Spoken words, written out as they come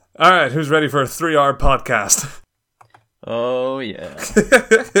All right, who's ready for a 3-hour podcast? Oh, yeah.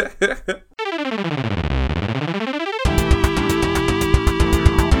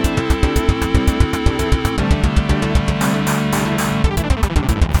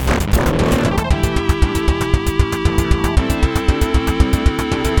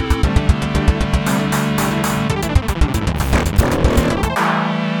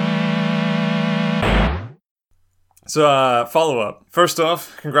 So, follow-up. First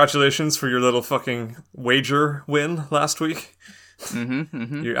off, congratulations for your little fucking wager win last week.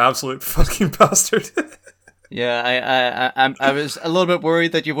 You absolute fucking bastard. Yeah, I was a little bit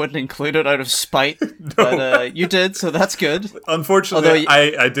worried that you wouldn't include it out of spite, but you did, so that's good. Unfortunately,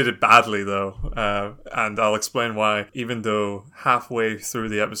 I did it badly, though, and I'll explain why. Even though halfway through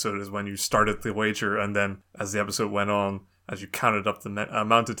the episode is when you started the wager, and then as the episode went on, as you counted up the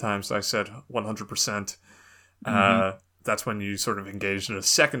amount of times I said 100%, that's when you sort of engaged in a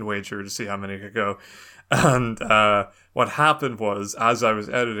second wager to see how many could go. And what happened was, as I was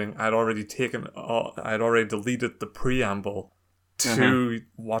editing, I'd already deleted the preamble to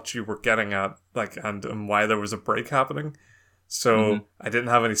what you were getting at, like, and why there was a break happening. So I didn't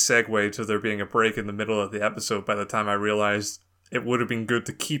have any segue to there being a break in the middle of the episode by the time I realized it would have been good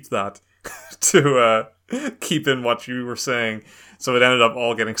to keep that to keep in what you were saying. So it ended up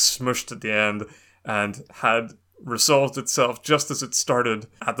all getting smushed at the end and had resolved itself just as it started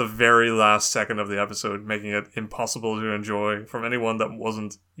at the very last second of the episode, making it impossible to enjoy from anyone that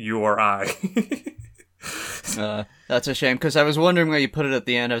wasn't you or I. That's a shame, because I was wondering where you put it at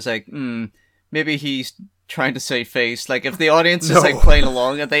the end. I was like, maybe he's trying to save face. Like, if the audience is like playing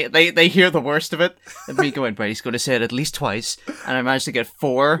along and they hear the worst of it, and me going, right, he's going to say it at least twice, and I managed to get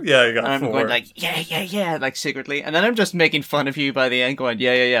 4. Yeah, you got 4. And I'm going like, yeah, like secretly, and then I'm just making fun of you by the end, going,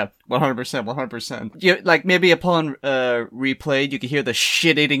 yeah, 100%. You, like, maybe upon replay, you could hear the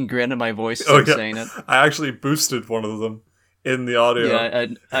shit-eating grin in my voice as I'm saying it. I actually boosted one of them in the audio. Yeah,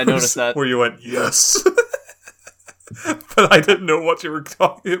 I noticed that. Where you went, yes. But I didn't know what you were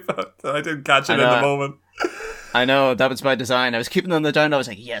talking about. I didn't catch it in the moment. I know, that was by design. I was keeping them down. I was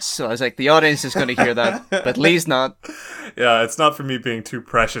like, yes. So I was like, the audience is going to hear that, but Lee's not. Yeah, it's not for me being too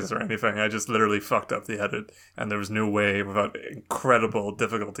precious or anything. I just literally fucked up the edit, and there was no way, without incredible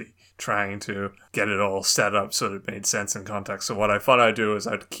difficulty, trying to get it all set up so that it made sense in context. So what I thought I'd do is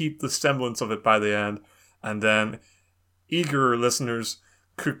I'd keep the semblance of it by the end, and then eager listeners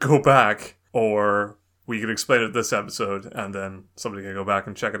could go back, or we could explain it this episode, and then somebody can go back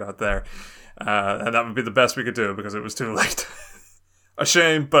and check it out there. And that would be the best we could do, because it was too late. A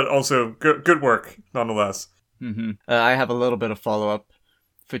shame, but also good work, nonetheless. I have a little bit of follow-up,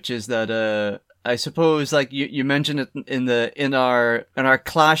 which is that I suppose, like you mentioned it in our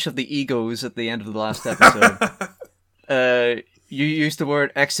clash of the egos at the end of the last episode. You used the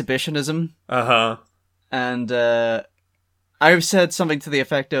word exhibitionism. And I've said something to the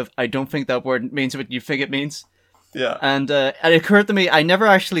effect of, I don't think that word means what you think it means. Yeah. And it occurred to me, I never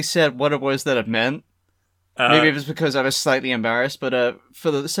actually said what it was that it meant. Maybe it was because I was slightly embarrassed, but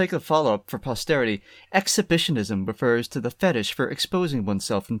for the sake of follow-up, for posterity, exhibitionism refers to the fetish for exposing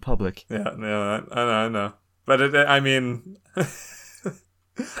oneself in public. Yeah, I know. But I mean,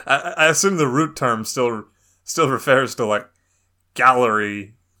 I assume the root term still refers to, like,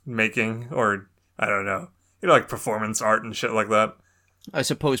 gallery making, or, I don't know, like performance art and shit like that. I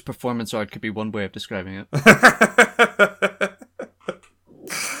suppose performance art could be one way of describing it.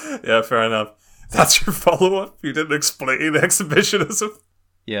 Yeah, fair enough. That's your follow-up? You didn't explain exhibitionism?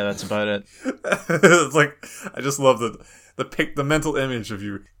 Yeah, that's about it. It's like, I just love the mental image of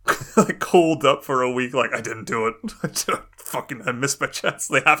you like holed up for a week, like, I didn't do it. I missed my chance.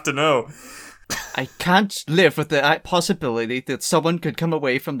 They have to know. I can't live with the possibility that someone could come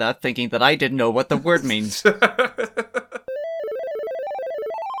away from that thinking that I didn't know what the word means.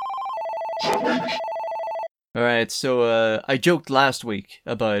 Alright, so I joked last week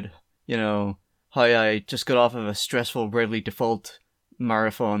about, how I just got off of a stressful Bravely Default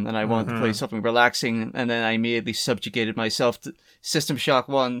marathon and I wanted to play something relaxing, and then I immediately subjugated myself to System Shock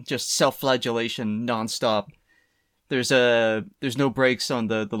 1, just self-flagellation non-stop. There's no brakes on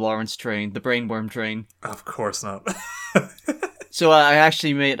the Lawrence train, the brainworm train. Of course not. So I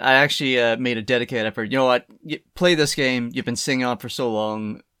actually made a dedicated effort. You know what? Play this game. You've been singing on for so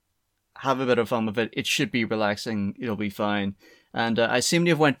long. Have a bit of fun with it. It should be relaxing. It'll be fine. And I seem to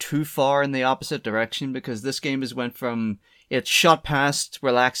have went too far in the opposite direction, because this game it shot past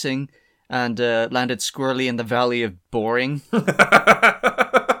relaxing and landed squarely in the valley of boring.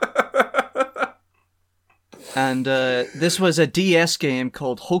 And this was a DS game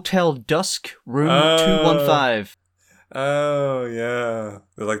called Hotel Dusk Room 215. Oh yeah,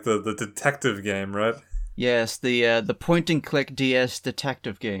 they're like the detective game, right? Yes, the point and click DS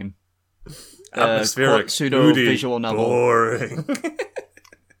detective game. Atmospheric, Pseudo moody, visual novel. boring.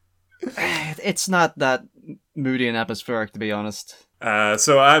 It's not that moody and atmospheric, to be honest.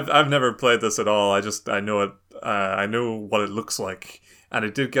 So I've never played this at all. I know it. I know what it looks like, and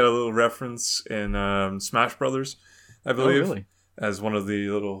it did get a little reference in Smash Brothers, I believe, really? as one of the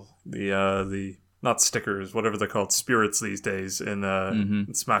little the not stickers, whatever they're called, spirits these days in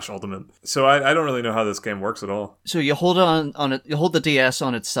Smash Ultimate. So I don't really know how this game works at all. So you hold on it. You hold the DS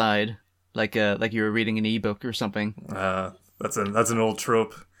on its side, like you were reading an ebook or something. That's an old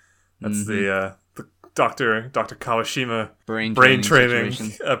trope. That's the Dr. Kawashima brain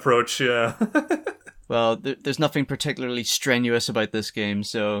training approach. Yeah. Well, there's nothing particularly strenuous about this game,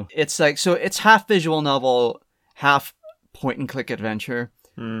 so it's half visual novel, half point and click adventure.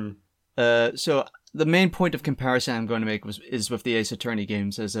 So the main point of comparison I'm going to make is with the Ace Attorney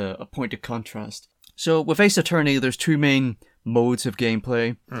games as a point of contrast. So with Ace Attorney, there's two main modes of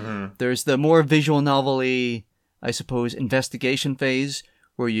gameplay. There's the more visual novel-y, I suppose, investigation phase,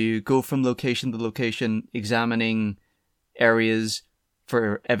 where you go from location to location, examining areas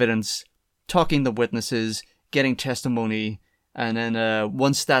for evidence, talking to witnesses, getting testimony, and then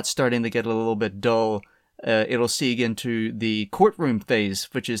once that's starting to get a little bit dull, it'll seek into the courtroom phase,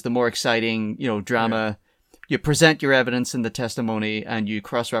 which is the more exciting, drama. Yeah. You present your evidence in the testimony, and you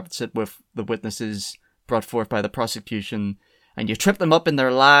cross-reference it with the witnesses brought forth by the prosecution, and you trip them up in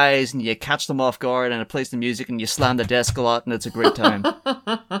their lies, and you catch them off guard, and it plays the music, and you slam the desk a lot, and it's a great time.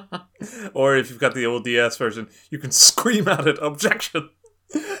 Or if you've got the old DS version, you can scream at it, objection!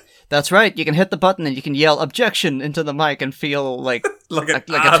 That's right, you can hit the button, and you can yell objection into the mic and feel like a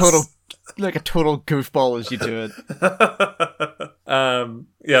total goofball as you do it.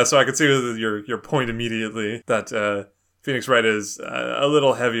 Yeah, so I could see your point immediately that Phoenix Wright is a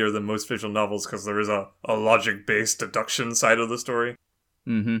little heavier than most visual novels because there is a logic-based deduction side of the story.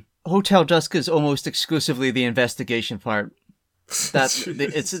 Hotel Dusk is almost exclusively the investigation part. It's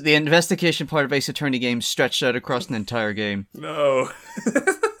the investigation part of Ace Attorney games stretched out across an entire game. No.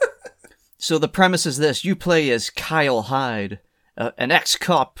 So the premise is this: you play as Kyle Hyde, an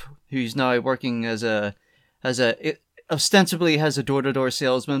ex-cop who's now working ostensibly has a door-to-door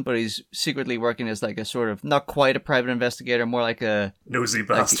salesman, but he's secretly working as like a sort of, not quite a private investigator, more like a nosy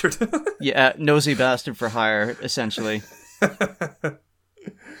bastard. Nosy bastard for hire, essentially.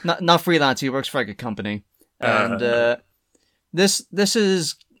 Not freelance. He works for like a company, and this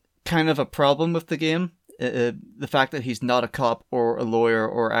is kind of a problem with the game. The fact that he's not a cop or a lawyer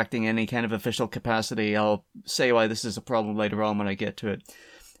or acting in any kind of official capacity. I'll say why this is a problem later on when I get to it.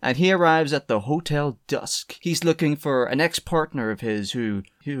 And he arrives at the Hotel Dusk. He's looking for an ex-partner of his who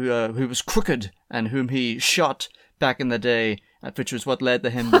was crooked and whom he shot back in the day, which was what led to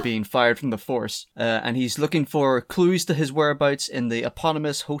him being fired from the force. And he's looking for clues to his whereabouts in the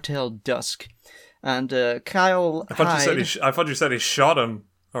eponymous Hotel Dusk. And Kyle I thought Hyde... you said he shot him,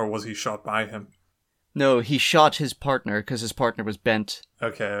 or was he shot by him? No, he shot his partner because his partner was bent.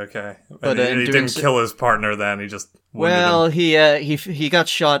 Okay. But he didn't kill his partner then, he just wounded him. He got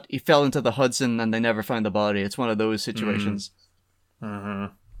shot, he fell into the Hudson, and they never found the body. It's one of those situations.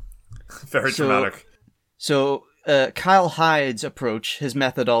 Very dramatic. So, Kyle Hyde's approach, his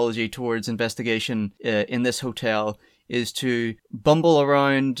methodology towards investigation in this hotel, is to bumble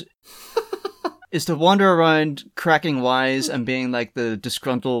around... is to wander around cracking wise and being like the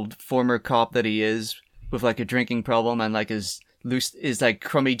disgruntled former cop that he is, with like a drinking problem and like his like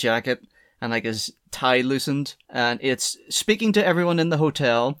crummy jacket and like his tie loosened. And it's speaking to everyone in the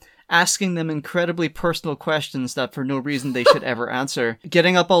hotel, asking them incredibly personal questions that for no reason they should ever answer,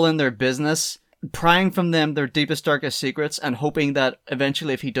 getting up all in their business, prying from them their deepest, darkest secrets, and hoping that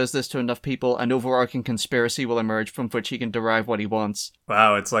eventually if he does this to enough people, an overarching conspiracy will emerge from which he can derive what he wants.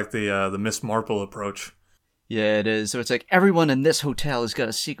 Wow, it's like the Miss Marple approach. Yeah, it is. So it's like everyone in this hotel has got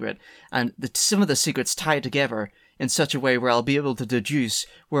a secret, and some of the secrets tie together in such a way where I'll be able to deduce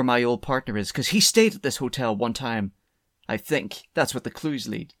where my old partner is, because he stayed at this hotel one time. I think that's what the clues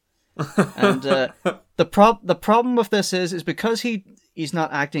lead. And the problem with this is because he's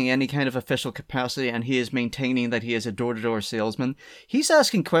not acting in any kind of official capacity, and he is maintaining that he is a door-to-door salesman. He's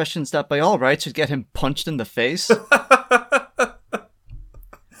asking questions that by all rights would get him punched in the face.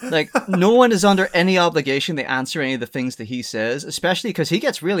 Like, no one is under any obligation to answer any of the things that he says, especially because he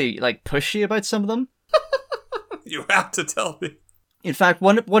gets really, like, pushy about some of them. You have to tell me. In fact,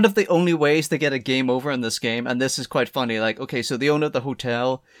 one of the only ways to get a game over in this game, and this is quite funny, like, okay, so the owner of the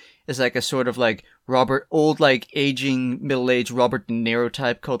hotel is like a sort of like aging middle-aged Robert De Niro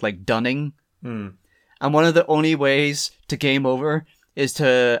type called like Dunning. And one of the only ways to game over is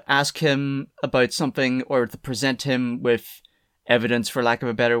to ask him about something or to present him with evidence, for lack of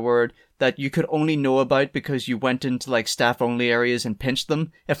a better word, that you could only know about because you went into like staff only areas and pinched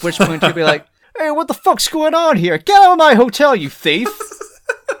them. At which point you'll be like, hey, what the fuck's going on here? Get out of my hotel, you thief!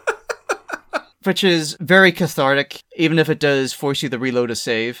 Which is very cathartic, even if it does force you to reload a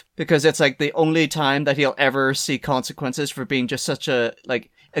save, because it's like the only time that he'll ever see consequences for being just such a like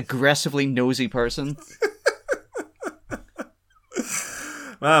aggressively nosy person.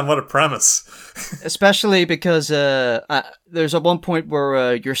 Man, what a premise. Especially because there's at one point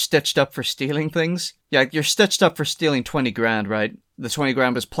where you're stitched up for stealing things. Yeah, you're stitched up for stealing 20 grand, right? The 20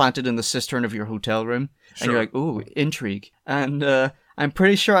 grand was planted in the cistern of your hotel room. Sure. And you're like, ooh, intrigue. And I'm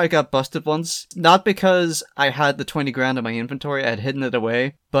pretty sure I got busted once. Not because I had the 20 grand in my inventory, I had hidden it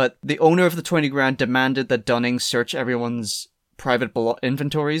away. But the owner of the 20 grand demanded that Dunning search everyone's private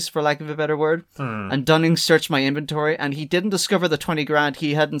inventories, for lack of a better word. And Dunning searched my inventory, and he didn't discover the 20 grand.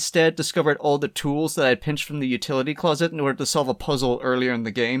 He had instead discovered all the tools that I had pinched from the utility closet in order to solve a puzzle earlier in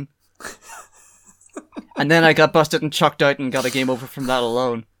the game. And then I got busted and chucked out and got a game over from that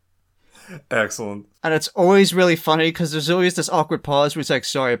alone. Excellent. And it's always really funny because there's always this awkward pause where he's like,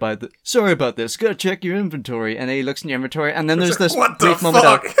 sorry about this, gotta check your inventory. And then he looks in your inventory, and then there's this what brief the moment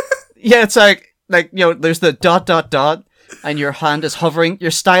fuck? of, yeah, it's like, there's the ... and your hand is hovering,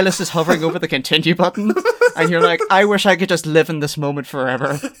 your stylus is hovering over the continue button, and you're like, I wish I could just live in this moment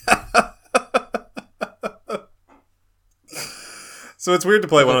forever. So it's weird to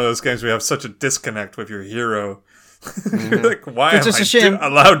play one of those games where you have such a disconnect with your hero. You're like, why am I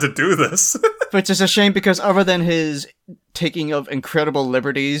allowed to do this? Which is a shame because other than his taking of incredible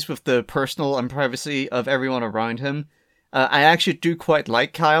liberties with the personal and privacy of everyone around him, I actually do quite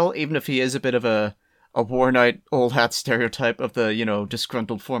like Kyle, even if he is a bit of a worn out old hat stereotype of the,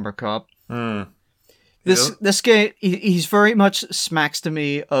 disgruntled former cop. This guy, he's very much smacks to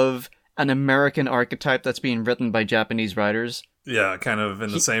me of an American archetype that's being written by Japanese writers. Yeah, kind of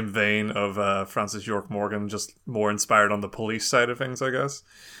in the same vein of Francis York Morgan, just more inspired on the police side of things, I guess.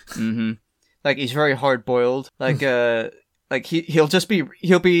 Mm-hmm. Like, he's very hard-boiled. Like,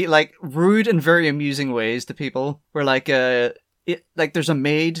 he'll be like rude in very amusing ways to people. Where there's a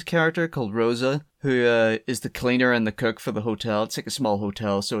maid character called Rosa who is the cleaner and the cook for the hotel. It's like a small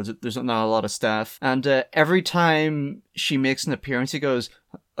hotel, so there's not a lot of staff. And every time she makes an appearance, he goes,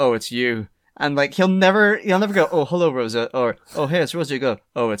 "Oh, it's you." And like he'll never go, "Oh, hello, Rosa," or "Oh, hey, it's Rosa." You go,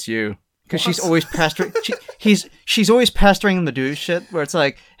 "Oh, it's you," because she's always pestering. She's always pestering him to do shit. Where it's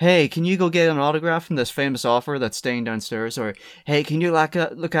like, "Hey, can you go get an autograph from this famous author that's staying downstairs?" Or, "Hey, can you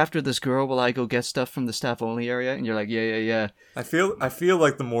look after this girl while I go get stuff from the staff only area?" And you're like, "Yeah." I feel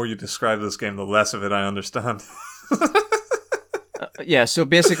like the more you describe this game, the less of it I understand. Yeah. So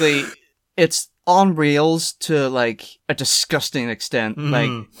basically, it's on rails to like a disgusting extent.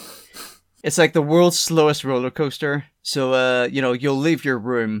 Like. It's like the world's slowest roller coaster. So, you'll leave your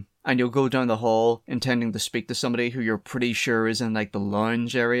room and you'll go down the hall intending to speak to somebody who you're pretty sure is in like the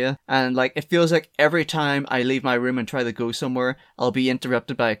lounge area. And like, it feels like every time I leave my room and try to go somewhere, I'll be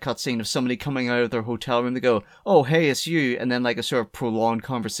interrupted by a cutscene of somebody coming out of their hotel room to go, "Oh, hey, it's you." And then like a sort of prolonged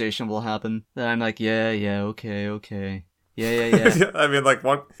conversation will happen. Then I'm like, yeah, okay. Yeah. I mean, like,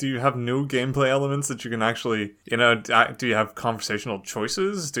 what do you have new gameplay elements that you can actually, do you have conversational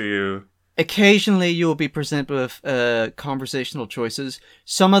choices? Do you... Occasionally, you'll be presented with conversational choices.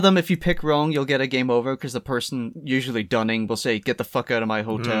 Some of them, if you pick wrong, you'll get a game over because the person, usually Dunning, will say, "Get the fuck out of my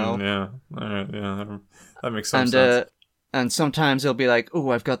hotel." Yeah, alright, yeah, that makes some sense. And sometimes they'll be like,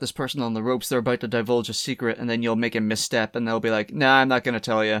 "Oh, I've got this person on the ropes. They're about to divulge a secret," and then you'll make a misstep, and they'll be like, "Nah, I'm not going to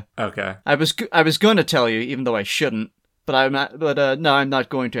tell you." Okay. I was going to tell you, even though I shouldn't. But I'm not. But no, I'm not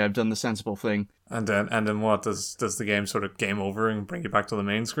going to. I've done the sensible thing. And then what does the game sort of game over and bring you back to the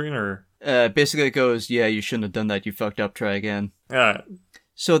main screen, or? Basically, it goes, "Yeah, you shouldn't have done that. You fucked up. Try again." Yeah.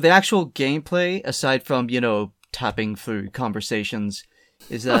 So the actual gameplay, aside from tapping through conversations,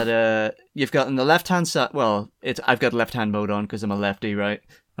 is that you've got on the left hand side. Well, I've got left hand mode on because I'm a lefty, right?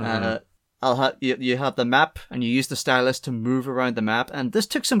 Mm-hmm. You have the map, and you use the stylus to move around the map, and this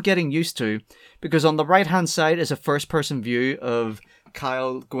took some getting used to, because on the right hand side is a first person view of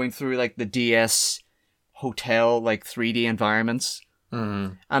Kyle going through like the DS hotel like 3D environments.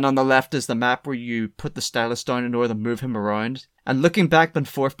 Mm-hmm. And on the left is the map where you put the stylus down in order to move him around. And looking back and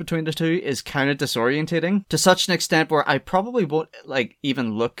forth between the two is kind of disorientating to such an extent where I probably won't like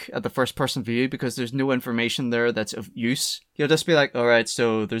even look at the first person view because there's no information there that's of use. You'll just be like, alright,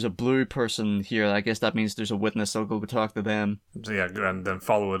 so there's a blue person here. I guess that means there's a witness. I'll go talk to them. So yeah, and then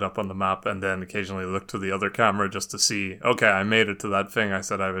follow it up on the map and then occasionally look to the other camera just to see, okay, I made it to that thing I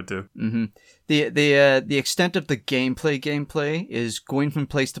said I would do. Mm-hmm. The extent of the gameplay is going from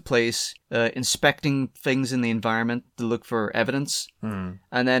place to place, inspecting things in the environment to look for evidence, and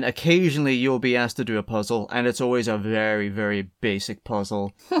then occasionally you'll be asked to do a puzzle, and it's always a very, very basic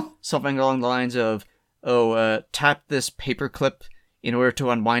puzzle. Something along the lines of, tap this paperclip in order to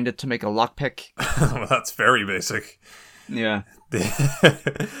unwind it to make a lockpick. Well, that's very basic. Yeah.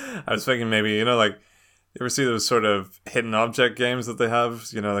 I was thinking maybe, like, you ever see those sort of hidden object games that they have?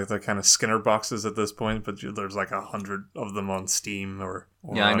 Like the kind of Skinner boxes at this point, but there's like 100 of them on Steam or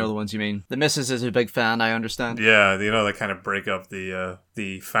yeah, I know the ones you mean. The missus is a big fan, I understand. Yeah, they kind of break up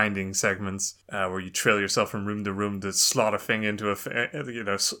the finding segments where you trail yourself from room to room to slot a thing into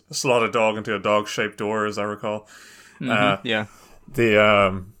slot a dog into a dog-shaped door, as I recall. Yeah.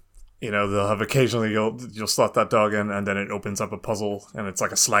 They'll have occasionally you'll slot that dog in and then it opens up a puzzle and it's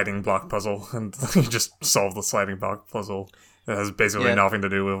like a sliding block puzzle and you just solve the sliding block puzzle. It has basically nothing to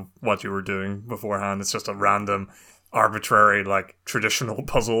do with what you were doing beforehand. It's just a random, arbitrary, like traditional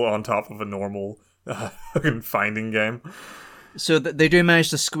puzzle on top of a normal finding game. So they do manage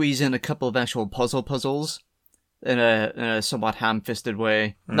to squeeze in a couple of actual puzzles. In a somewhat ham-fisted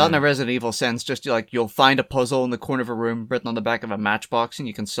way. Not in a Resident Evil sense, just like you'll find a puzzle in the corner of a room written on the back of a matchbox and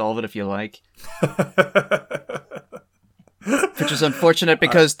you can solve it if you like. Which is unfortunate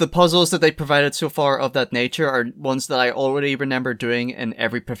because the puzzles that they provided so far of that nature are ones that I already remember doing in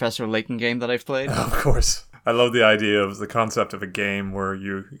every Professor Layton game that I've played. Of course. I love the idea of the concept of a game where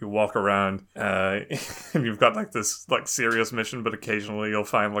you walk around and you've got like this like serious mission, but occasionally you'll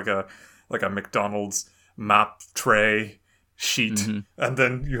find like a McDonald's map tray sheet, and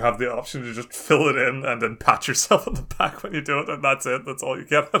then you have the option to just fill it in and then pat yourself on the back when you do it, and that's it. That's all you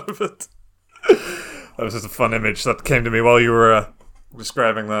get out of it. That was just a fun image that came to me while you were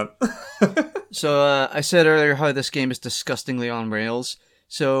describing that. So I said earlier how this game is disgustingly on rails.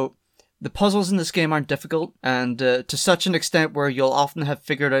 So the puzzles in this game aren't difficult, and to such an extent where you'll often have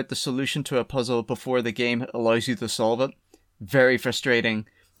figured out the solution to a puzzle before the game allows you to solve it. Very frustrating.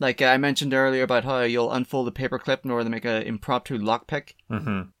 Like I mentioned earlier about how you'll unfold a paperclip in order to make an impromptu lockpick.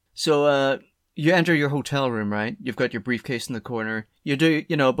 Mm-hmm. So you enter your hotel room, right? You've got your briefcase in the corner. You do,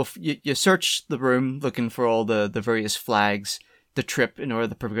 you search the room looking for all the various flags, the trip in order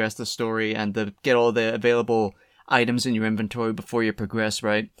to progress the story and to get all the available items in your inventory before you progress,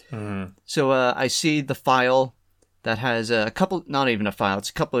 right? Mm-hmm. So I see the file that has a couple, not even a file,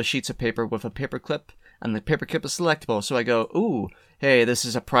 it's a couple of sheets of paper with a paperclip, and the paperclip is selectable. So I go, ooh, hey, this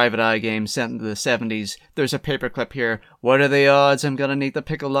is a private eye game set into the 70s. There's a paperclip here. What are the odds I'm going to need to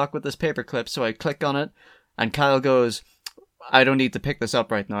pick a lock with this paperclip? So I click on it, and Kyle goes, I don't need to pick this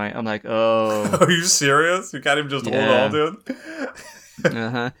up right now. I'm like, oh. Are you serious? You can't even just hold on to it?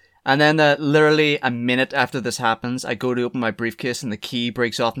 Uh-huh. And then literally a minute after this happens, I go to open my briefcase and the key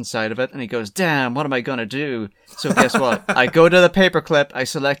breaks off inside of it. And he goes, damn, what am I going to do? So guess what? I go to the paperclip, I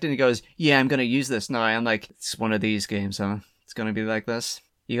select it, and he goes, yeah, I'm going to use this now. I'm like, it's one of these games, huh? It's going to be like this.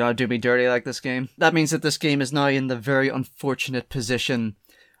 You gotta do me dirty like this game? That means that this game is now in the very unfortunate position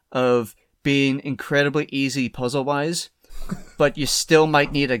of being incredibly easy puzzle-wise, but you still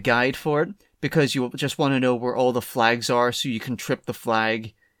might need a guide for it because you just want to know where all the flags are so you can trip the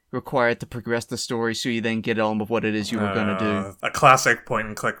flag required to progress the story so you then get on with what it is you were going to do. A classic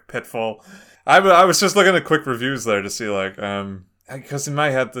point-and-click pitfall. I was just looking at quick reviews there to see, like, because in my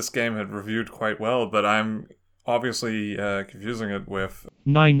head this game had reviewed quite well, but I'm obviously confusing it with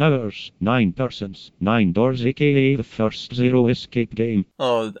 9 hours, 9 persons, 9 doors, aka the first Zero Escape game.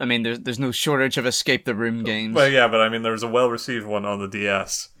 Oh, I mean, there's no shortage of escape the room games. Well, yeah, but I mean, there was a well-received one on the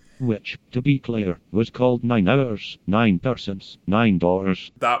DS. Which, to be clear, was called 9 hours, 9 persons, 9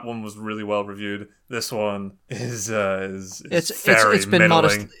 doors. That one was really well reviewed. This one is very it's been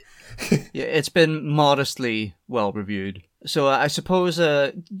middling. Yeah, it's been modestly well reviewed. So I suppose,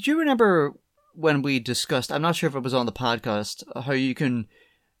 do you remember when we discussed, I'm not sure if it was on the podcast, how you can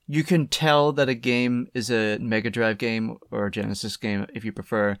tell that a game is a Mega Drive game or a Genesis game, if you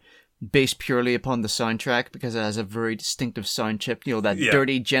prefer, based purely upon the soundtrack because it has a very distinctive sound chip, that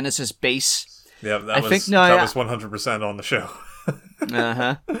dirty Genesis bass. Yeah, that was 100% on the show.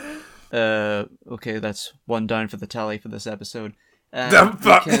 Okay, that's one down for the tally for this episode.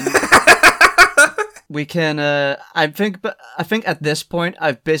 We can. But I think at this point,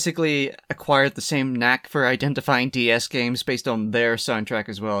 I've basically acquired the same knack for identifying DS games based on their soundtrack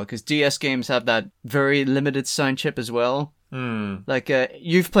as well. Because DS games have that very limited sound chip as well. Like,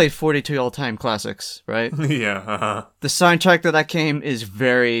 you've played 42 all-time classics, right? Yeah. Uh-huh. The soundtrack to that game is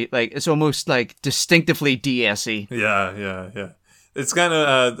very, like, it's almost, like, distinctively DS-y. Yeah. It's kind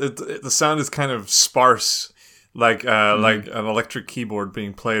of the sound is kind of sparse, like an electric keyboard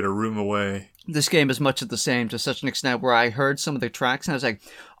being played a room away. This game is much of the same to such an extent where I heard some of the tracks and I was like,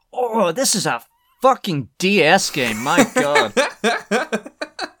 oh, this is a fucking DS game, my god.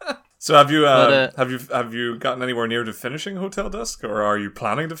 So have you gotten anywhere near to finishing Hotel Dusk, or are you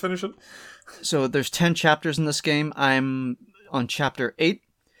planning to finish it? So there's 10 chapters in this game. I'm on chapter 8.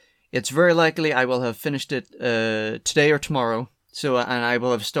 It's very likely I will have finished it today or tomorrow. So, and I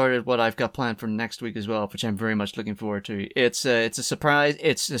will have started what I've got planned for next week as well, which I'm very much looking forward to. It's a surprise.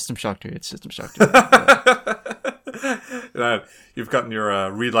 It's System Shock 2. It's System Shock 2. You've gotten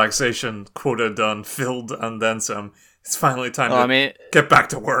your relaxation quota done, filled, and then some. It's finally time to get back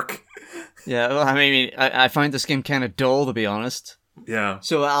to work. Yeah, well, I find this game kind of dull, to be honest. Yeah.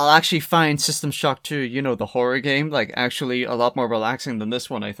 So I'll actually find System Shock 2, the horror game, like actually a lot more relaxing than this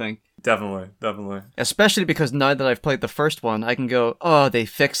one, I think. Definitely. Especially because now that I've played the first one, I can go, oh, they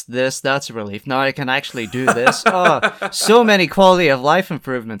fixed this, that's a relief. Now I can actually do this. Oh, so many quality of life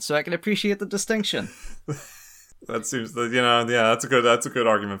improvements, so I can appreciate the distinction. That seems, that's a good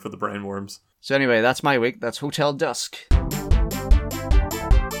argument for the brainworms. So anyway, that's my week. That's Hotel Dusk.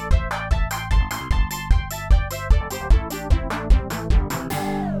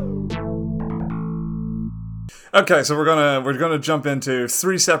 Okay, so we're gonna jump into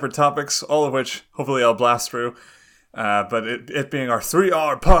 3 separate topics, all of which hopefully I'll blast through. But it being our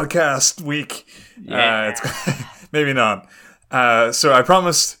 3-hour podcast week, it's maybe not. So I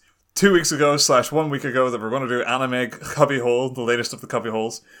promised 2 weeks ago / 1 week ago that we're going to do Anime Cubbyhole, the latest of the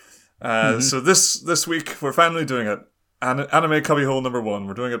cubbyholes. So this week we're finally doing it. Anime Cubbyhole number 1.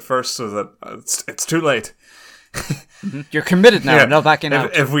 We're doing it first so that it's too late. You're committed now. No backing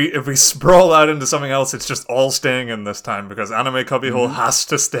out. If we sprawl out into something else, it's just all staying in this time because Anime Cubbyhole has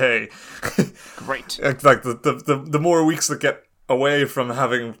to stay. Great. Like the more weeks that get away from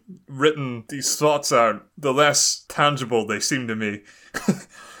having written these thoughts out, the less tangible they seem to me.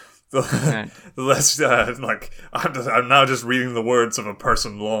 The less I'm now just reading the words of a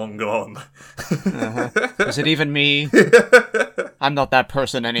person long gone. Is it even me? I'm not that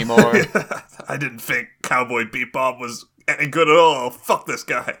person anymore. I didn't think Cowboy Bebop was any good at all. Fuck this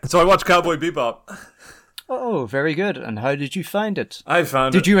guy. So I watched Cowboy Bebop. Oh, very good. And how did you find it? I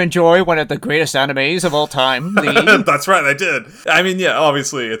found it. Did you enjoy one of the greatest animes of all time, Lee? That's right, I did. I mean, yeah,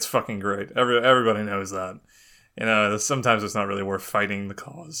 obviously it's fucking great. Everybody knows that. Sometimes it's not really worth fighting the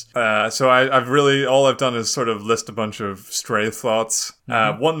cause. So I've really, all I've done is sort of list a bunch of stray thoughts.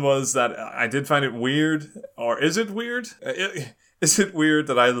 One was that I did find it weird, or is it weird? Is it weird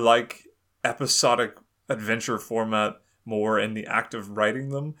that I like episodic adventure format more in the act of writing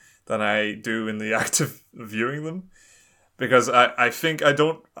them than I do in the act of viewing them? Because I think I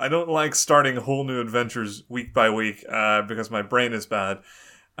don't like starting whole new adventures week by week because my brain is bad.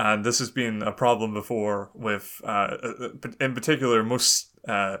 And this has been a problem before with, in particular, most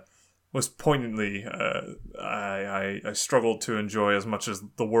poignantly, I struggled to enjoy as much as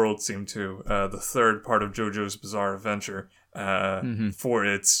the world seemed to, the third part of JoJo's Bizarre Adventure, for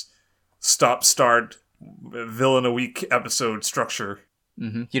its stop-start, villain a week episode structure.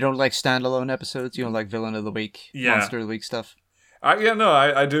 Mm-hmm. You don't like standalone episodes? You don't like villain of the week, monster of the week stuff? I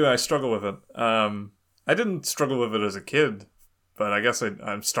do. I struggle with it. I didn't struggle with it as a kid, but I guess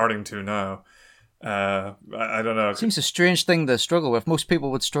I'm starting to now. I don't know. It seems a strange thing to struggle with. Most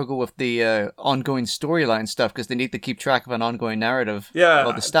people would struggle with the ongoing storyline stuff because they need to keep track of an ongoing narrative. Yeah.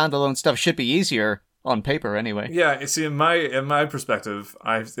 Well, the standalone stuff should be easier on paper anyway. Yeah, you see, in my perspective,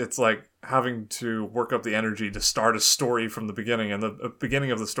 it's like having to work up the energy to start a story from the beginning, and the beginning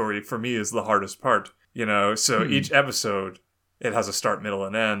of the story for me is the hardest part. So each episode it has a start, middle,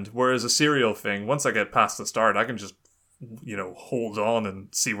 and end. Whereas a serial thing, once I get past the start, I can just hold on and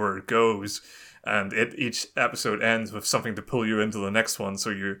see where it goes. And each episode ends with something to pull you into the next one,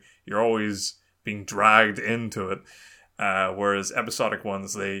 so you're always being dragged into it. Whereas episodic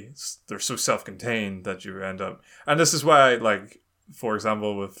ones, they're so self-contained that you end up... And this is why, like, for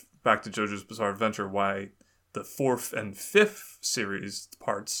example, with Back to JoJo's Bizarre Adventure, why the 4th and 5th series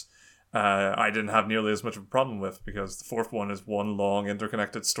parts I didn't have nearly as much of a problem with, because the 4th one is one long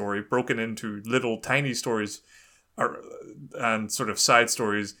interconnected story broken into little tiny stories and sort of side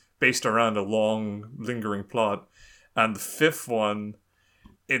stories based around a long lingering plot. And the 5th one,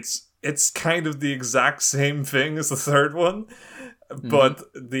 it's it's kind of the exact same thing as the third one. But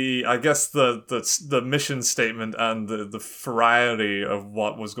I guess the mission statement and the variety of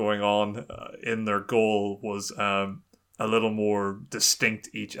what was going on in their goal was a little more distinct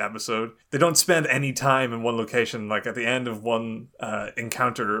each episode. They don't spend any time in one location. Like at the end of one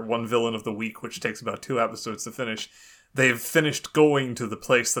encounter, one villain of the week, which takes about 2 episodes to finish, they've finished going to the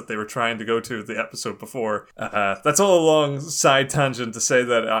place that they were trying to go to the episode before. That's all a long side tangent to say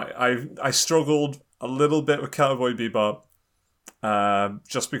that I struggled a little bit with Cowboy Bebop.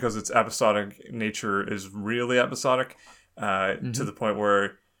 Just because its episodic nature is really episodic, to the point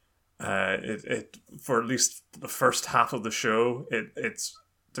where it for at least the first half of the show, it's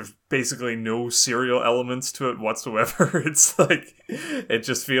there's basically no serial elements to it whatsoever. It's like it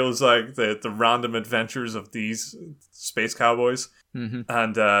just feels like the random adventures of these space cowboys,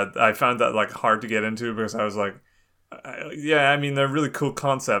 and I found that like hard to get into because I was like, yeah, I mean they're really cool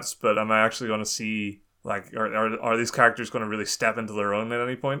concepts, but am I actually going to see? Like, are these characters going to really step into their own at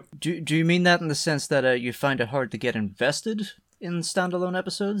any point? Do you mean that in the sense that you find it hard to get invested in standalone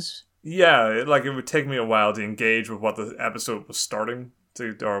episodes? Yeah, it would take me a while to engage with what the episode was starting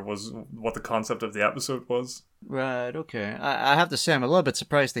to, or was what the concept of the episode was. Right, okay. I have to say, I'm a little bit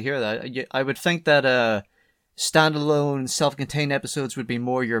surprised to hear that. I would think that standalone, self-contained episodes would be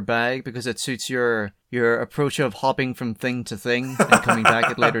more your bag because it suits your approach of hopping from thing to thing and coming back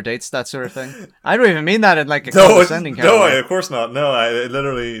at later dates, that sort of thing. I don't even mean that in like a condescending kind of way. No, of course not. No, it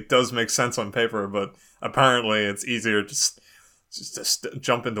literally does make sense on paper, but apparently it's easier just to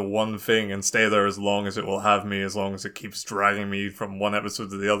jump into one thing and stay there as long as it will have me, as long as it keeps dragging me from one episode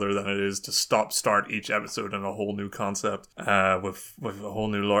to the other, than it is to start each episode in a whole new concept with a whole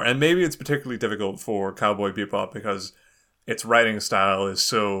new lore. And maybe it's particularly difficult for Cowboy Bebop because its writing style is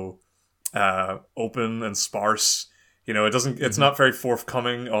so open and sparse. You know, it's not very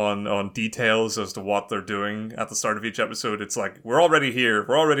forthcoming on details as to what they're doing at the start of each episode. It's like, we're already here,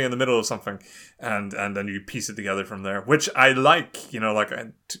 we're already in the middle of something, and then you piece it together from there, which I like. You know, like,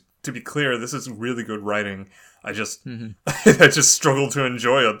 to be clear, this is really good writing. I just I just struggle to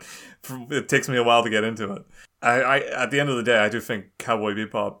enjoy it. It takes me a while to get into it. I at the end of the day, I do think Cowboy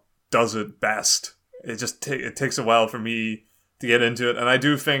Bebop does it best. It just it takes a while for me to get into it, and I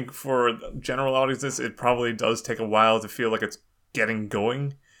do think for general audiences it probably does take a while to feel like it's getting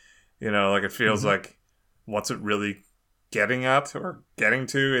going. You know, like it feels like, what's it really getting at or getting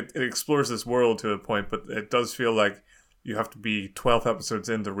to? It explores this world to a point, but it does feel like you have to be 12 episodes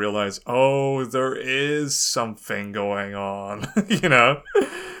in to realize, oh, there is something going on. You know,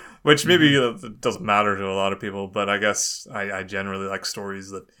 which maybe doesn't matter to a lot of people, but I guess I generally like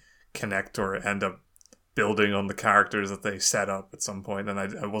stories that connect or end up building on the characters that they set up at some point, and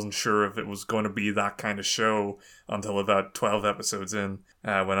I wasn't sure if it was going to be that kind of show until about 12 episodes in,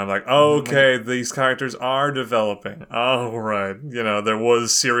 when I'm like, oh, okay, these characters are developing. Oh, right. You know, there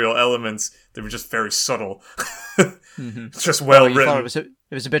was serial elements. They were just very subtle. Just well written.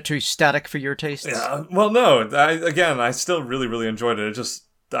 It was a bit too static for your tastes? Yeah, well, no. I still really, really enjoyed it.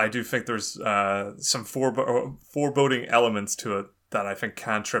 I do think there's some foreboding elements to it that I think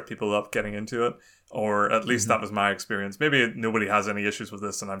can trip people up getting into it. Or at least that was my experience. Maybe nobody has any issues with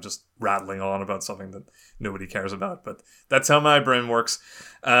this and I'm just rattling on about something that nobody cares about. But that's how my brain works.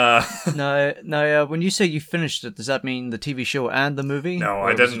 Now, when you say you finished it, does that mean the TV show and the movie? No,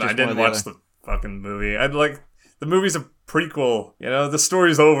 I didn't. I didn't watch the fucking movie. The movie's a prequel. You know, the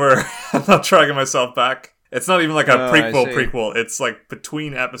story's over. I'm not dragging myself back. It's not even like a prequel. It's like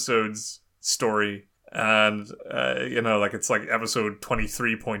between episodes story. And, you know, like it's like episode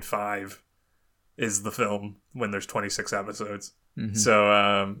 23.5. is the film when there's 26 episodes.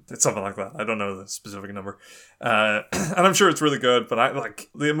 So it's something like that. I don't know the specific number. And I'm sure it's really good, but I like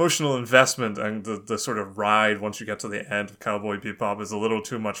the emotional investment and the sort of ride once you get to the end of Cowboy Bebop is a little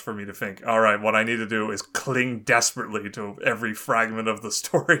too much for me to think, all right, what I need to do is cling desperately to every fragment of the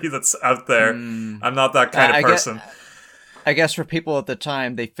story that's out there. I'm not that kind of person. I guess for people at the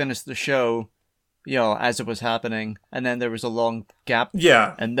time, they finished the show, you know, as it was happening, and then there was a long gap.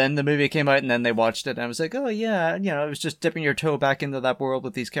 Yeah. And then the movie came out, and then they watched it, and I was like, oh yeah, you know, it was just dipping your toe back into that world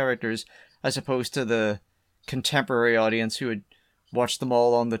with these characters, as opposed to the contemporary audience who had watched them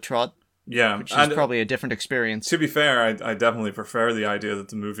all on the trot. Yeah. Which is probably a different experience. To be fair, I definitely prefer the idea that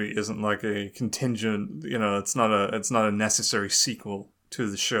the movie isn't like a contingent, you know, it's not a necessary sequel to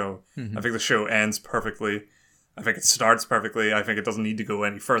the show. I think the show ends perfectly. I think it starts perfectly. I think it doesn't need to go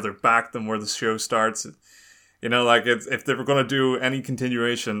any further back than where the show starts. You know, like if they were going to do any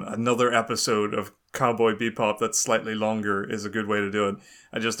continuation, another episode of Cowboy Bebop that's slightly longer is a good way to do it.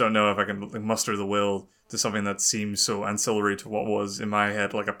 I just don't know if I can like, muster the will to something that seems so ancillary to what was in my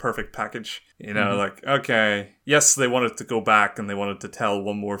head like a perfect package. You know, like, okay, yes, they wanted to go back and they wanted to tell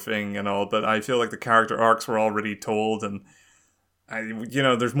one more thing and all, but I feel like the character arcs were already told, and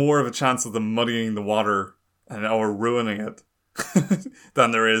there's more of a chance of them muddying the water or ruining it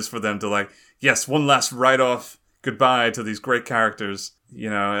than there is for them to like, yes, one last write-off goodbye to these great characters. You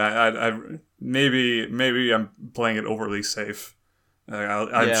know, I maybe I'm playing it overly safe.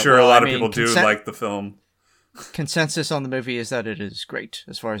 I'm sure a lot of people do like the film. Consensus on the movie is that it is great,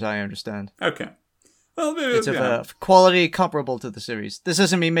 as far as I understand. Okay. Well, maybe it's of quality comparable to the series. This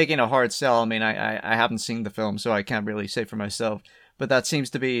isn't me making a hard sell. I mean, I haven't seen the film, so I can't really say for myself. But that seems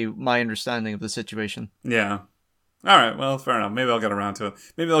to be my understanding of the situation. Yeah. All right. Well, fair enough. Maybe I'll get around to it.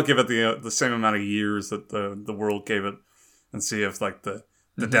 Maybe I'll give it the same amount of years that the world gave it, and see if like the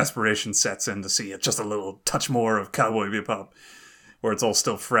desperation sets in to see it just a little touch more of Cowboy Bebop, where it's all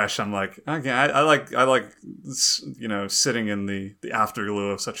still fresh. I'm like, okay, I like sitting in the afterglow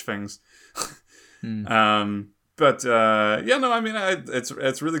of such things. It's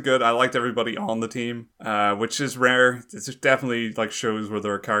really good. I liked everybody on the team, which is rare. It's definitely like shows where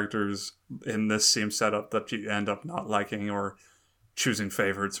there are characters in this same setup that you end up not liking or choosing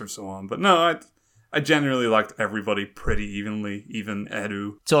favorites or so on. But no, I genuinely liked everybody pretty evenly, even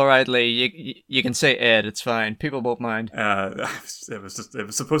Edu. It's all right, Lee. You can say Ed. It's fine. People won't mind. It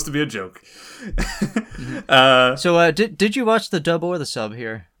was supposed to be a joke. So did you watch the dub or the sub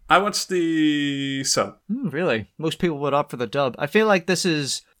here? I watched the sub. Really? Most people would opt for the dub. I feel like this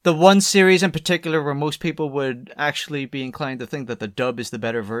is the one series in particular where most people would actually be inclined to think that the dub is the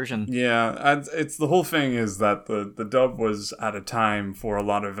better version. Yeah, it's the whole thing is that the dub was at a time for a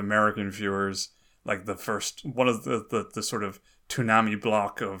lot of American viewers, like the first one of the sort of Toonami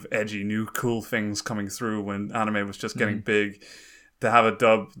block of edgy new cool things coming through when anime was just getting big. To have a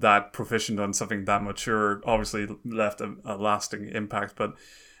dub that proficient on something that mature obviously left a lasting impact, but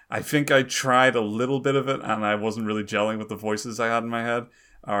I think I tried a little bit of it and I wasn't really gelling with the voices I had in my head.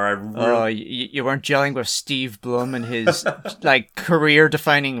 You weren't gelling with Steve Blum and his like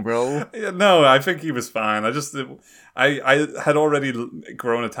career-defining role? No, I think he was fine. I had already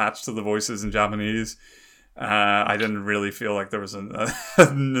grown attached to the voices in Japanese. I didn't really feel like there was a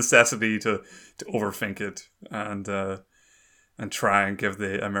necessity to overthink it and try and give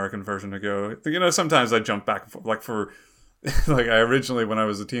the American version a go. You know, sometimes I jump back and forth, like I originally, when I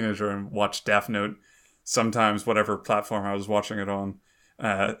was a teenager and watched Death Note, sometimes whatever platform I was watching it on,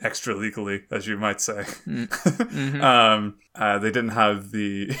 extra legally, as you might say, they didn't have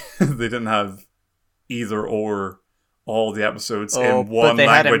either or all the episodes in one language option. But they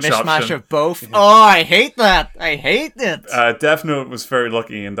had a mishmash of both. Oh, I hate that. I hate it. Death Note was very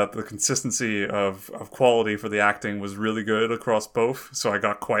lucky in that the consistency of quality for the acting was really good across both. So I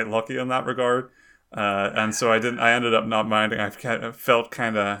got quite lucky in that regard. And so I ended up not minding. I felt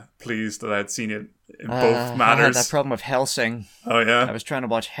kind of pleased that I had seen it in both matters. I had that problem with Hellsing. Oh, yeah? I was trying to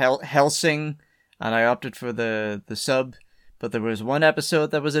watch Hellsing, and I opted for the sub, but there was one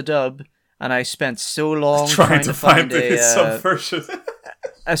episode that was a dub, and I spent so long trying to find the sub version.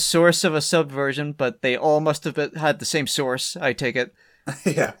 a source of a sub version, but they all must have had the same source, I take it.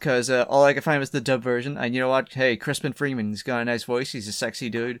 Yeah. Because all I could find was the dub version, and you know what? Hey, Crispin Freeman's got a nice voice. He's a sexy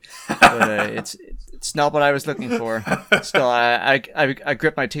dude, but it's not what I was looking for. Still, I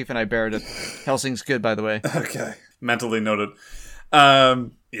gripped my teeth and I bared it. Hellsing's good, by the way. Okay, mentally noted. I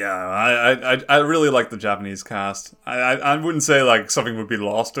really like the Japanese cast. I wouldn't say like something would be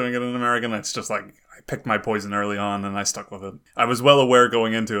lost doing it in American. It's just like I picked my poison early on and I stuck with it. I was well aware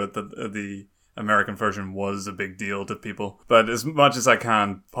going into it that the American version was a big deal to people, but as much as I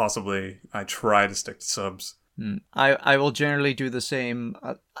can possibly, I try to stick to subs. I will generally do the same.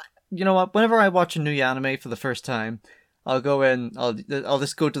 You know what? Whenever I watch a new anime for the first time, I'll go in. I'll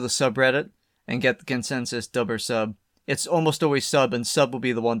just go to the subreddit and get the consensus dub or sub. It's almost always sub, and sub will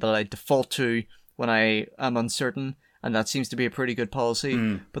be the one that I default to when I am uncertain, and that seems to be a pretty good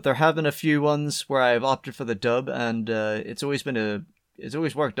policy. But there have been a few ones where I've opted for the dub, and it's always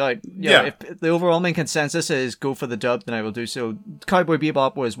worked out. Yeah. If the overwhelming consensus is go for the dub, then I will do so. Cowboy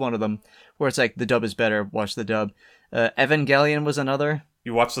Bebop was one of them, where it's like the dub is better, watch the dub. Evangelion was another.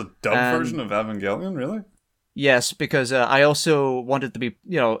 You watched the dub version of Evangelion, really? Yes, because I also wanted to be,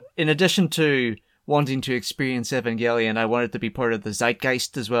 in addition to wanting to experience Evangelion, I wanted to be part of the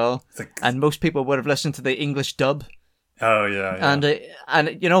zeitgeist as well. And most people would have listened to the English dub. Oh, yeah.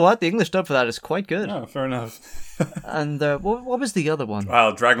 And you know what? The English dub for that is quite good. Oh, fair enough. And what was the other one?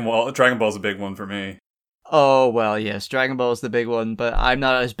 Well, Dragon Ball's a big one for me. Oh, well, yes, Dragon Ball is the big one, but I'm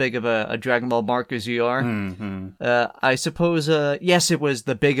not as big of a Dragon Ball mark as you are. I suppose, yes, it was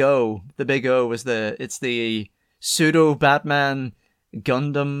the Big O. The Big O was it's the pseudo-Batman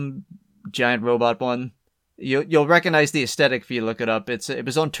Gundam giant robot one. You'll recognize the aesthetic if you look it up. It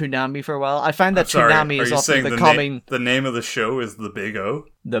was on Toonami for a while. I find that Toonami is often becoming... the name of the show is The Big O?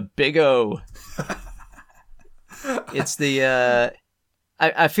 The Big O. It's the...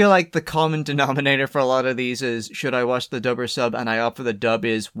 I feel like the common denominator for a lot of these is, should I watch the dub or sub? And I opt for the dub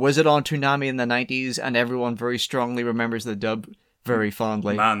was it on Toonami in the 90s? And everyone very strongly remembers the dub very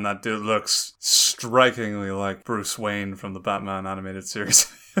fondly. Man, that dude looks strikingly like Bruce Wayne from the Batman animated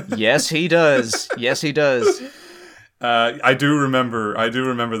series. Yes, he does. Yes, he does. I do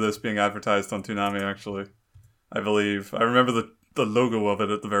remember this being advertised on Toonami, actually. I believe. I remember the logo of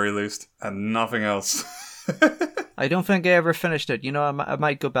it at the very least, and nothing else. I don't think I ever finished it. You know, I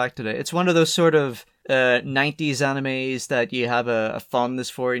might go back to it. It's one of those sort of 90s animes that you have a fondness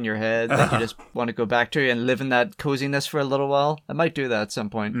for in your head that you just want to go back to and live in that coziness for a little while. I might do that at some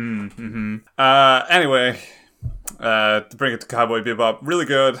point. Anyway, to bring it to Cowboy Bebop, really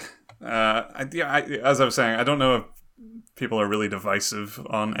good. As I was saying, I don't know if people are really divisive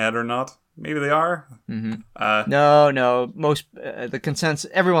on Ed or not. Maybe they are. No. Most the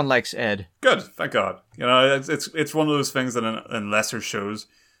consensus, everyone likes Ed. Good, thank God. You know, it's one of those things that in lesser shows,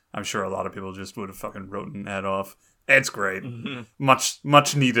 I'm sure a lot of people just would have fucking written Ed off. Ed's great,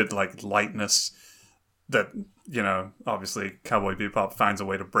 much needed like lightness. That, you know, obviously Cowboy Bebop finds a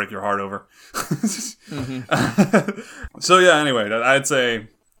way to break your heart over. So yeah, anyway, I'd say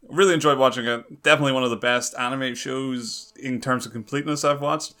really enjoyed watching it. Definitely one of the best anime shows in terms of completeness I've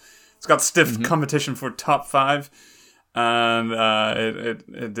watched. It's got stiff competition for top 5, and it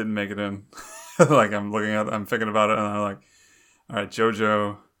didn't make it in. Like I'm thinking about it, and I'm like, all right,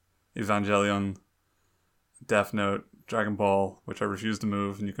 JoJo, Evangelion, Death Note, Dragon Ball, which I refuse to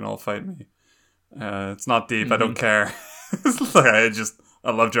move, and you can all fight me. It's not deep. I don't care. It's like I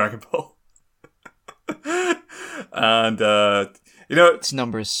love Dragon Ball, and you know, this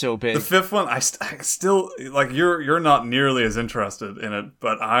number is so big. The 5th one, I still like. You're not nearly as interested in it,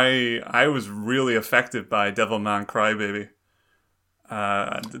 but I was really affected by Devilman Crybaby.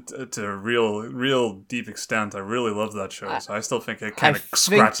 To a real deep extent. I really love that show, so I still think it kind of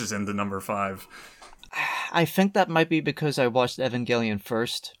scratches into number 5. I think that might be because I watched Evangelion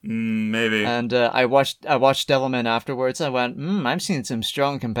first. Maybe. And I watched Devilman afterwards. I went, I'm seeing some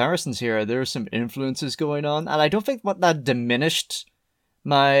strong comparisons here. There are some influences going on. And I don't think that diminished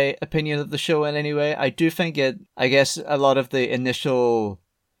my opinion of the show in any way. I do think I guess a lot of the initial,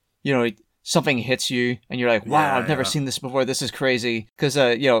 you know, something hits you and you're like, wow, I've never seen this before. This is crazy. Because,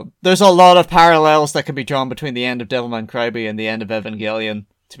 you know, there's a lot of parallels that can be drawn between the end of Devilman Crybaby and the end of Evangelion.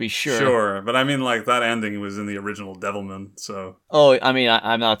 To be sure. Sure, but I mean, like, that ending was in the original Devilman, so... Oh, I mean,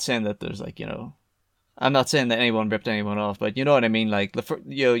 I'm not saying that there's, like, you know... I'm not saying that anyone ripped anyone off, but you know what I mean? Like, I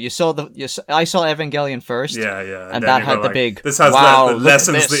saw Evangelion first. Yeah. And that had the big, this has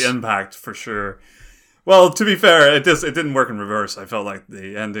lessens the impact, for sure. Well, to be fair, it didn't work in reverse. I felt like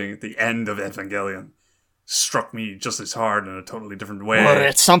the end of Evangelion struck me just as hard in a totally different way. Well,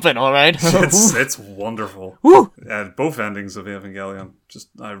 it's something, all right. It's wonderful. Woo! And both endings of Evangelion,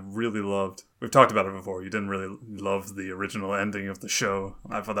 I really loved. We've talked about it before. You didn't really love the original ending of the show.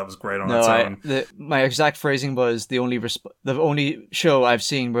 I thought that was great on its own. My exact phrasing was the only show I've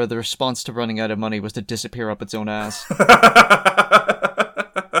seen where the response to running out of money was to disappear up its own ass.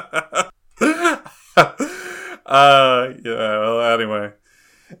 Well, anyway.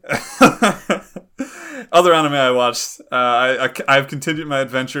 Other anime I watched, I've continued my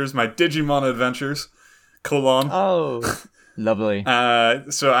adventures, my Digimon adventures, : Oh, lovely.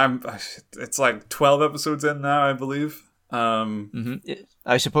 So it's like 12 episodes in now, I believe.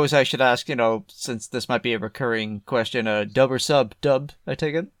 I suppose I should ask, you know, since this might be a recurring question, dub or sub? Dub, I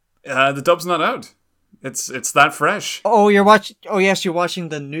take it? The dub's not out. It's that fresh. Oh, you're watching. Oh, yes, you're watching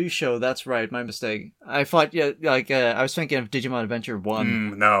the new show. That's right. My mistake. I thought, I was thinking of Digimon Adventure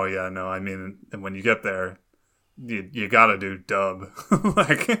 1. No. I mean, when you get there, you gotta do dub.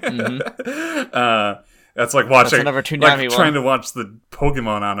 Like, that's like watching. That's another trying to watch the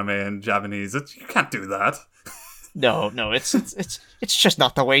Pokemon anime in Japanese. You can't do that. No, it's just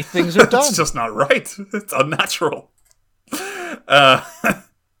not the way things are done. It's just not right. It's unnatural.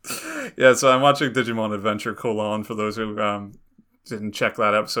 Yeah, so I'm watching Digimon Adventure : for those who didn't check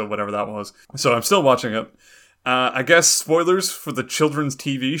that episode, whatever that was. So I'm still watching it. I guess spoilers for the children's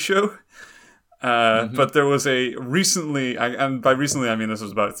TV show. But there was a recently, and by recently I mean this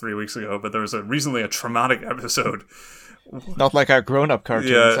was about 3 weeks ago, but there was recently a traumatic episode Not like our grown-up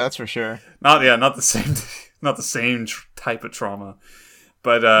cartoons, Yeah. that's for sure. not the same, not the same type of trauma,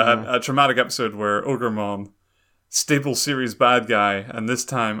 but a traumatic episode where Ogremon, staple series bad guy, and this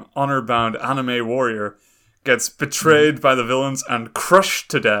time honor-bound anime warrior, gets betrayed by the villains and crushed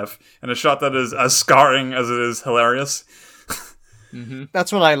to death in a shot that is as scarring as it is hilarious.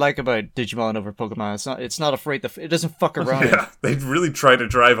 That's what I like about Digimon over Pokemon. It's not afraid it doesn't fuck around. Yeah, they really try to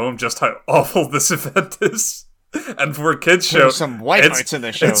drive home just how awful this event is. And for a kids show, There's some wipeouts in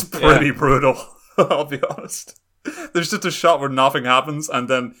this show. It's pretty brutal, I'll be honest. There's just a shot where nothing happens, and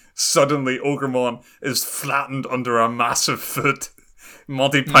then suddenly Ogremon is flattened under a massive foot,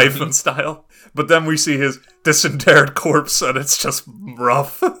 Monty Python style. But then we see his disinterred corpse, and it's just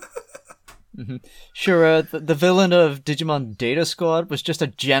rough. Sure, the villain of Digimon Data Squad was just a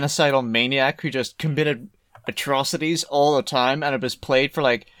genocidal maniac who just committed atrocities all the time, and it was played for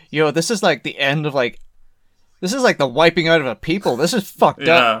this is like the end of this is like the wiping out of a people. This is fucked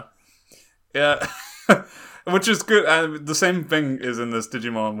up. Yeah. Which is good. And the same thing is in this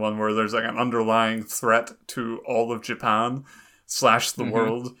Digimon one where there's like an underlying threat to all of Japan / the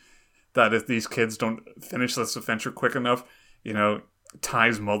world, that if these kids don't finish this adventure quick enough,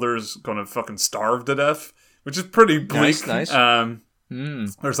 Ty's mother's gonna fucking starve to death, which is pretty bleak. Nice.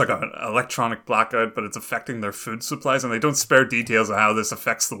 There's like an electronic blackout, but it's affecting their food supplies, and they don't spare details of how this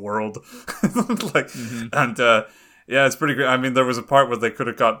affects the world. Yeah, it's pretty great. I mean, there was a part where they could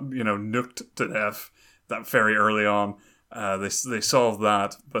have got nuked to death that very early on. They solved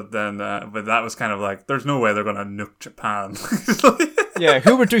that, but then but that was kind of like, there's no way they're gonna nuke Japan. Yeah,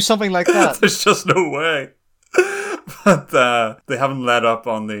 who would do something like that? There's just no way. But they haven't let up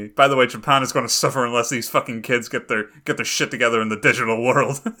on the. By the way, Japan is going to suffer unless these fucking kids get their shit together in the digital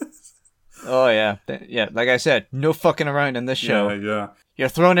world. Oh yeah, yeah. Like I said, no fucking around in this show. Yeah. You're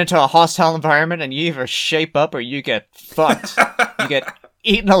thrown into a hostile environment, and you either shape up or you get fucked. You get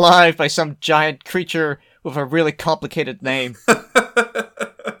eaten alive by some giant creature with a really complicated name.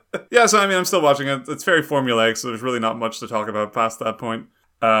 Yeah, so I mean, I'm still watching it. It's very formulaic, so there's really not much to talk about past that point.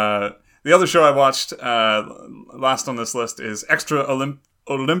 The other show I watched last on this list is Extra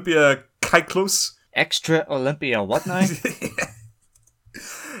Olympia Kyclos. Extra Olympia, what now?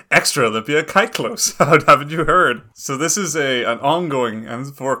 Extra Olympia Kyclos. Haven't you heard? So this is an ongoing,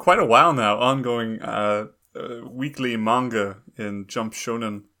 and for quite a while now, ongoing weekly manga in Jump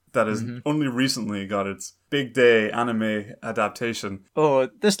Shonen that has only recently got its big day anime adaptation. Oh,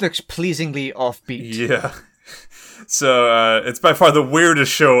 this looks pleasingly offbeat. Yeah. So it's by far the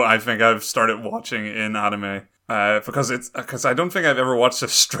weirdest show I think I've started watching in anime, because I don't think I've ever watched a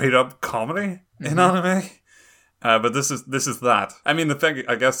straight up comedy in anime. But this is that. I mean,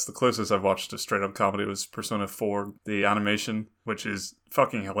 I guess the closest I've watched to straight up comedy was Persona 4, the animation, which is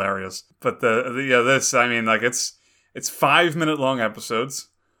fucking hilarious. But this, I mean, like it's 5-minute long episodes.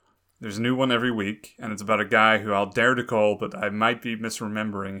 There's a new one every week, and it's about a guy who I'll dare to call, but I might be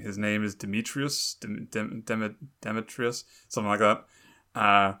misremembering. His name is Demetrius, Demetrius, something like that,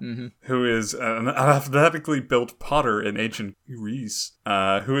 who is an athletically built potter in ancient Greece,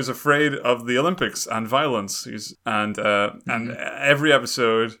 who is afraid of the Olympics and violence. And every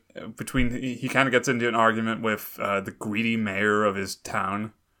episode, he kind of gets into an argument with the greedy mayor of his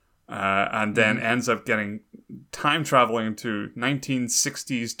town, and then ends up getting time traveling to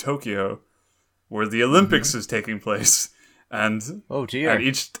 1960s Tokyo, where the Olympics is taking place. And oh dear! And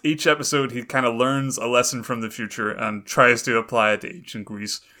each episode, he kind of learns a lesson from the future and tries to apply it to ancient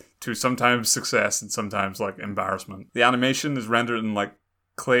Greece, to sometimes success and sometimes like embarrassment. The animation is rendered in like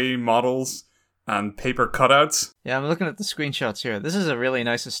clay models and paper cutouts. Yeah, I'm looking at the screenshots here. This is a really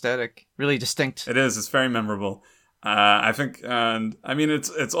nice aesthetic, really distinct. It is. It's very memorable. I think, and I mean,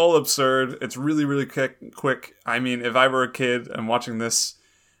 it's all absurd. It's really, really quick. I mean, if I were a kid and watching this,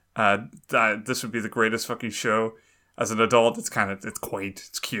 this would be the greatest fucking show. As an adult, it's quaint,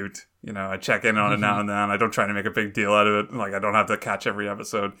 it's cute. I check in on it now and then. I don't try to make a big deal out of it. Like, I don't have to catch every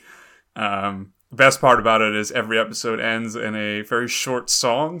episode. Best part about it is every episode ends in a very short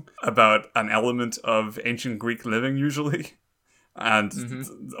song about an element of ancient Greek living, usually. And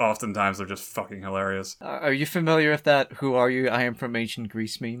oftentimes they're just fucking hilarious. Are you familiar with that "Who are you? I am from ancient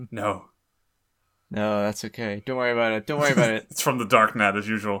Greece" meme? No. No, that's okay. Don't worry about it. It's from the dark net as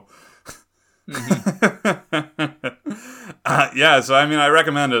usual. Yeah, so I mean, I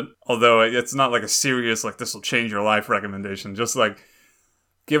recommend it. Although it's not like a serious, like, this will change your life recommendation. Just like,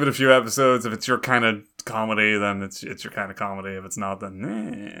 give it a few episodes. If it's your kind of comedy, then it's your kind of comedy. If it's not,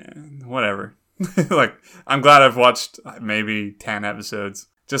 then whatever. Like, I'm glad I've watched maybe 10 episodes.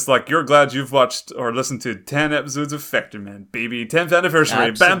 Just like you're glad you've watched or listened to 10 episodes of Factor Man, baby. 10th anniversary.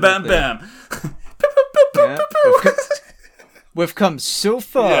 Absolutely. Bam, bam, bam. We've come so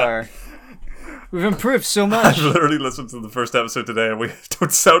far. We've improved so much. I've literally listened to the first episode today, and we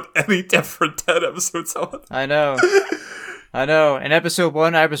don't sound any different 10 episodes on. I know. In episode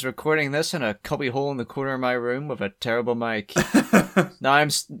 1, I was recording this in a cubby hole in the corner of my room with a terrible mic. now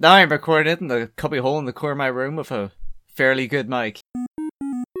I'm recording it in the cubby hole in the corner of my room with a fairly good mic.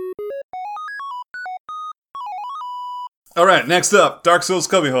 All right, next up, Dark Souls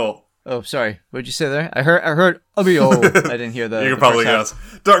Cubbyhole. Oh, sorry. What did you say there? I heard cubbyhole. I didn't hear the. You can probably guess.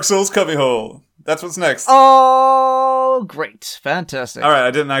 Dark Souls Cubbyhole. That's what's next. Oh, great. Fantastic. All right, I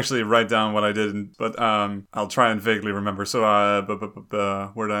didn't actually write down what I did, but I'll try and vaguely remember. So,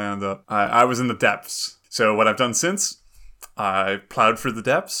 where did I end up? I was in the depths. So what I've done since, I plowed through the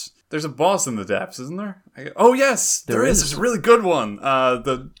depths. There's a boss in the depths, isn't there? Oh, yes, there is. There's a really good one.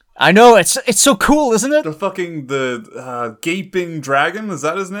 I know, it's so cool, isn't it? The gaping dragon, is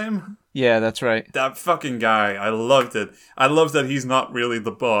that his name? Yeah, that's right. That fucking guy, I loved it. I love that he's not really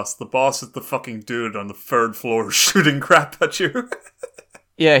the boss. The boss is the fucking dude on the 3rd floor shooting crap at you.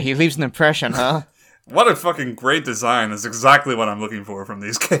 Yeah, he leaves an impression, huh? What a fucking great design. That's exactly what I'm looking for from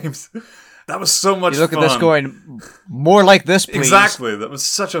these games. That was so much fun. You look at this going, more like this, please. Exactly. That was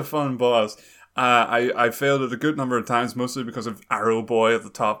such a fun boss. I failed it a good number of times, mostly because of Arrow Boy at the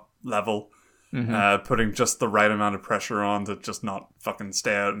top level. Putting just the right amount of pressure on to just not fucking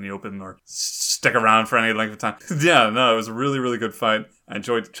stay out in the open or stick around for any length of time. Yeah, no, it was a really, really good fight. I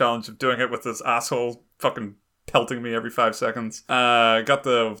enjoyed the challenge of doing it with this asshole fucking pelting me every 5 seconds. Got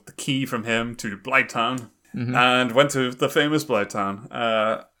the key from him to Blighttown and went to the famous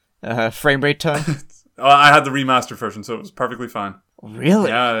Blighttown. Frame rate time? I had the remastered version, so it was perfectly fine. Really?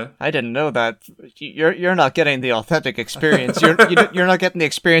 Yeah. I didn't know that. You're not getting the authentic experience. You're not getting the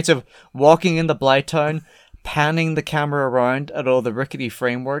experience of walking into Blighttown, panning the camera around at all the rickety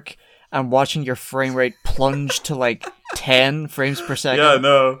framework, and watching your frame rate plunge to like 10 frames per second. Yeah,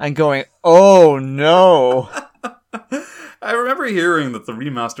 no. And going, oh no. I remember hearing that the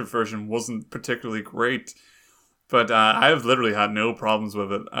remastered version wasn't particularly great, but I have literally had no problems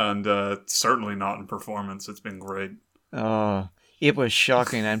with it, and certainly not in performance. It's been great. Oh, it was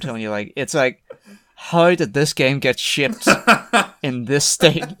shocking. I'm telling you, like, it's like, how did this game get shipped in this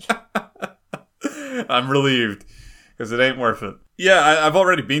state? I'm relieved, because it ain't worth it. Yeah, I've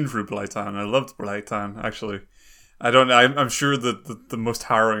already been through Blighttown. I loved Blighttown, actually. I'm sure that the most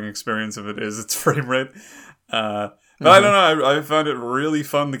harrowing experience of it is its frame rate. But I don't know, I found it really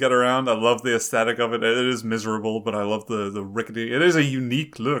fun to get around. I love the aesthetic of it. It is miserable, but I love the rickety. It is a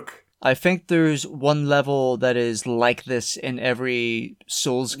unique look. I think there's one level that is like this in every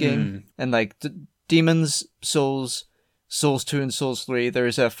Souls game. And like Demons, Souls 2 and Souls 3,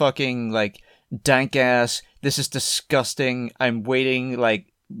 there's a fucking like dank ass, this is disgusting, I'm waiting like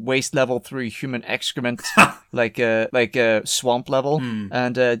waste level through human excrement, like a swamp level.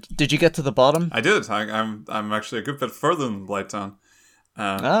 And did you get to the bottom? I did. I'm actually a good bit further than Blighttown.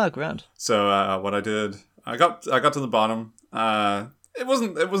 Grand. So what I did, I got to the bottom. It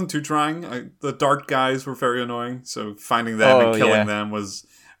wasn't too trying. The dart guys were very annoying, so finding them and killing them was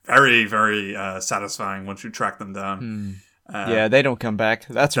very, very satisfying once you track them down. Yeah, they don't come back.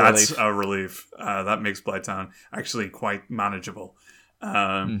 That's a relief. That makes Blighttown actually quite manageable.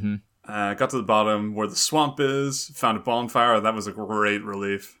 Got to the bottom where the swamp is, found a bonfire. That was a great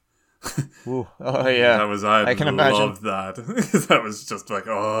relief. Ooh. Oh yeah, I can imagine. Loved that. That was just like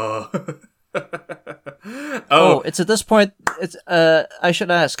It's at this point. It's I should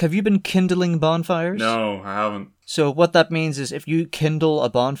ask: have you been kindling bonfires? No, I haven't. So what that means is, if you kindle a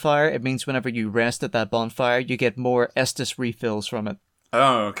bonfire, it means whenever you rest at that bonfire, you get more Estus refills from it.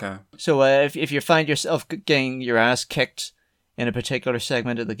 Oh, okay. So if you find yourself getting your ass kicked in a particular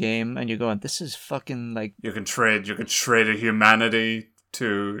segment of the game, and you're going, this is fucking like... You can trade a humanity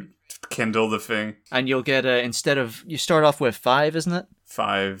to kindle the thing. And you'll get, instead of... You start off with 5, isn't it?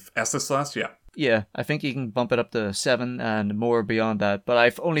 5 Estus last, yeah. Yeah, I think you can bump it up to 7 and more beyond that. But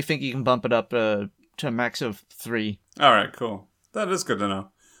I only think you can bump it up to a max of 3. Alright, cool. That is good to know.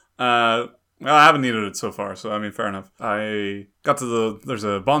 Well, I haven't needed it so far, so I mean, fair enough. I got to there's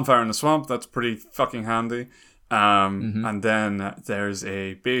a bonfire in the swamp. That's pretty fucking handy. And then there's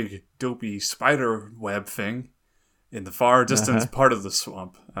a big dopey spider web thing in the far distance part of the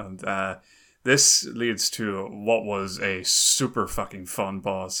swamp. And this leads to what was a super fucking fun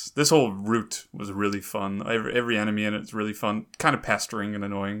boss. This whole route was really fun. Every enemy in it is really fun. Kind of pestering and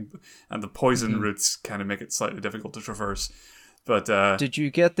annoying. And the poison routes kind of make it slightly difficult to traverse. But did you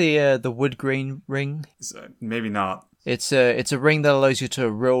get the wood grain ring? Maybe not. It's a ring that allows you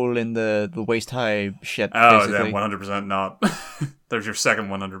to roll in the waist high shit. Oh, basically. then 100% not. There's your second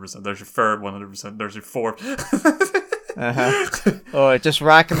 100%. There's your third 100%. There's your fourth. Oh, just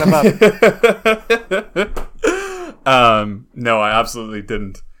racking them up. No, I absolutely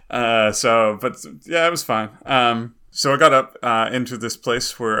didn't. But yeah, it was fine. So I got up into this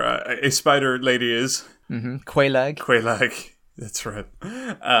place where a spider lady is. Quelaag. Quelaag. That's right.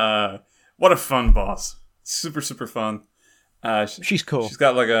 What a fun boss. Super, super fun. She's cool. She's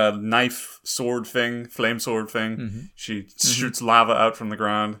got like a knife sword thing, flame sword thing. She shoots lava out from the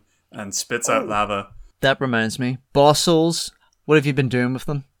ground and spits out lava. That reminds me. Boss souls, what have you been doing with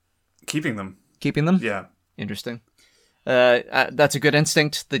them? Keeping them. Keeping them? Yeah. Interesting. That's a good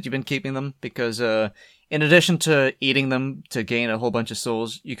instinct that you've been keeping them, because in addition to eating them to gain a whole bunch of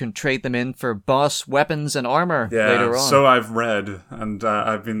souls, you can trade them in for boss weapons and armor later on. So I've read, and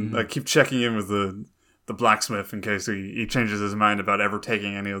I keep checking in with the blacksmith in case he changes his mind about ever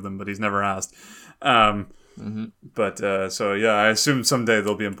taking any of them, but he's never asked. But so yeah, I assume someday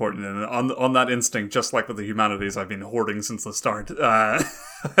they'll be important. And on that instinct, just like with the humanities, I've been hoarding since the start.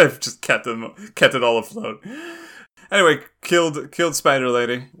 I've just kept it all afloat. Anyway, killed Spider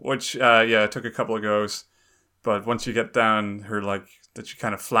Lady, which took a couple of goes, but once you get down her that she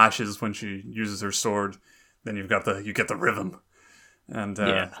kind of flashes when she uses her sword, then you get the rhythm, and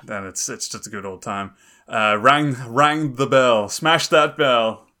then it's just a good old time. Rang the bell, smash that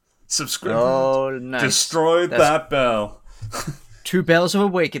bell, subscribe, nice. Destroy that bell. 2 bells of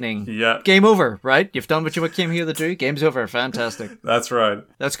awakening. Yeah. Game over, right? You've done what you came here to do. Game's over. Fantastic. That's right.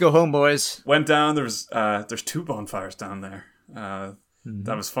 Let's go home, boys. Went down. There's 2 bonfires down there.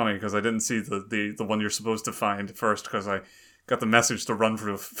 That was funny because I didn't see the one you're supposed to find first, because I got the message to run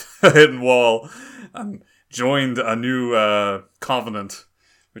through a hidden wall and joined a new covenant,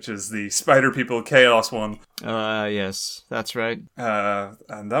 which is the Spider People Chaos one. Yes, that's right.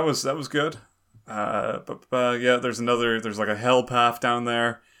 And that was good. But there's like a hell path down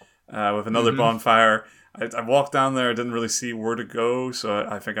there with another bonfire. I walked down there. I didn't really see where to go, so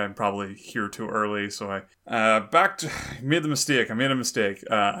I think I'm probably here too early. So I made a mistake.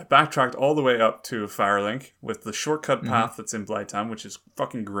 I backtracked all the way up to Firelink with the shortcut path that's in Blighttown, which is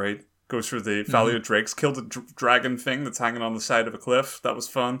fucking great. Goes through the Valley of Drakes, killed a dragon thing that's hanging on the side of a cliff. That was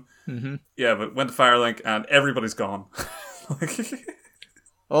fun. Yeah, but went to Firelink and everybody's gone.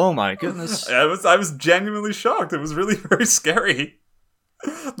 Oh my goodness! I was genuinely shocked. It was really very scary.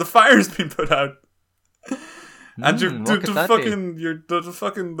 The fire's been put out. And the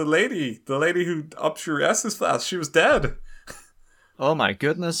lady who ups your S's fast, she was dead. Oh my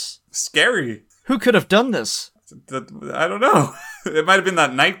goodness! Scary. Who could have done this? I don't know. It might have been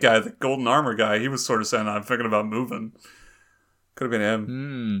that knight guy, the golden armor guy. He was sort of saying, "I'm thinking about moving." Could have been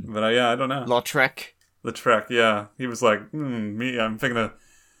him. But I don't know. Lautrec, yeah. He was like, me. I'm thinking of.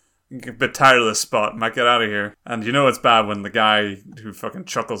 A bit tired of this spot. Might get out of here. And you know it's bad when the guy who fucking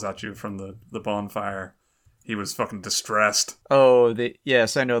chuckles at you from the bonfire, he was fucking distressed. Oh,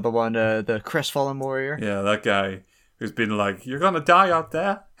 yes, I know the one, the crestfallen warrior. Yeah, that guy who's been like, "You're gonna die out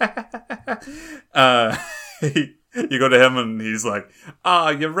there." You go to him and he's like,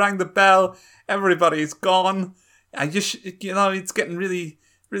 "You rang the bell. Everybody's gone. It's getting really,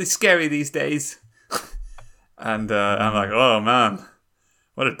 really scary these days." And I'm like, "Oh man.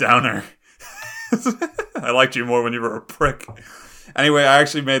 What a downer." I liked you more when you were a prick. Anyway, I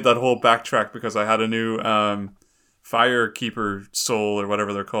actually made that whole backtrack because I had a new Firekeeper soul or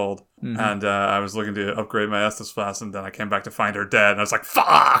whatever they're called. And I was looking to upgrade my Estus Flask, and then I came back to find her dead. And I was like,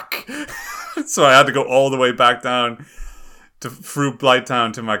 fuck! So I had to go all the way back down through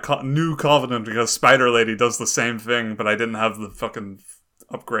Blighttown to my new covenant because Spider Lady does the same thing, but I didn't have the fucking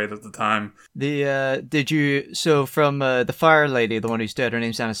upgrade at the time. From the Fire Lady, the one who's dead, her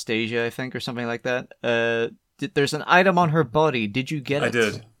name's Anastasia, I think, or something like that. There's an item on her body. Did you get it? I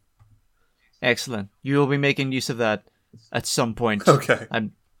did. Excellent. You will be making use of that at some point. Okay.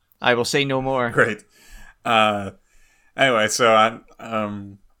 I will say no more. Great. Anyway, so I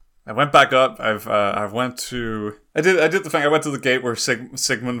went back up. I did the thing. I went to the gate where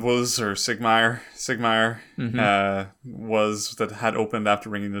Sigmund was, or Sigmire was, that had opened after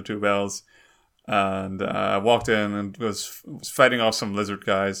ringing the 2 bells, and I walked in and was fighting off some lizard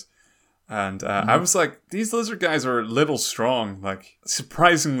guys, and I was like, these lizard guys are a little strong, like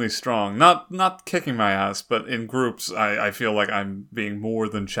surprisingly strong. Not kicking my ass, but in groups, I feel like I'm being more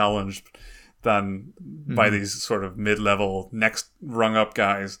than challenged than by these sort of mid-level, next rung up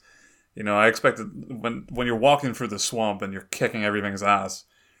guys. You know, I expected when you're walking through the swamp and you're kicking everything's ass,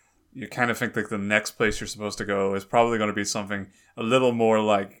 you kind of think that the next place you're supposed to go is probably going to be something a little more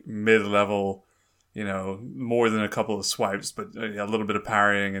like mid-level, you know, more than a couple of swipes, but a little bit of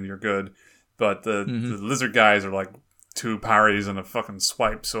parrying and you're good. But the lizard guys are like 2 parries and a fucking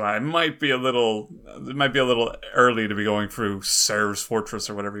swipe, so it might be a little early to be going through Ser's Fortress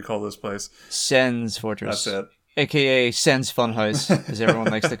or whatever you call this place. Sen's Fortress. That's it. AKA Sen's Funhouse, as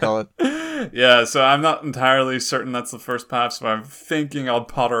everyone likes to call it. Yeah, so I'm not entirely certain that's the first path, so I'm thinking I'll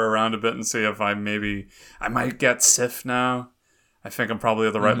potter around a bit and see if I might get Sif now. I think I'm probably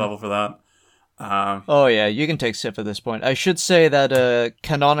at the right level for that. Oh yeah, you can take Sif at this point. I should say that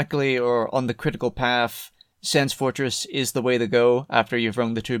canonically or on the critical path, Sen's Fortress is the way to go after you've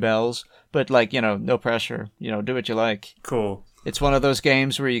rung the 2 bells. But no pressure. Do what you like. Cool. It's one of those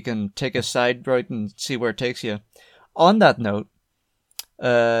games where you can take a side route and see where it takes you. On that note,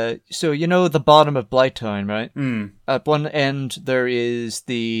 so the bottom of Blighttown, right? Mm. At one end, there is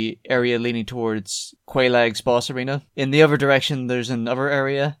the area leaning towards Quelaag's boss arena. In the other direction, there's another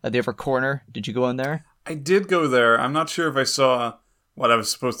area at the other corner. Did you go in there? I did go there. I'm not sure if I saw what I was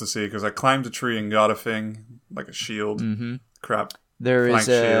supposed to see, because I climbed a tree and got a thing, like a shield. Mm-hmm. Crap. There is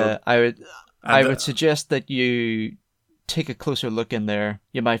shield. I would suggest that you take a closer look in there.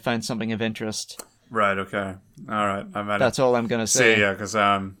 You might find something of interest. Right, okay. Alright, That's all I'm going to say. Yeah, because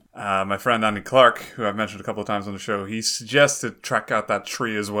my friend Andy Clark, who I've mentioned a couple of times on the show, he suggested track out that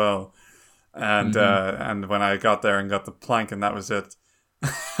tree as well. And and when I got there and got the plank and that was it,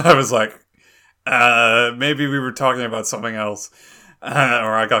 I was like, maybe we were talking about something else.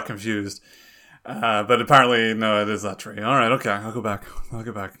 Or I got confused. But apparently, no, it is that tree. Alright, okay, I'll go back.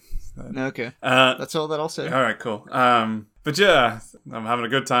 Okay. That's all that I'll say. Alright, cool. But yeah, I'm having a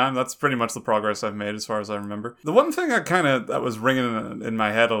good time. That's pretty much the progress I've made as far as I remember. The one thing that was ringing in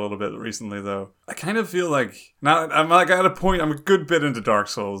my head a little bit recently, though, I kind of feel like now I'm at a point. I'm a good bit into Dark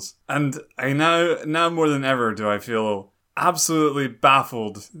Souls, and I now more than ever do I feel absolutely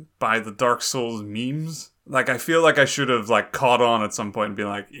baffled by the Dark Souls memes. Like, I feel like I should have caught on at some point and been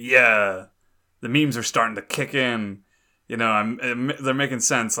like, yeah, the memes are starting to kick in. They're making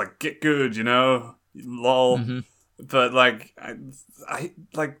sense. Like, get good, lol. Mm-hmm. But I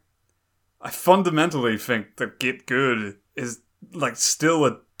fundamentally think that Get Good is still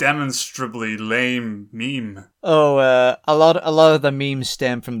a demonstrably lame meme. Oh, a lot of the memes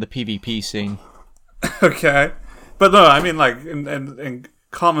stem from the PvP scene. Okay, but no, I mean in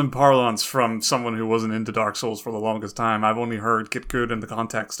common parlance from someone who wasn't into Dark Souls for the longest time, I've only heard Get Good in the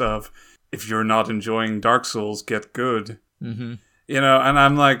context of if you're not enjoying Dark Souls, get good. Mm-hmm. And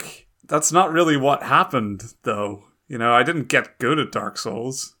I'm like, that's not really what happened, though. I didn't get good at Dark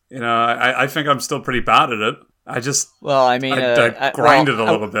Souls. I think I'm still pretty bad at it. I just... Well, I mean... I grinded a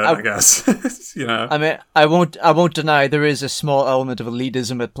little bit, I guess. I mean, I won't deny there is a small element of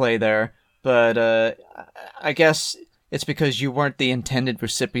elitism at play there, but I guess it's because you weren't the intended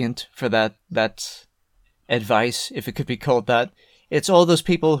recipient for that advice, if it could be called that. It's all those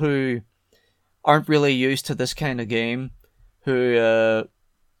people who aren't really used to this kind of game, who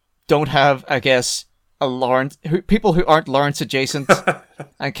don't have, I guess... people who aren't Lawrence adjacent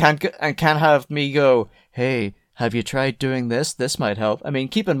and can't have me go, hey, have you tried doing this? This might help. I mean,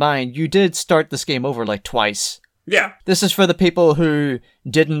 keep in mind, you did start this game over twice. Yeah. This is for the people who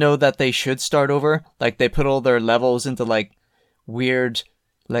didn't know that they should start over. They put all their levels into weird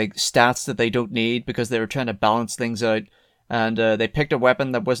stats that they don't need because they were trying to balance things out. And they picked a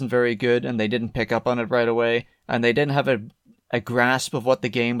weapon that wasn't very good and they didn't pick up on it right away. And they didn't have a grasp of what the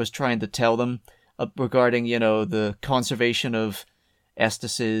game was trying to tell them regarding, the conservation of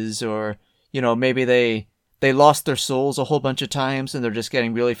Estases, or, maybe they lost their souls a whole bunch of times and they're just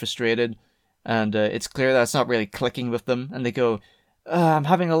getting really frustrated. And it's clear that's not really clicking with them. And they go, I'm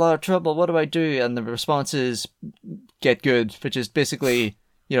having a lot of trouble. What do I do? And the response is, get good, which is basically,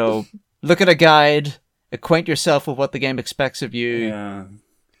 look at a guide, acquaint yourself with what the game expects of you. Yeah.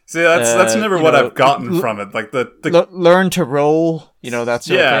 See, that's never what I've gotten from it. Learn to roll, that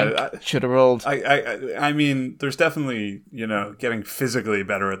sort of thing. Should have rolled. I mean, there's definitely, getting physically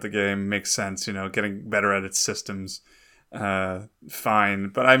better at the game makes sense. Getting better at its systems, fine.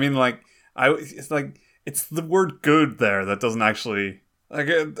 But I mean, it's the word "good" there that doesn't actually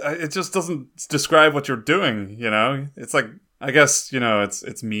it just doesn't describe what you're doing. It's I guess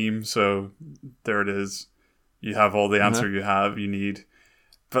it's meme. So there it is. You have all the answer you need.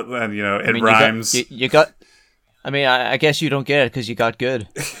 But then, it rhymes. You got... I mean, I guess you don't get it because you got good.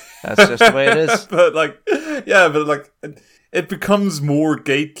 That's just the way it is. but it becomes more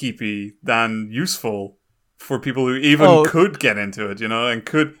gatekeepy than useful for people who even could get into it, and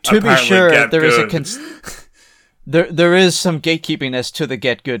could to apparently be sure, get there good. is there is some gatekeepiness to the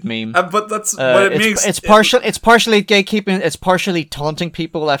get good meme. But that's what it makes. It's partially gatekeeping. It's partially taunting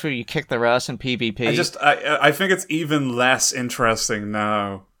people after you kick their ass in PvP. I think it's even less interesting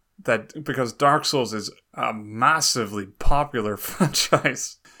now that because Dark Souls is a massively popular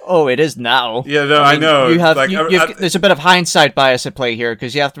franchise. Oh, it is now. Yeah, no, I know. You have, Like, there's a bit of hindsight bias at play here,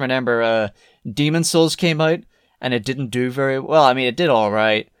 because you have to remember, Demon Souls came out, and it didn't do very well. I mean, it did all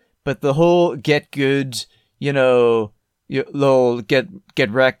right, but the whole get good, you know, lol, get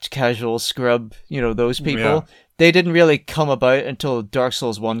wrecked, casual scrub, you know, those people, they didn't really come about until Dark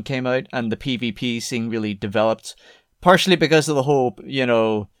Souls 1 came out, and the PvP scene really developed, partially because of the whole, you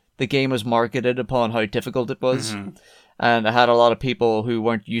know, the game was marketed upon how difficult it was. Mm-hmm. And I had a lot of people who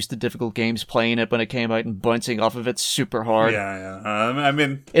weren't used to difficult games playing it when it came out and bouncing off of it super hard. Yeah. I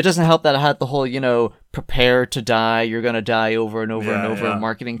mean, it doesn't help that it had the whole, you know, prepare to die, you're going to die over and over and over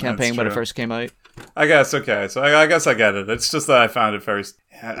marketing campaign when it first came out. I guess, okay. So I guess I get it. It's just that I found it very...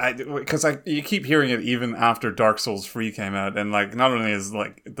 Because you keep hearing it even after Dark Souls 3 came out. And, like, not only is,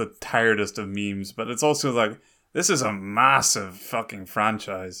 like, the tiredest of memes, but it's also, like, this is a massive fucking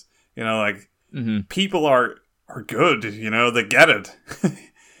franchise. You know, like, people are good, you know, they get it.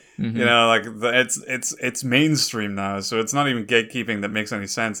 You know, like, it's mainstream now, so it's not even gatekeeping that makes any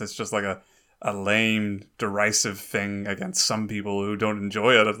sense. It's just like a lame, derisive thing against some people who don't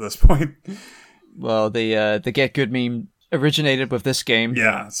enjoy it at this point. Well, the get good meme originated with this game.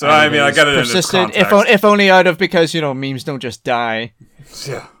 Yeah, so I mean, I got it in its context. If only out of because, you know, memes don't just die.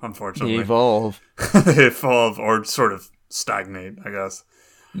 Yeah, unfortunately. They evolve. They evolve or sort of stagnate, I guess.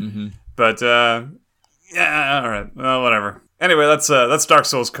 But, yeah, alright. Well, whatever. Anyway, that's Dark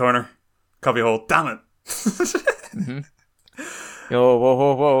Souls Corner. Cubbyhole. Damn it.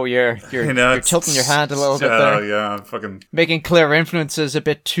 Whoa, you're tilting your hand a little bit there. Oh, yeah, I'm fucking... Making clear influences a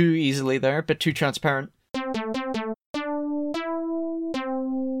bit too easily there, a bit too transparent.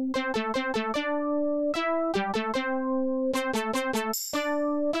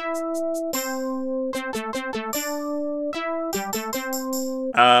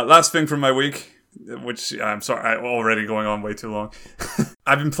 Last thing from my week, which I'm sorry, I'm already going on way too long.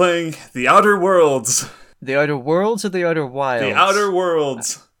 I've been playing The Outer Worlds. The Outer Worlds or The Outer Wilds? The Outer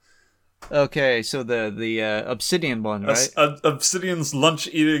Worlds. Okay, so the Obsidian one, right? Obsidian's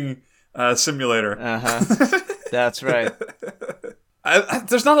lunch-eating simulator. That's right.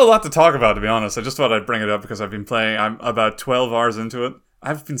 There's not a lot to talk about, to be honest. I just thought I'd bring it up because I've been playing. I'm about 12 hours into it.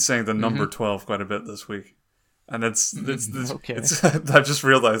 I've been saying the number 12 quite a bit this week. And it's okay. I've just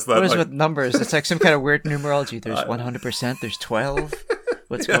realized that. What is with numbers? It's like some kind of weird numerology. There's 100%, there's 12.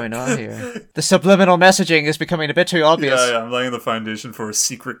 What's going on here? The subliminal messaging is becoming a bit too obvious. Yeah, I'm laying the foundation for a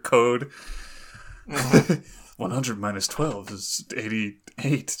secret code. 100 minus 12 is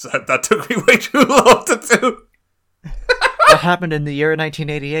 88. That took me way too long to do. What happened in the year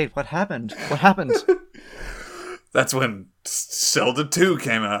 1988? What happened? That's when Zelda 2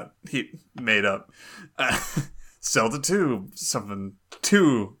 came out. He made up. Zelda 2, something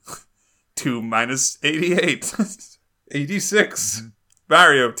 2 minus 88. 86.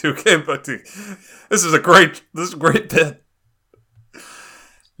 Mario 2 came out. This is a great bit.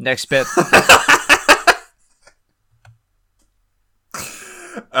 Next bit.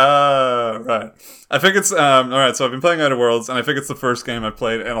 Right. I think it's alright, so I've been playing Outer Worlds, and I think it's the first game I've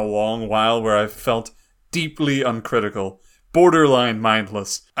played in a long while where I felt deeply uncritical. Borderline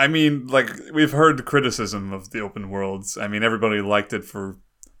mindless. I mean, like, we've heard criticism of the open worlds. I mean, everybody liked it for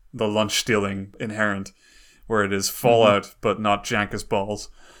the lunch stealing inherent, where it is Fallout, but not jank as balls.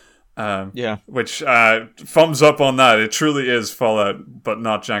 Which, thumbs up on that. It truly is Fallout, but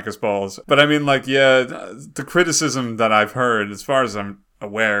not jank as balls. But I mean, like, yeah, the criticism that I've heard, as far as I'm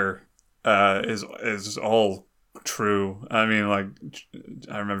aware, is all true. I mean, like,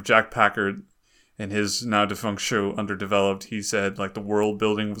 I remember Jack Packard, in his now defunct show Underdeveloped, he said, like, the world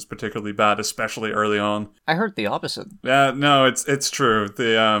building was particularly bad, especially early on. I heard the opposite. Yeah, no, it's true.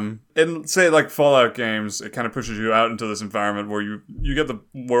 In, say, like, Fallout games, it kind of pushes you out into this environment where you get the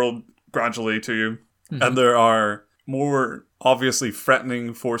world gradually to you, and there are more obviously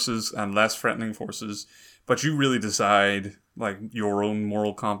threatening forces and less threatening forces, but you really decide, like, your own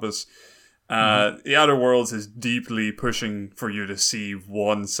moral compass. The Outer Worlds is deeply pushing for you to see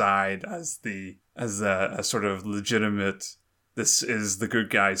one side as a sort of legitimate, this is the good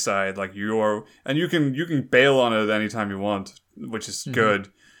guy side, like and you can bail on it anytime you want, which is good,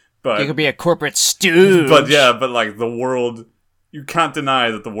 but you could be a corporate stooge. But like, the world, you can't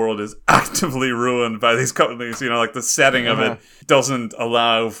deny that the world is actively ruined by these companies. You know, like, the setting of it doesn't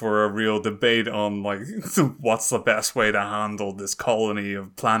allow for a real debate on, like, what's the best way to handle this colony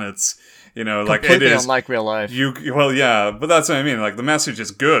of planets. You know, like, completely it is unlike real life. Well, yeah, but that's what I mean. Like, the message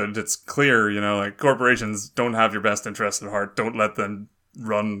is good. It's clear. You know, like, corporations don't have your best interest at heart. Don't let them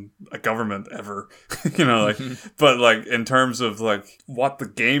run a government ever, like, but like in terms of like what the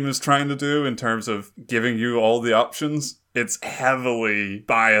game is trying to do in terms of giving you all the options, it's heavily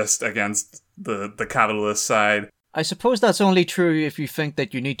biased against the capitalist side. I suppose that's only true if you think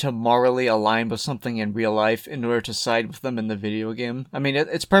that you need to morally align with something in real life in order to side with them in the video game. I mean,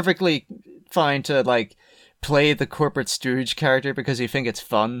 it's perfectly fine to like play the corporate stooge character because you think it's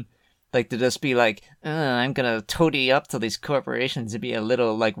fun. Like, to just be like, I'm gonna toady up to these corporations and be a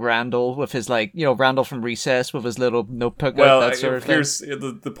little, like, Randall with his, like, Randall from Recess with his little notebook out, that sort of thing. Here's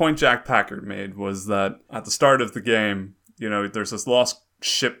the point Jack Packard made was that at the start of the game, there's this lost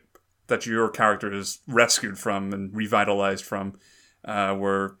ship that your character is rescued from and revitalized from,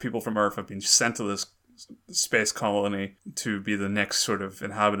 where people from Earth have been sent to this space colony to be the next sort of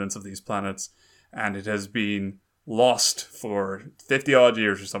inhabitants of these planets, and it has been lost for 50 odd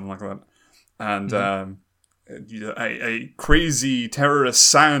years or something like that. And a crazy terrorist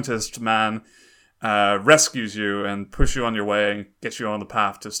scientist man rescues you and pushes you on your way and gets you on the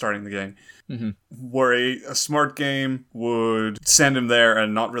path to starting the game. Where a smart game would send him there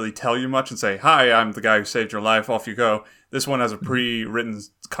and not really tell you much and say, hi, I'm the guy who saved your life, off you go. This one has a pre-written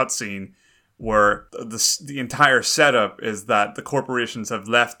cutscene where the entire setup is that the corporations have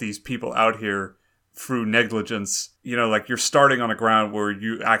left these people out here through negligence. Like, you're starting on a ground where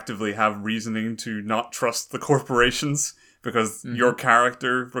you actively have reasoning to not trust the corporations because your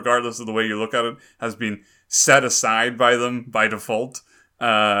character, regardless of the way you look at it, has been set aside by them by default.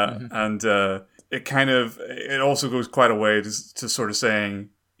 And it also goes quite a way to sort of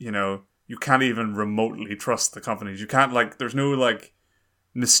saying, you can't even remotely trust the companies. You can't, like, there's no, like,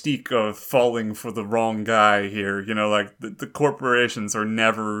 mystique of falling for the wrong guy here. Like, the corporations are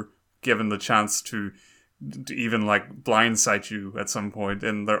never given the chance to even like blindside you at some point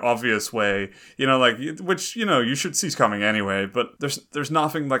in their obvious way, which you should see coming anyway. But there's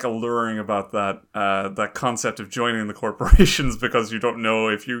nothing like alluring about that concept of joining the corporations because you don't know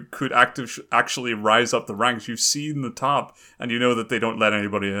if you could actually rise up the ranks. You've seen the top, and you know that they don't let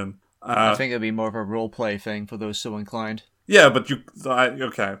anybody in. I think it'd be more of a roleplay thing for those so inclined. Yeah, but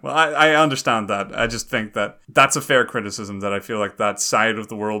I understand that. I just think that that's a fair criticism, that I feel like that side of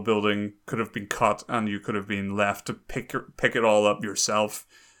the world building could have been cut and you could have been left to pick it all up yourself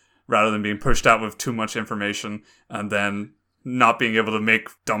rather than being pushed out with too much information and then not being able to make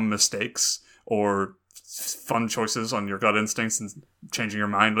dumb mistakes or fun choices on your gut instincts and changing your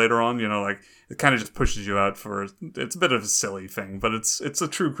mind later on. Like, it kind of just pushes you out for... It's a bit of a silly thing, but it's a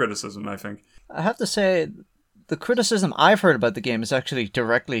true criticism, I think. I have to say... The criticism I've heard about the game is actually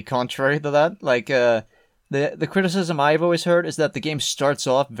directly contrary to that. Like, the criticism I've always heard is that the game starts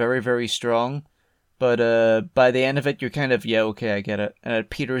off very, very strong, but by the end of it, you're kind of, yeah, okay, I get it, and it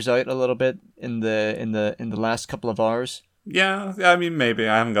peters out a little bit in the last couple of hours. Yeah, I mean, maybe.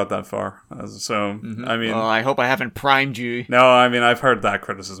 I haven't got that far. So, I mean... Well, I hope I haven't primed you. No, I mean, I've heard that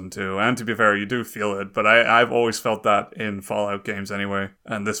criticism too. And to be fair, you do feel it. But I've always felt that in Fallout games anyway.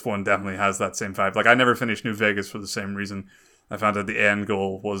 And this one definitely has that same vibe. Like, I never finished New Vegas for the same reason. I found that the end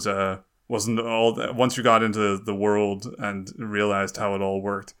goal wasn't all... Once you got into the world and realized how it all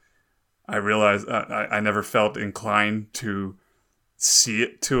worked, I realized I never felt inclined to see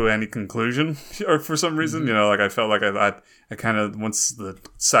it to any conclusion, or for some reason, like I felt like I kind of, once the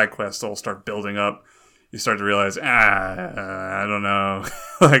side quests all start building up, you start to realize, I don't know,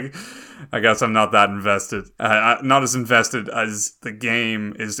 like, I guess I'm not that invested, not as invested as the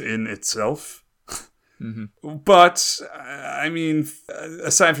game is in itself. But I mean,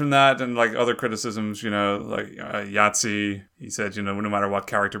 aside from that and like other criticisms, like Yahtzee, he said, no matter what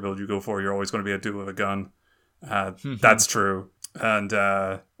character build you go for, you're always going to be a dude with a gun. That's true. And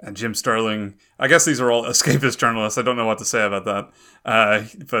Jim Sterling, I guess these are all escapist journalists. I don't know what to say about that.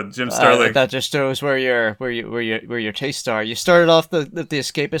 But Jim Sterling, that just shows where your tastes are. You started off the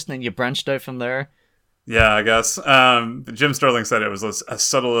escapist, and then you branched out from there. Yeah, I guess. Jim Sterling said it was as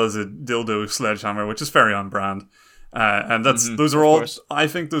subtle as a dildo sledgehammer, which is very on brand. And those are all. I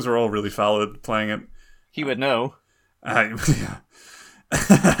think those are all really valid. Playing it, he would know. Yeah.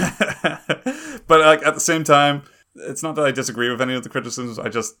 But like at the same time, it's not that I disagree with any of the criticisms.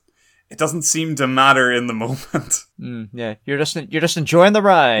 It doesn't seem to matter in the moment. Yeah, you're just enjoying the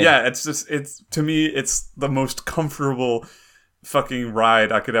ride. Yeah, it's to me, it's the most comfortable fucking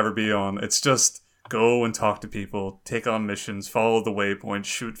ride I could ever be on. It's just go and talk to people, take on missions, follow the waypoint,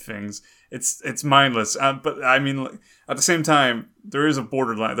 shoot things. It's mindless. But I mean, at the same time, there is a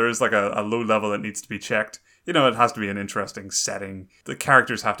borderline. There is like a low level that needs to be checked. It has to be an interesting setting. The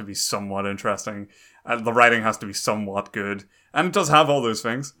characters have to be somewhat interesting. The writing has to be somewhat good. And it does have all those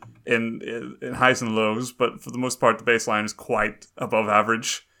things. in highs and lows, but for the most part, the baseline is quite above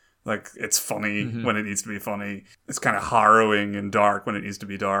average. Like, it's funny when it needs to be funny. It's kind of harrowing and dark when it needs to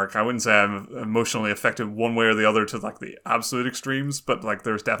be dark. I wouldn't say I'm emotionally affected one way or the other to, like, the absolute extremes, but, like,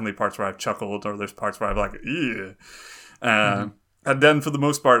 there's definitely parts where I've chuckled, or there's parts where I've, like, ew. And then, for the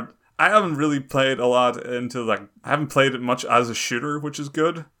most part, I haven't really played a lot into, like, I haven't played it much as a shooter, which is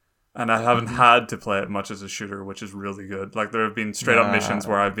good. And I haven't had to play it much as a shooter, which is really good. Like, there have been straight-up missions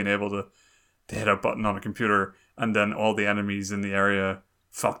where I've been able to hit a button on a computer, and then all the enemies in the area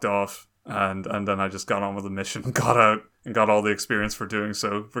fucked off, and then I just got on with the mission, got out, and got all the experience for doing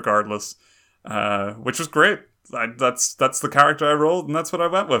so, regardless, which was great. That's the character I rolled, and that's what I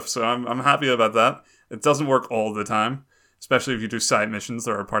went with, so I'm happy about that. It doesn't work all the time, especially if you do side missions.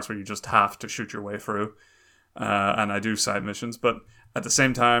 There are parts where you just have to shoot your way through, and I do side missions, but at the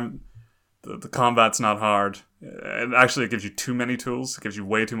same time, the combat's not hard. And actually, it gives you too many tools. It gives you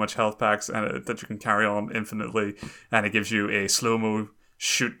way too much health packs and that you can carry on infinitely, and it gives you a slow-mo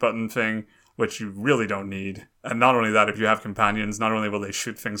shoot button thing, which you really don't need. And not only that, if you have companions, not only will they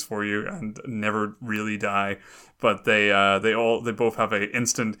shoot things for you and never really die, but they both have a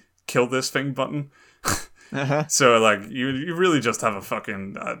instant kill this thing button. So like you really just have a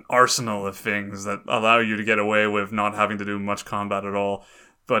fucking arsenal of things that allow you to get away with not having to do much combat at all.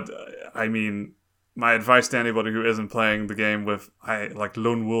 But I mean, my advice to anybody who isn't playing the game with like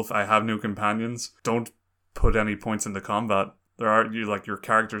Lone Wolf, I have no companions. Don't put any points into combat. Your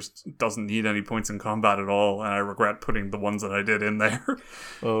character doesn't need any points in combat at all, and I regret putting the ones that I did in there.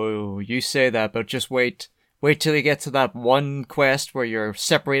 Oh, you say that, but just wait till you get to that one quest where you're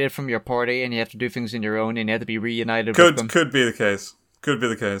separated from your party and you have to do things on your own and you have to be reunited with them. Could be the case.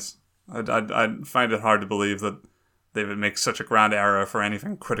 I'd find it hard to believe that they would make such a grand error for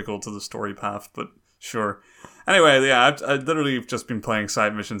anything critical to the story path, but sure. Anyway, yeah, I've literally just been playing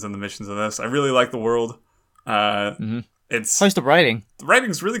side missions and the missions of this. I really like the world. How's the writing? The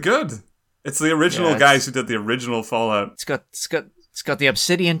writing's really good. It's the original guys who did the original Fallout. It's got the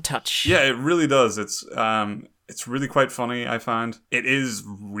Obsidian touch. Yeah, it really does. It's really quite funny, I find. It is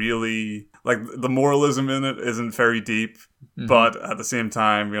really, like, the moralism in it isn't very deep, but at the same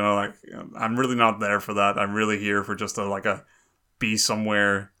time, I'm really not there for that. I'm really here for just a be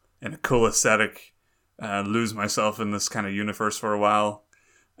somewhere in a cool aesthetic, lose myself in this kind of universe for a while.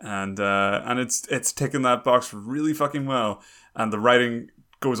 And it's ticking that box really fucking well. And the writing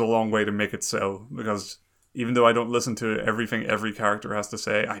goes a long way to make it so, because even though I don't listen to everything every character has to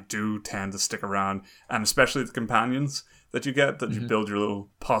say, I do tend to stick around. And especially the companions that you get, that you build your little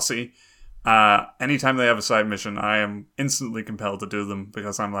posse. Anytime they have a side mission, I am instantly compelled to do them,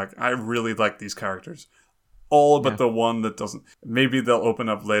 because I'm like, I really like these characters. All but the one that doesn't. Maybe they'll open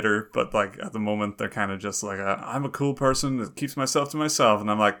up later, but like at the moment they're kind of just like, I'm a cool person that keeps myself to myself, and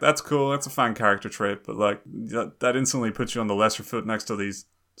I'm like, that's cool, that's a fine character trait, but like that instantly puts you on the lesser foot next to these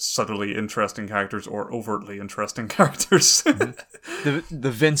subtly interesting characters or overtly interesting characters. The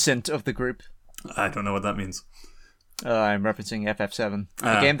Vincent of the group. I don't know what that means. I'm referencing FF7,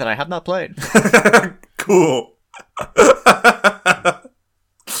 a game that I have not played. Cool.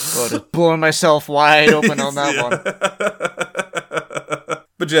 Oh, just blowing myself wide open on that one.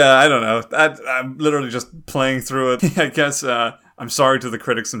 But yeah, I don't know. I'm literally just playing through it. I guess I'm sorry to the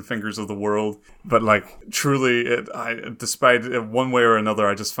critics and fingers of the world, but like truly, despite it, one way or another,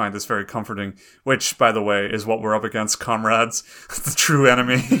 I just find this very comforting. Which, by the way, is what we're up against, comrades. The true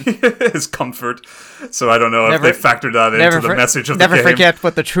enemy is comfort. So I don't know if they factored that into the message of the game. Never forget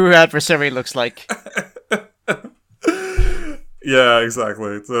what the true adversary looks like. Yeah,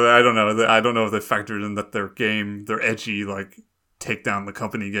 exactly. So I don't know. I don't know if they factored in that their edgy, like, take down the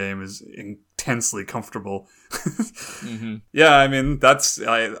company game is intensely comfortable. Yeah, I mean,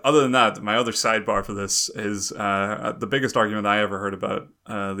 other than that, my other sidebar for this is the biggest argument I ever heard about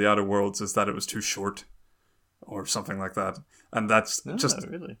The Outer Worlds is that it was too short or something like that. And that's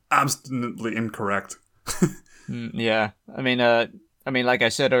really absolutely incorrect. Yeah. I mean, like I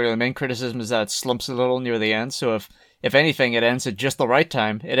said earlier, the main criticism is that it slumps a little near the end, so if anything, it ends at just the right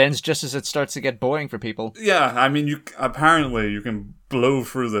time. It ends just as it starts to get boring for people. Yeah, I mean, you can blow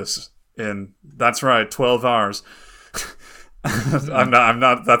through this in, that's right, 12 hours. I'm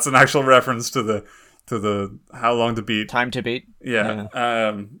not. That's an actual reference to the how long to beat. Time to beat. Yeah.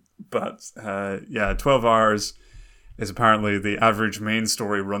 12 hours is apparently the average main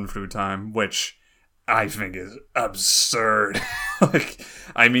story run through time, which I think is absurd. Like,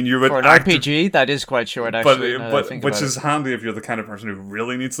 I mean, you would for an RPG, that is quite short, actually. But which is handy if you're the kind of person who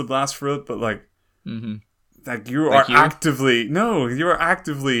really needs to blast through it. But like, like you are actively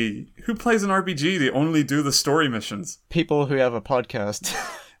who plays an RPG? They only do the story missions. People who have a podcast.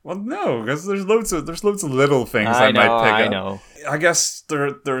 Well, no, because there's loads of little things I might pick I up. know. I guess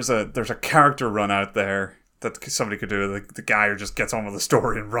there's a character run out there that somebody could do. Like the guy who just gets on with the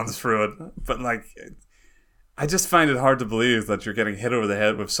story and runs through it. But like, I just find it hard to believe that you're getting hit over the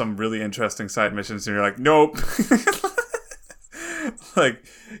head with some really interesting side missions, and you're like, nope. Like,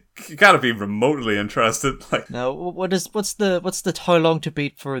 you gotta be remotely interested. Like, Now, what's the how long to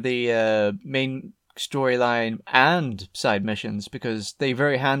beat for the main storyline and side missions? Because they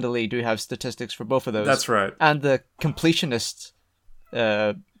very handily do have statistics for both of those. that's right. And the completionist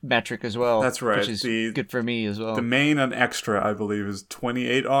metric as well. That's right. Which is good for me as well. The main and extra, I believe, is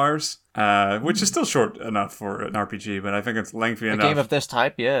 28 hours, which is still short enough for an RPG, but I think it's lengthy A enough. game of this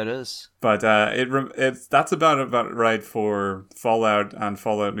type, yeah, it is. But that's about right for Fallout and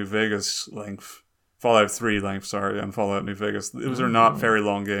Fallout New Vegas length. Fallout 3 length, sorry, and Fallout New Vegas. Those are not very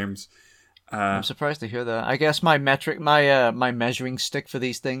long games. I'm surprised to hear that. I guess my metric, my measuring stick for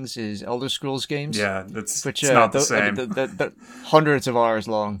these things is Elder Scrolls games. Yeah, it's Which not the same. the hundreds of hours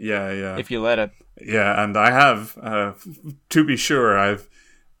long. Yeah. If you let it. Yeah, and I have, to be sure,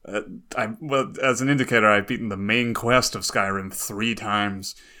 well, as an indicator, I've beaten the main quest of Skyrim 3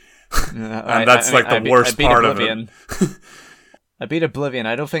 times. And that's the worst part Oblivion. of it. I beat Oblivion.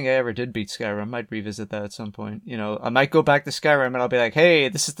 I don't think I ever did beat Skyrim. I might revisit that at some point. You know, I might go back to Skyrim and I'll be like, hey,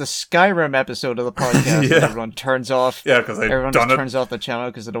 this is the Skyrim episode of the podcast. Yeah. And everyone turns off. Yeah, because Everyone just turns off the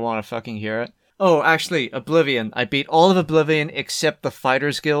channel because they don't want to fucking hear it. Oh, actually, Oblivion. I beat all of Oblivion except the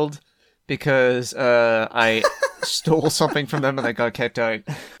Fighters Guild because I stole something from them and I got kicked out.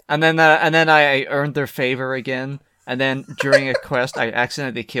 And then I earned their favor again. And then during a quest, I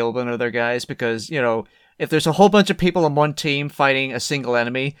accidentally killed one of their guys because, you know, if there's a whole bunch of people on one team fighting a single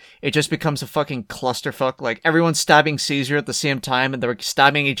enemy, it just becomes a fucking clusterfuck. Like, everyone's stabbing Caesar at the same time, and they're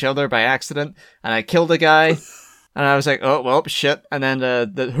stabbing each other by accident. And I killed a guy, and I was like, oh, well, shit. And then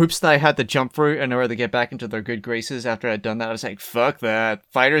the hoops that I had to jump through in order to get back into their good graces after I'd done that, I was like, fuck that.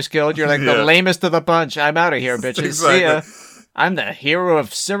 Fighters Guild, you're like the lamest of the bunch. I'm out of here, bitches. Exactly. See ya. I'm the hero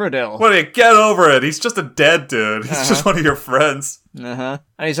of Cyrodiil. What do you get over it? He's just a dead dude. He's just one of your friends. And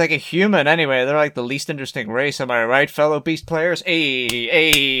he's like a human anyway. They're like the least interesting race. Am I right, fellow Beast players?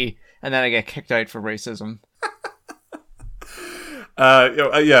 Ay. And then I get kicked out for racism.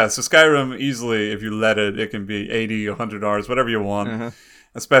 Yeah, so Skyrim, easily, if you let it can be 80, 100 hours, whatever you want.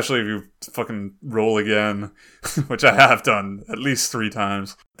 Especially if you fucking roll again, which I have done at least 3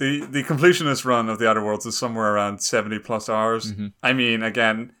 times. The completionist run of the Outer Worlds is somewhere around 70 plus hours. I mean,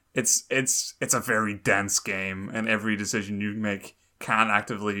 again, it's a very dense game, and every decision you make can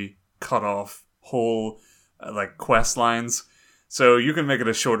actively cut off whole quest lines. So you can make it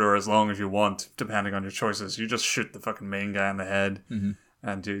as short or as long as you want, depending on your choices. You just shoot the fucking main guy in the head,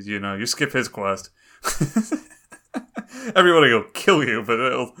 and you skip his quest. Everybody will kill you, but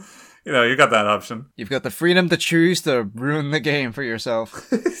it'll, you got that option. You've got the freedom to choose to ruin the game for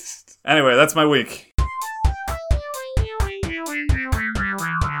yourself. Anyway, that's my week.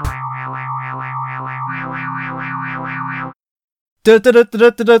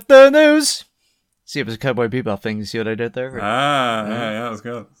 The news. See, it was a Cowboy Bebop thing. You see what I did there? Yeah, that was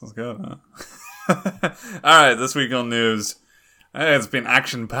good. That was good. Huh? All right, this week on news, it's been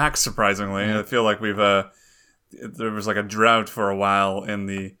action-packed. Surprisingly, I feel like we've there was like a drought for a while in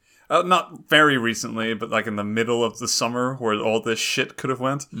the not very recently, but like in the middle of the summer where all this shit could have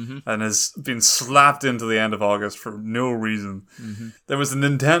went and has been slapped into the end of August for no reason. There was a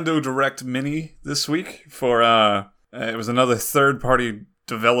Nintendo Direct Mini this week for it was another third-party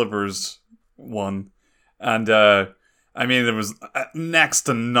developers one, and I mean, there was next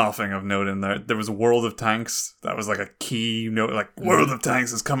to nothing of note in there. There was World of Tanks. That was like a key note, like World of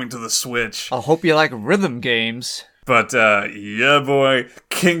Tanks is coming to the Switch. I hope you like rhythm games. But, yeah, boy,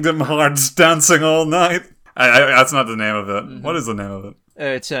 Kingdom Hearts Dancing All Night. That's not the name of it. What is the name of it?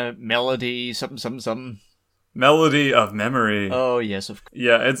 It's a melody, something. Melody of Memory. Oh, yes, of course.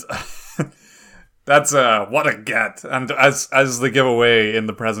 Yeah, it's... That's what a get. And as they give away in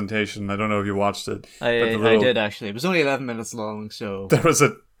the presentation, I don't know if you watched it. I did, actually. It was only 11 minutes long, so...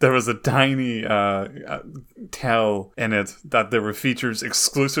 There was a tiny tell in it that there were features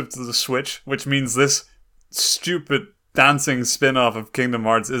exclusive to the Switch, which means this stupid dancing spin-off of Kingdom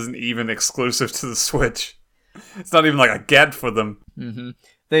Hearts isn't even exclusive to the Switch. It's not even like a get for them.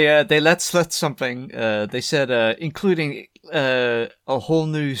 They let slip something. They said including a whole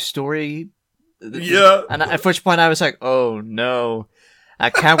new story. Yeah. And at which point I was like, oh no.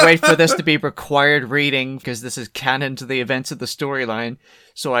 I can't wait for this to be required reading because this is canon to the events of the storyline.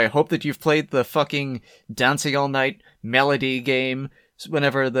 So I hope that you've played the fucking Dancing All Night melody game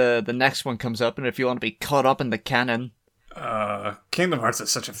whenever the next one comes up, and if you want to be caught up in the canon. Kingdom Hearts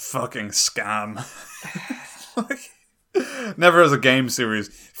is such a fucking scam. Like, never as a game series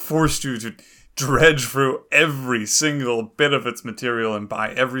forced you to dredge through every single bit of its material and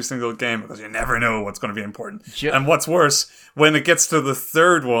buy every single game because you never know what's going to be important. And what's worse, when it gets to the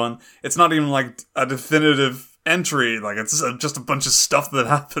third one, it's not even like a definitive entry. Like, it's just a bunch of stuff that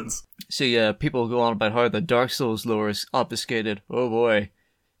happens. See, people go on about how the Dark Souls lore is obfuscated. Oh boy.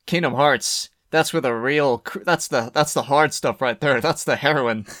 Kingdom Hearts. That's where the real... That's the hard stuff right there. That's the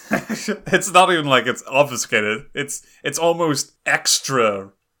heroin. It's not even like it's obfuscated. It's almost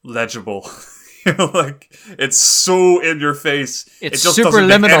extra legible. You know, like, it's so in your face. It's it just doesn't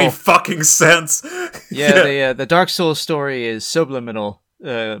make superliminal. any fucking sense. Yeah, the Dark Souls story is subliminal.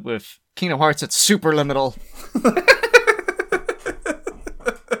 With Kingdom Hearts, it's superliminal.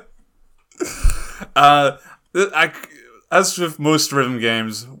 As with most rhythm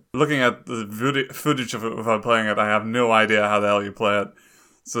games, looking at the footage of it without playing it, I have no idea how the hell you play it.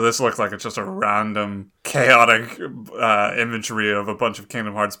 So this looks like it's just a random, chaotic imagery of a bunch of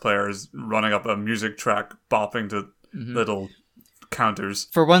Kingdom Hearts players running up a music track, bopping to little counters.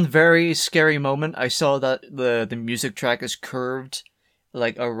 For one very scary moment, I saw that the music track is curved,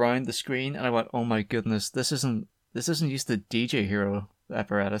 like, around the screen, and I went, "Oh my goodness, this isn't used the DJ Hero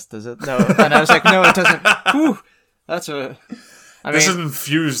apparatus, does it?" No, and I was like, "No, it doesn't." Whew, that's a. This isn't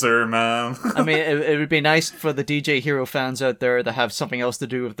Fuser, man. I mean, it would be nice for the DJ Hero fans out there to have something else to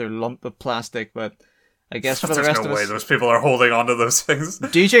do with their lump of plastic, but I guess for the There's rest no of way us, those people are holding onto those things.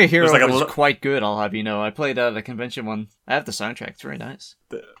 DJ Hero There's like was quite good. I'll have you know. I played at a convention one. I have the soundtrack. It's very nice.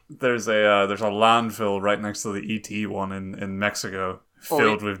 There's a landfill right next to the ET one in Mexico,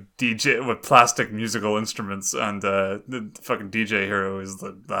 filled with plastic musical instruments, and the fucking DJ Hero is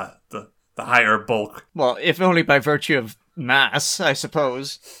the higher bulk. Well, if only by virtue of mass, I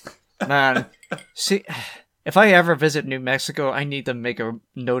suppose. Man, see, if I ever visit New Mexico, I need to make a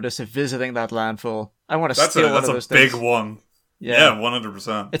notice of visiting that landfill. I want to steal one of those things. That's a things. big one. Yeah,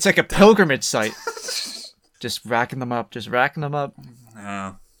 100%. It's like a pilgrimage site. Just racking them up.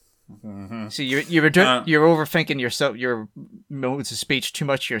 Yeah. Mm-hmm. See, you're overthinking yourself, your modes of speech too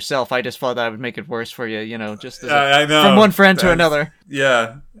much yourself. I just thought that would make it worse for you, you know, just as I know. from one friend to another.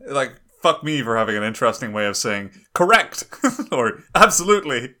 Yeah, like, fuck me for having an interesting way of saying correct, or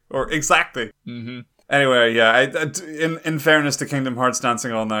absolutely, or exactly. Mm-hmm. Anyway, yeah, in fairness to Kingdom Hearts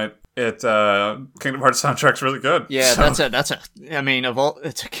Dancing All Night, Kingdom Hearts soundtrack's really good. Yeah, so. I mean,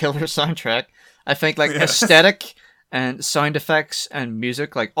 it's a killer soundtrack. I think, like, aesthetic and sound effects and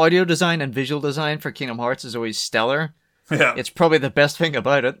music, like audio design and visual design for Kingdom Hearts is always stellar. Yeah. It's probably the best thing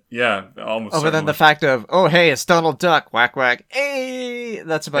about it. Yeah, almost. Other than the fact of, oh, hey, it's Donald Duck, whack, whack, hey!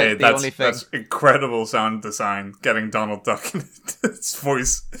 That's about the only thing. That's incredible sound design, getting Donald Duck in his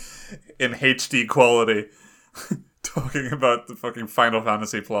voice in HD quality, talking about the fucking Final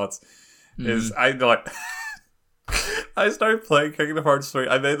Fantasy plots. I started playing Kingdom Hearts 3.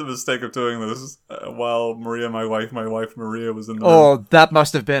 I made the mistake of doing this while my wife Maria was in the room. Oh, that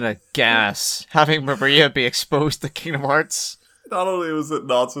must have been a gas, having Maria be exposed to Kingdom Hearts. Not only was it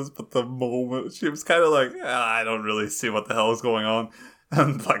nonsense, but the moment she was kind of like, I don't really see what the hell is going on.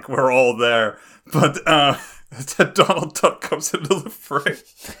 And, like, we're all there. But Donald Duck comes into the frame.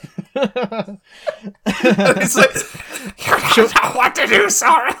 And he's like, you don't know what to do,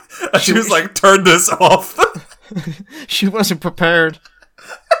 Sora. And she was like, turn this off. She wasn't prepared.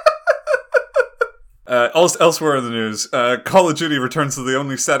 Elsewhere in the news, Call of Duty returns to the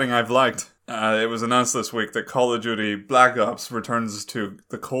only setting I've liked. It was announced this week that Call of Duty Black Ops returns to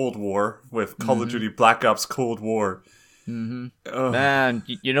the Cold War with Call of Duty Black Ops Cold War. Mm-hmm. Man,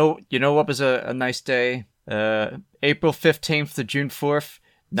 you know what was a nice day? April 15th to June 4th.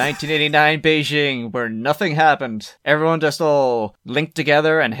 1989 Beijing, where nothing happened. Everyone just all linked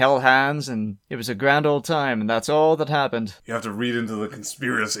together and held hands, and it was a grand old time, and that's all that happened. You have to read into the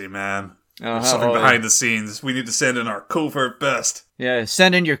conspiracy, man. There's something behind the scenes. We need to send in our covert best. Yeah,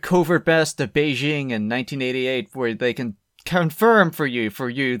 send in your covert best to Beijing in 1988, where they can confirm for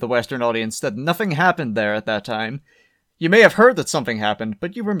you, the Western audience, that nothing happened there at that time. You may have heard that something happened,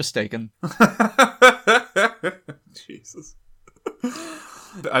 but you were mistaken. Jesus.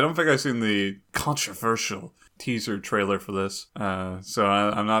 I don't think I've seen the controversial teaser trailer for this, so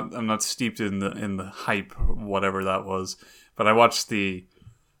I'm not steeped in the hype, whatever that was. But I watched the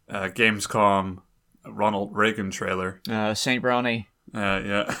Gamescom Ronald Reagan trailer. Saint Ronnie.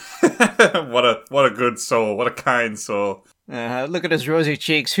 Yeah. what a good soul. What a kind soul. Look at his rosy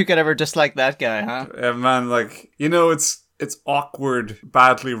cheeks. Who could ever dislike that guy, huh? Man, like, you know, it's awkward,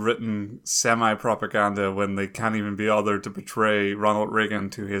 badly written semi-propaganda when they can't even be bothered to portray Ronald Reagan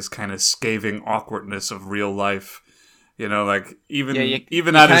to his kind of scathing awkwardness of real life. You know, like even Yeah,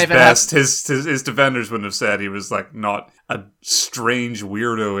 even you at can't his even have- best, his defenders wouldn't have said he was like not a strange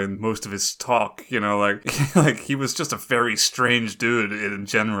weirdo in most of his talk. You know, like like he was just a very strange dude in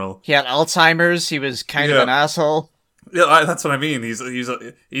general. He had Alzheimer's. He was kind of Yeah. an asshole. Yeah, that's what I mean. He's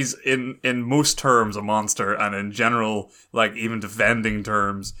in most terms a monster, and in general, like even defending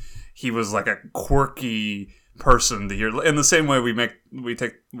terms, he was like a quirky person. In the same way we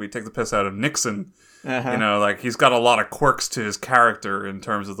take the piss out of Nixon. Uh-huh. You know, like he's got a lot of quirks to his character in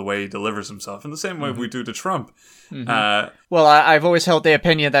terms of the way he delivers himself. In the same way we do to Trump. Well, I've always held the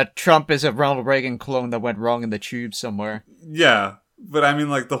opinion that Trump is a Ronald Reagan clone that went wrong in the tube somewhere. Yeah, but I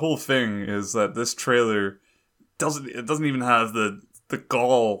mean, like the whole thing is that this trailer doesn't even have the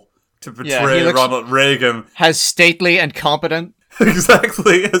gall to portray he looks- Ronald Reagan Has stately and competent.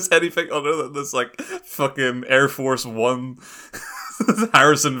 exactly as anything other than this like fucking Air Force One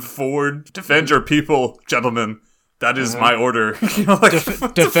Harrison Ford. Defend your people, gentlemen. That is my order. You know, like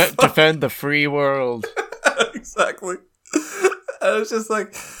Defend the free world. exactly. I was just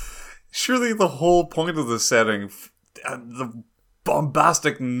like, surely the whole point of the setting, the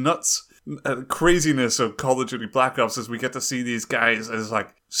bombastic nuts. Craziness of Call of Duty Black Ops is we get to see these guys as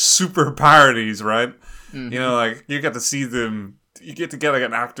like super parodies, right? You know, like you get to see them. You get to get like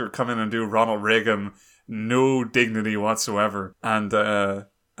an actor come in and do Ronald Reagan, no dignity whatsoever, and no,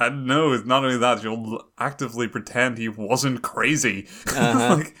 not only that, you'll actively pretend he wasn't crazy,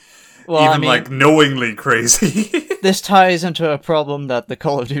 like, Well, even I mean, like knowingly crazy. this ties into a problem that the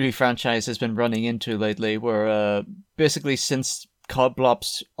Call of Duty franchise has been running into lately, where basically since COD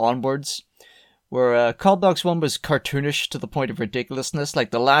Blops onwards, where COD Blops 1 was cartoonish to the point of ridiculousness.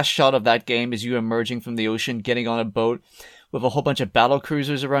 Like the last shot of that game is you emerging from the ocean, getting on a boat with a whole bunch of battle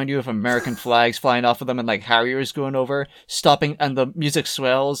cruisers around you with American flags flying off of them and like Harriers going over, stopping, and the music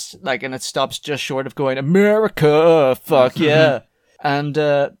swells, like, and it stops just short of going, America, fuck yeah. And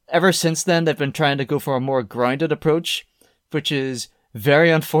ever since then, they've been trying to go for a more grounded approach, which is very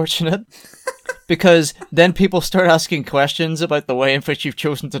unfortunate. Because then people start asking questions about the way in which you've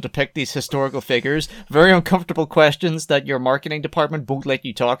chosen to depict these historical figures. Very uncomfortable questions that your marketing department won't let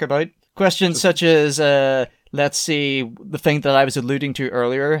you talk about. Questions such as, let's see, the thing that I was alluding to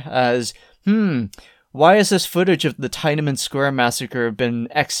earlier as, why has this footage of the Tiananmen Square massacre been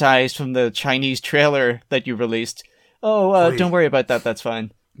excised from the Chinese trailer that you released? Oh, don't worry about that, that's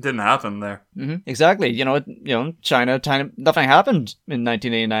fine. Didn't happen there. Exactly. China, nothing happened in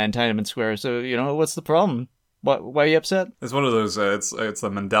 1989 Tiananmen Square. So, what's the problem? Why are you upset? It's one of those. It's the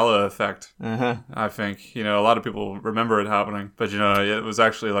Mandela effect. I think a lot of people remember it happening, but it was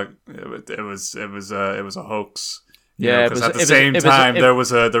actually like it was a hoax. Yeah, because at the same time there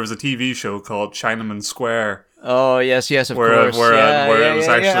was a TV show called Chinaman Square. Oh yes, of Where course. it was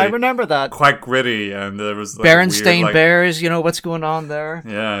actually I remember that. Quite gritty, and there was like Berenstain weird, Bears. What's going on there?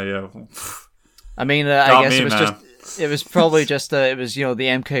 Yeah. I mean, I guess me, it was man. it was probably just the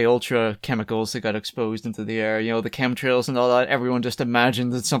MK Ultra chemicals that got exposed into the air. The chemtrails and all that. Everyone just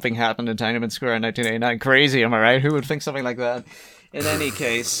imagined that something happened in Tiananmen Square in 1989. Crazy, am I right? Who would think something like that? In any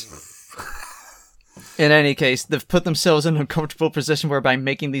case, they've put themselves in an uncomfortable position whereby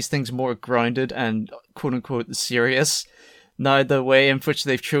making these things more grounded and quote-unquote serious. Now, the way in which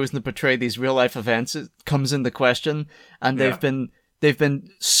they've chosen to portray these real-life events comes into question, and they've been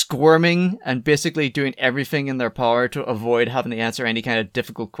squirming and basically doing everything in their power to avoid having to answer any kind of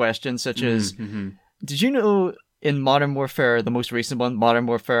difficult questions, such as, did you know in Modern Warfare, the most recent one, Modern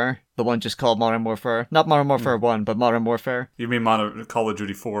Warfare, the one just called Modern Warfare, not Modern Warfare 1, but Modern Warfare? You mean Call of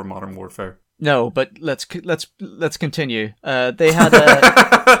Duty 4 Modern Warfare? No, but let's continue. They had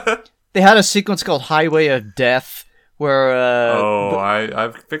a sequence called Highway of Death where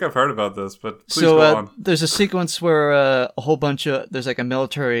I think I've heard about this, but please go on. There's a sequence where a whole bunch of there's like a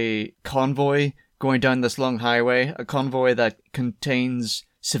military convoy going down this long highway, a convoy that contains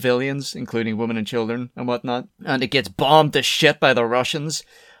civilians, including women and children and whatnot, and it gets bombed to shit by the Russians.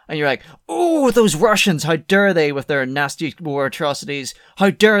 And you're like, oh, those Russians, how dare they with their nasty war atrocities? How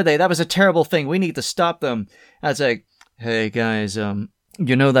dare they? That was a terrible thing. We need to stop them. And it's like, hey, guys,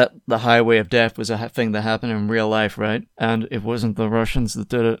 you know that the Highway of Death was a thing that happened in real life, right? And it wasn't the Russians that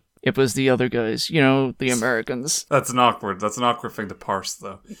did it. It was the other guys, the Americans. That's an awkward thing to parse,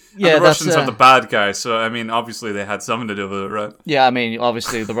 though. Yeah, and the Russians are the bad guys, so, I mean, obviously they had something to do with it, right? Yeah, I mean,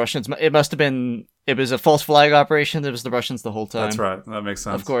 obviously the Russians, it must have been, it was a false flag operation, it was the Russians the whole time. That's right, that makes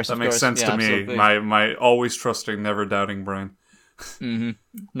sense. Of course, that makes sense to me, absolutely. my always trusting, never doubting brain.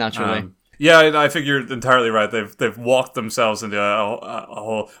 Naturally. Yeah, I think you're entirely right. They've walked themselves into a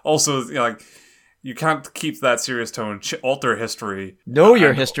whole. Also, you can't keep that serious tone, alter history. Know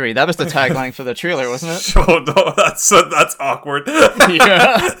your history. That was the tagline for the trailer, wasn't it? Oh no, that's awkward.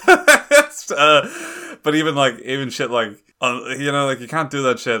 Yeah. But even shit like like you can't do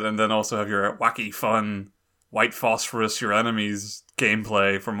that shit and then also have your wacky fun white phosphorus your enemies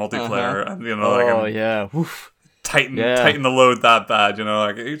gameplay for multiplayer and yeah. Oof. tighten the load that bad.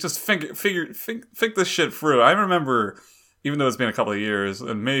 Like you just think this shit through. I remember. Even though it's been a couple of years,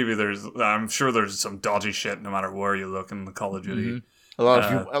 and maybe I'm sure there's some dodgy shit no matter where you look in the Call of Duty. Mm-hmm. A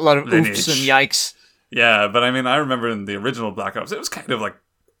lot of oofs and yikes. Yeah, but I mean, I remember in the original Black Ops, it was kind of like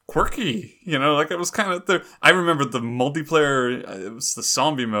quirky, like it was kind of I remember the multiplayer, it was the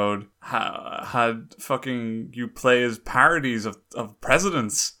zombie mode, had fucking you play as parodies of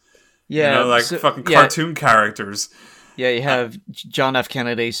presidents. Yeah. Cartoon characters. Yeah, you have John F.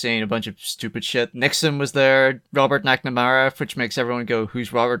 Kennedy saying a bunch of stupid shit. Nixon was there. Robert McNamara, which makes everyone go,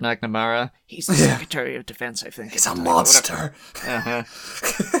 "Who's Robert McNamara?" He's the Secretary of Defense, I think. He's a monster.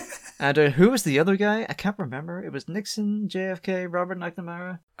 And who was the other guy? I can't remember. It was Nixon, JFK, Robert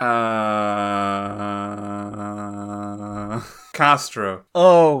McNamara. Castro.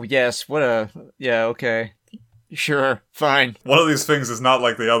 Oh yes, yeah. Okay, sure, fine. One of these things is not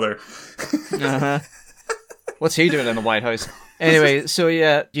like the other. What's he doing in the White House? Anyway, so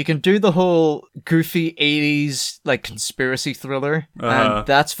yeah, you can do the whole goofy 80s conspiracy thriller, and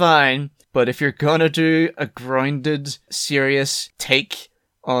that's fine. But if you're gonna do a grounded, serious take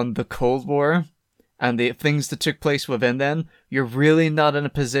on the Cold War and the things that took place within then, you're really not in a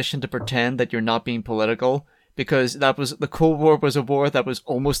position to pretend that you're not being political, because the Cold War was a war that was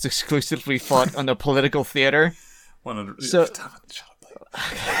almost exclusively fought on the political theater. So.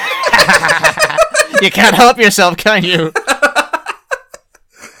 You can't help yourself, can you?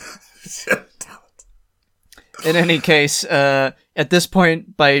 In any case, at this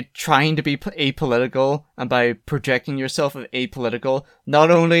point, by trying to be apolitical and by projecting yourself as apolitical,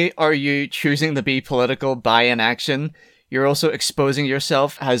 not only are you choosing to be political by inaction, you're also exposing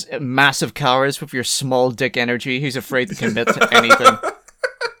yourself as massive cowards with your small dick energy who's afraid to commit to anything.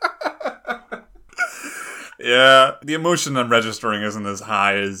 Yeah, the emotion I'm registering isn't as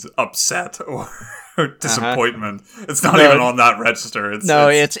high as upset or disappointment. It's not even on that register. It's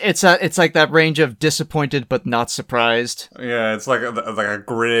like that range of disappointed but not surprised. Yeah, it's like a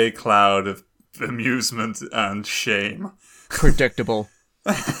grey cloud of amusement and shame. Predictable.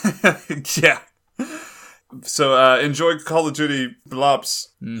 Yeah. So enjoy Call of Duty Black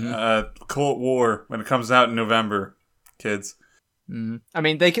Ops Cold War when it comes out in November, kids. I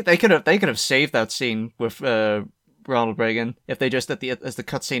mean, they could have saved that scene with Ronald Reagan if they just as the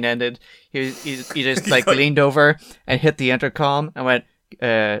cutscene ended, he just leaned over and hit the intercom and went,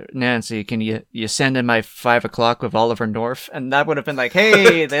 "Nancy, can you send in my 5 o'clock with Oliver North?" And that would have been like,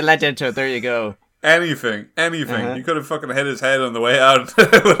 hey, they led into it. There you go. Anything. You could have fucking hit his head on the way out.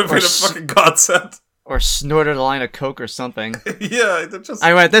 It would have been a fucking godsend. Or snorted a line of coke or something. Yeah, just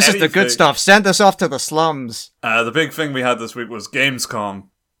I went, this is the good stuff. Send us off to the slums. The big thing we had this week was Gamescom.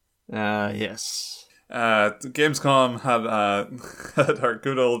 Yes. Gamescom had our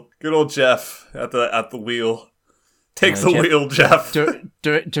good old Jeff at the wheel. Take the Jeff, wheel, Jeff.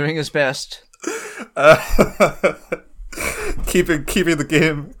 Doing his best. Keeping the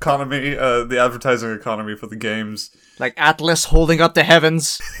game economy, the advertising economy for the games. Like Atlas holding up the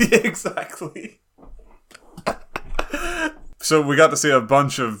heavens. Yeah, exactly. So we got to see a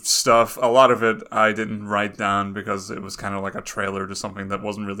bunch of stuff. A lot of it I didn't write down because it was kind of like a trailer to something that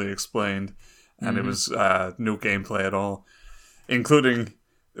wasn't really explained. And it was no gameplay at all. Including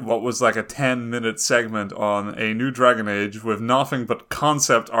what was like a 10-minute segment on a new Dragon Age with nothing but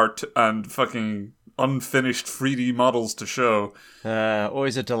concept art and fucking unfinished 3D models to show.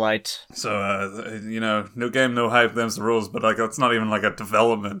 Always a delight. So, no game, no hype, them's the rules, but it's not even like a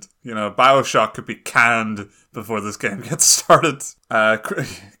development. BioShock could be canned before this game gets started.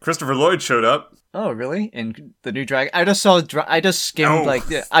 Christopher Lloyd showed up. Oh, really? In the new Dragon? I just skimmed,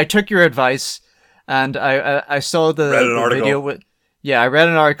 I took your advice, and I saw the video I read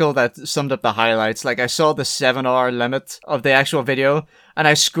an article that summed up the highlights. I saw the 7-hour limit of the actual video, and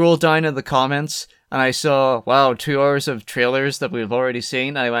I scrolled down in the comments, and I saw, wow, 2 hours of trailers that we've already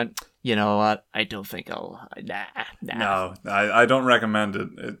seen. And I went, you know what? I don't think I'll... Nah. No, I don't recommend it.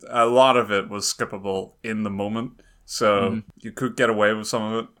 A lot of it was skippable in the moment. So you could get away with some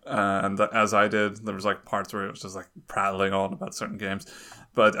of it. And as I did, there was parts where it was just prattling on about certain games.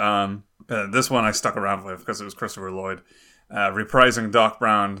 But this one I stuck around with because it was Christopher Lloyd. Reprising Doc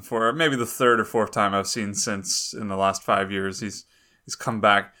Brown for maybe the third or fourth time I've seen since in the last 5 years. He's come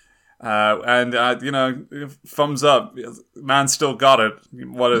back. thumbs up. Man still got it.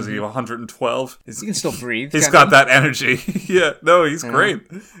 What is he, 112? He can still breathe. He's got that energy. Yeah, no, he's great.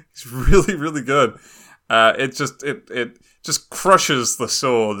 He's really, really good. It just crushes the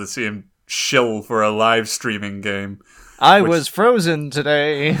soul to see him shill for a live streaming game. I was frozen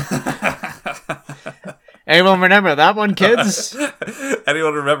today. Anyone remember that one, kids?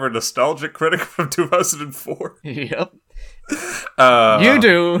 Anyone remember Nostalgic Critic from 2004? Yep. You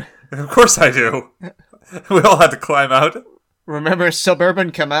do. Of course I do. We all had to climb out. Remember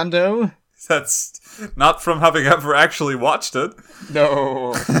Suburban Commando? That's not from having ever actually watched it.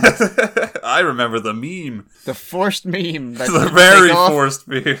 No. I remember the meme. The forced meme. The very forced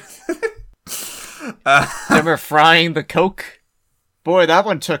meme. Remember frying the Coke? Boy, that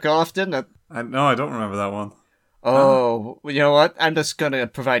one took off, didn't it? No, I don't remember that one. Oh, you know what? I'm just going to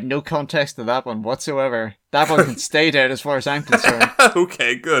provide no context to that one whatsoever. That one can stay dead as far as I'm concerned.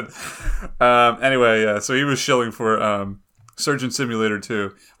 Okay, good. Anyway, yeah, so he was shilling for Surgeon Simulator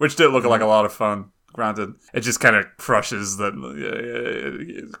 2, which did look like a lot of fun. Granted, it just kind of crushes the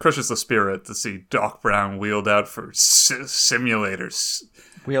spirit to see Doc Brown wheeled out for simulators.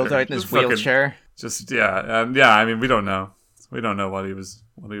 Wheeled out in his wheelchair. I mean, we don't know. We don't know what he was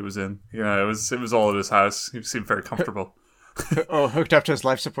in. It was all at his house. He seemed very comfortable. Hooked up to his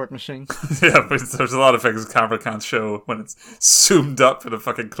life support machine. Yeah, but there's a lot of things the camera can't show when it's zoomed up in a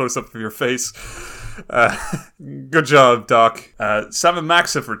fucking close-up of your face. Good job, Doc. Sam and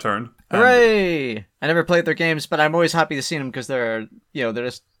Max have returned. Hooray! I never played their games, but I'm always happy to see them because they're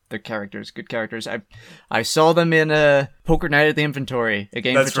just they're characters, good characters. I saw them in Poker Night at the Inventory, a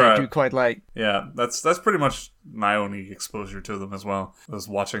game which I do quite like. Yeah, that's pretty much my only exposure to them as well. I was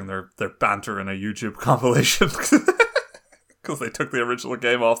watching their banter in a YouTube compilation because they took the original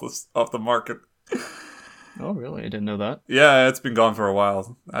game off the market. Oh, really? I didn't know that. Yeah, it's been gone for a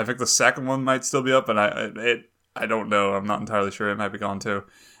while. I think the second one might still be up, but I don't know. I'm not entirely sure. It might be gone too.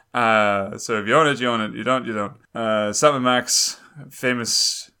 So if you own it, you own it. You don't, you don't. Sam and Max,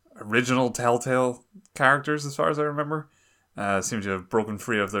 famous original Telltale characters, as far as I remember, seem to have broken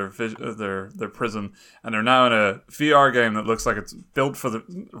free of their prison, and they're now in a VR game that looks like it's built for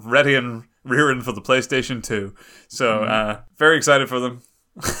the ready and rearing for the PlayStation 2. So very excited for them.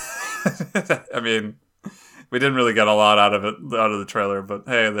 I mean, we didn't really get a lot out of the trailer, but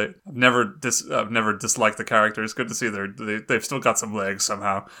hey, I've never disliked the characters. Good to see they've still got some legs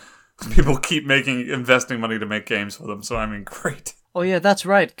somehow. People keep investing money to make games for them, so I mean, great. Oh yeah, that's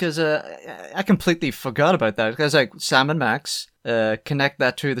right, because I completely forgot about that, because like Sam and Max connect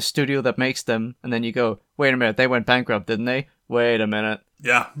that to the studio that makes them, and then you go, wait a minute, they went bankrupt, didn't they? Wait a minute.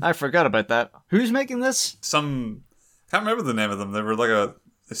 Yeah. I forgot about that. Who's making this? Can't remember the name of them. They were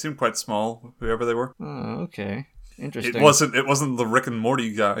they seemed quite small, whoever they were. Oh, okay. Interesting. It wasn't the Rick and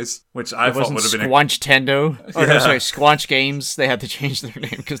Morty guys, which I thought would have been Squanch Tendo. Oh, no, sorry, Squanch Games. They had to change their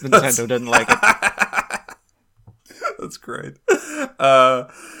name because Nintendo didn't like it. That's great. No,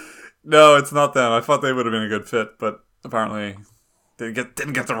 it's not them. I thought they would have been a good fit, but apparently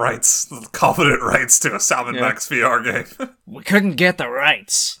didn't get the rights, the confident rights to a Sam and Max VR game. We couldn't get the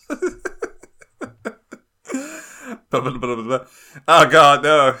rights. Oh god,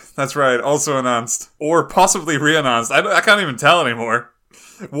 no. That's right. Also announced. Or possibly re-announced. I can't even tell anymore.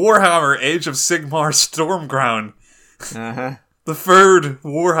 Warhammer Age of Sigmar Stormground. Uh-huh. The third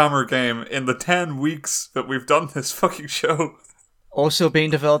Warhammer game in the 10 weeks that we've done this fucking show. Also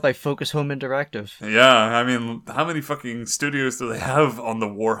being developed by Focus Home Interactive. Yeah, I mean, how many fucking studios do they have on the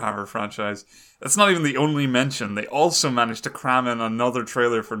Warhammer franchise? That's not even the only mention. They also managed to cram in another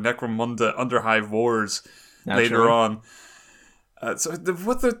trailer for Necromunda Underhive Wars later on. So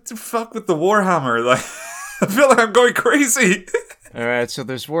what the fuck with the Warhammer? Like, I feel like I'm going crazy. Alright, so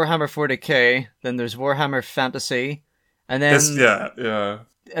there's Warhammer 40k, then there's Warhammer Fantasy, and then...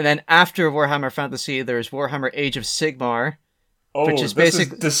 And then after Warhammer Fantasy, there's Warhammer Age of Sigmar, which is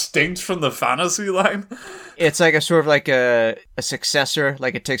basically distinct from the fantasy line. It's like a sort of like a successor,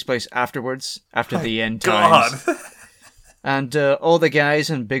 like it takes place afterwards, after the end times. And all the guys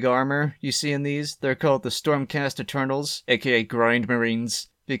in big armor you see in these, they're called the Stormcast Eternals, aka Grind Marines,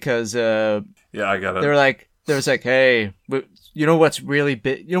 because yeah, I got it. They're like, hey, you know what's really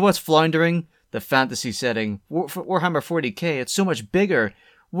big? You know what's floundering? The fantasy setting. For Warhammer 40k, it's so much bigger.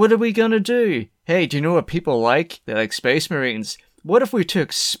 What are we gonna do? Hey, do you know what people like? They like Space Marines. What if we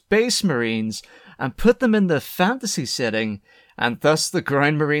took Space Marines and put them in the fantasy setting, and thus the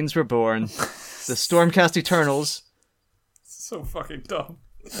Grind Marines were born? The Stormcast Eternals. So fucking dumb.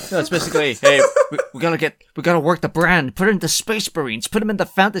 No, it's basically, hey, we gotta work the brand, put it into Space Marines, put them in the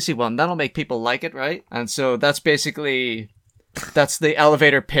fantasy one. That'll make people like it, right? And so that's basically That's the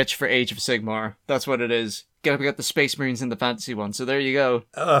elevator pitch for Age of Sigmar. That's what it is. Get the Space Marines in the fantasy one. So there you go.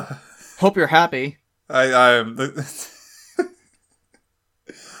 Hope you're happy. I'm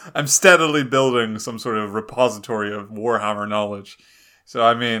I'm steadily building some sort of repository of Warhammer knowledge. So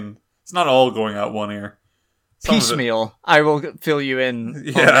I mean, it's not all going out one ear. Some of it- Piecemeal. I will fill you in on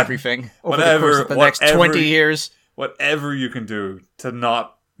Yeah. everything over the course of the next 20 years. Whatever you can do to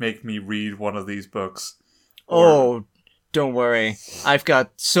not make me read one of these books. Oh, don't worry. I've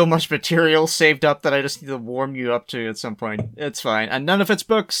got so much material saved up that I just need to warm you up to at some point. It's fine. And none of it's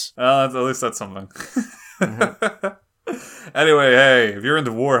books. Well, at least that's something. Anyway, hey, if you're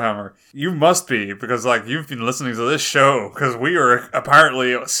into Warhammer, you must be, because like you've been listening to this show, because we are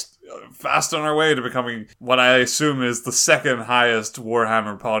apparently fast on our way to becoming what I assume is the second highest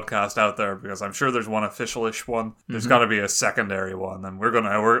Warhammer podcast out there, because I'm sure there's one official-ish one. There's got to be a secondary one, and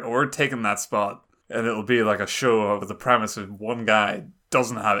we're taking that spot. And it'll be like a show of the premise of one guy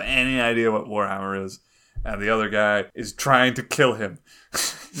doesn't have any idea what Warhammer is, and the other guy is trying to kill him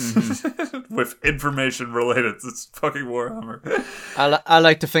with information related to fucking Warhammer. I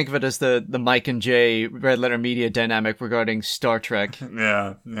like to think of it as the Mike and Jay Red Letter Media dynamic regarding Star Trek.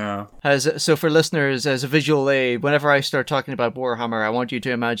 Yeah. So for listeners, as a visual aid, whenever I start talking about Warhammer, I want you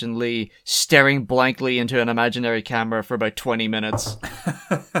to imagine Lee staring blankly into an imaginary camera for about 20 minutes.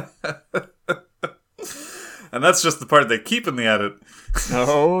 And that's just the part they keep in the edit.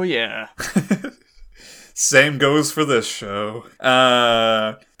 Oh, yeah. Same goes for this show.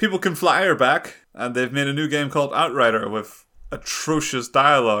 People Can Fly are back, and they've made a new game called Outrider with atrocious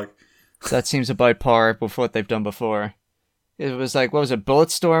dialogue. That seems about par with what they've done before. It was like, what was it,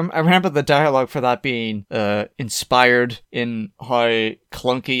 Bulletstorm? I remember the dialogue for that being inspired in how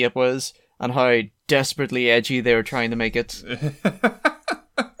clunky it was and how desperately edgy they were trying to make it.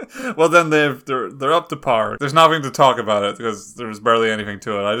 Well, then they're up to par. There's nothing to talk about it because there's barely anything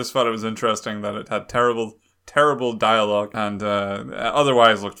to it. I just thought it was interesting that it had terrible dialogue and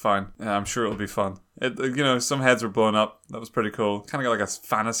otherwise looked fine. Yeah, I'm sure it'll be fun. Some heads were blown up. That was pretty cool. Kind of got like a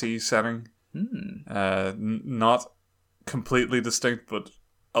fantasy setting. Not completely distinct, but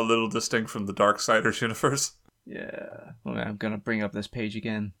a little distinct from the Darksiders universe. Yeah. Well, I'm gonna bring up this page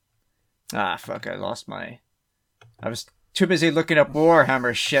again. Ah, fuck! I was too busy looking up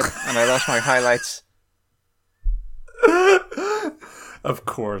Warhammer shit, and I lost my highlights. Of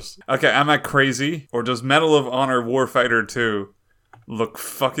course. Okay, am I crazy? Or does Medal of Honor Warfighter 2 look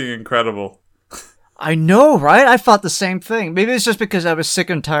fucking incredible? I know, right? I thought the same thing. Maybe it's just because I was sick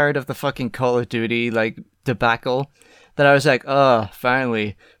and tired of the fucking Call of Duty, debacle, that I was like,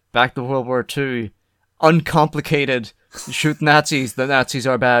 finally, back to World War II. Uncomplicated. Shoot Nazis. The Nazis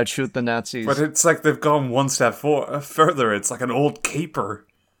are bad. Shoot the Nazis. But it's like they've gone one step further. It's like an old caper.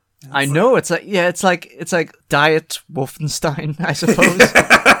 I know. It's like Diet Wolfenstein, I suppose.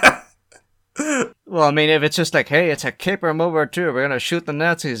 Well, I mean, if it's just like, hey, it's a caper in World War II, we're gonna shoot the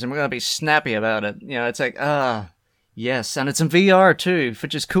Nazis and we're gonna be snappy about it. It's like, yes, and it's in VR too,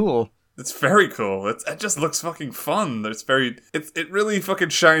 which is cool. It's very cool. It just looks fucking fun. It really fucking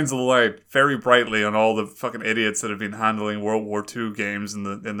shines a light very brightly on all the fucking idiots that have been handling World War II games in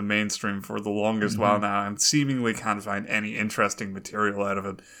the mainstream for the longest while now, and seemingly can't find any interesting material out of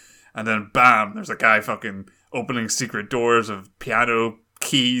it. And then bam, there's a guy fucking opening secret doors of piano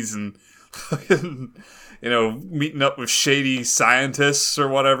keys and fucking, meeting up with shady scientists or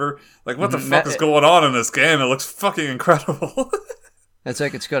whatever. Like, what the fuck is going on in this game? It looks fucking incredible. It's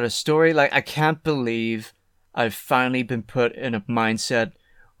like it's got a story. Like, I can't believe I've finally been put in a mindset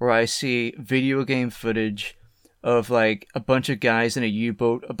where I see video game footage of like a bunch of guys in a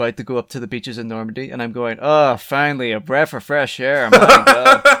U-boat about to go up to the beaches in Normandy, and I'm going, finally a breath of fresh air. My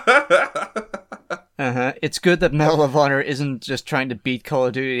God. It's good that Medal of Honor isn't just trying to beat Call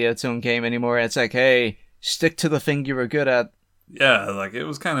of Duty at its own game anymore. It's like, hey, stick to the thing you were good at. Yeah, like it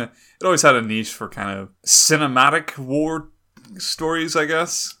always had a niche for kind of cinematic war stories, I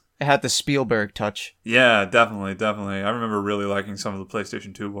guess. It had the Spielberg touch. Yeah, definitely. I remember really liking some of the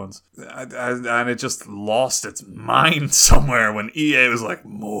PlayStation 2 ones. And it just lost its mind somewhere when EA was like,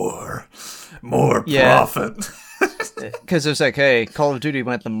 more profit. Because it was like, hey, Call of Duty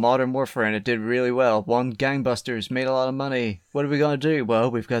went to Modern Warfare and it did really well. Won gangbusters, made a lot of money. What are we going to do?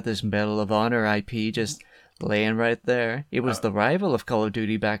 Well, we've got this Medal of Honor IP just laying right there. It was the rival of Call of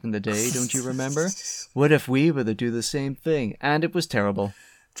Duty back in the day, don't you remember? What if we were to do the same thing? And it was terrible.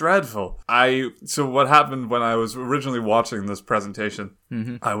 Dreadful. So what happened when I was originally watching this presentation,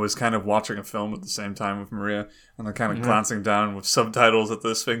 I was kind of watching a film at the same time with Maria, and I'm kind of glancing down with subtitles at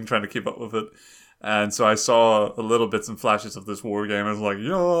this thing, trying to keep up with it. And so I saw a little bits and flashes of this war game. I was like,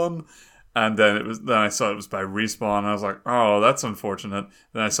 yawn. And then I saw it was by Respawn, and I was like, oh, that's unfortunate.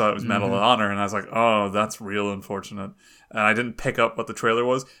 Then I saw it was Medal of Honor, and I was like, oh, that's real unfortunate. And I didn't pick up what the trailer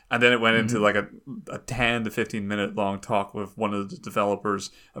was. And then it went into like a 10 to 15 minute long talk with one of the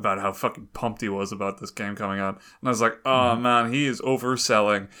developers about how fucking pumped he was about this game coming out. And I was like, oh man, he is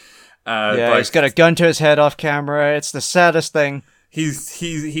overselling. He's got a gun to his head off camera. It's the saddest thing.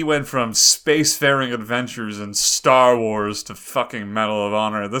 He went from spacefaring adventures and Star Wars to fucking Medal of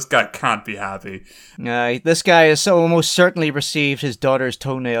Honor. This guy can't be happy. This guy has almost certainly received his daughter's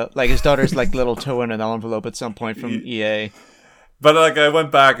toenail, like his daughter's like little toe in an envelope at some point from EA. But like I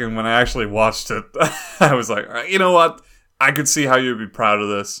went back and when I actually watched it, I was like, you know what? I could see how you'd be proud of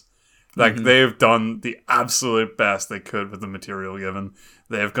this. Like they've done the absolute best they could with the material given.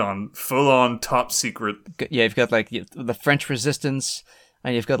 They have gone full on top secret. Yeah, you've got like the French Resistance,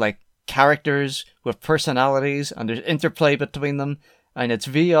 and you've got like characters with personalities, and there's interplay between them, and it's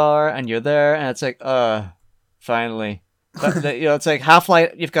VR, and you're there, and it's like, finally. But, it's like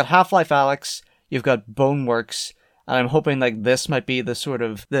Half-Life. You've got Half-Life Alyx, you've got Boneworks, and I'm hoping like this might be the sort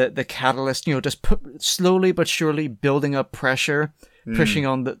of the catalyst. Just slowly but surely building up pressure, pushing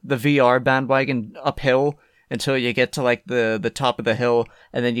on the VR bandwagon uphill. Until you get to like the top of the hill,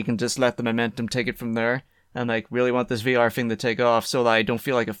 and then you can just let the momentum take it from there. And like really want this VR thing to take off, so that I don't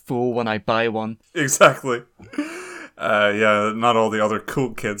feel like a fool when I buy one. Exactly. Not all the other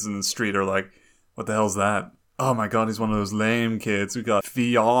cool kids in the street are like, "What the hell's that?" Oh my god, he's one of those lame kids who got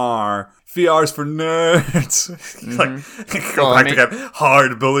VR. VR's for nerds. To get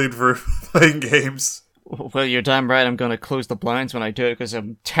hard bullied for playing games. Well, you're damn right I'm going to close the blinds when I do it because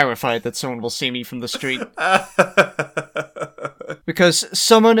I'm terrified that someone will see me from the street. Because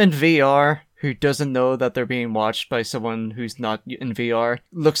someone in VR who doesn't know that they're being watched by someone who's not in VR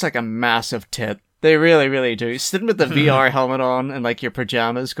looks like a massive tit. They really, really do. Sitting with the VR helmet on and like your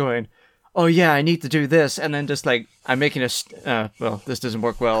pajamas going, oh yeah, I need to do this. And then just like, I'm making this doesn't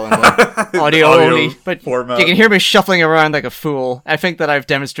work well in like, audio only. But format. You can hear me shuffling around like a fool. I think that I've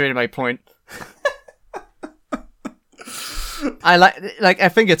demonstrated my point. I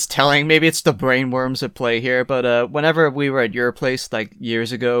think it's telling. Maybe it's the brainworms at play here, but whenever we were at your place like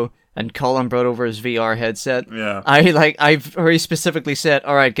years ago and Colin brought over his VR headset, I've very specifically said,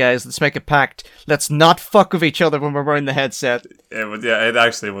 all right guys, let's make a pact. Let's not fuck with each other when we're wearing the headset. It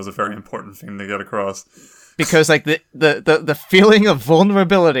actually was a very important thing to get across. Because like the feeling of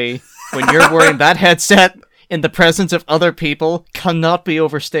vulnerability when you're wearing that headset in the presence of other people cannot be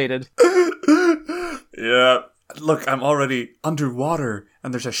overstated. Yeah. Look, I'm already underwater,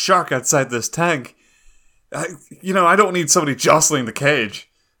 and there's a shark outside this tank. I don't need somebody jostling the cage.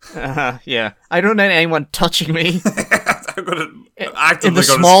 Yeah. I don't need anyone touching me. I'm going to actively in the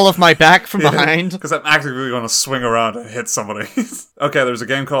small of my back from behind. Because I'm actively going to swing around and hit somebody. Okay, there's a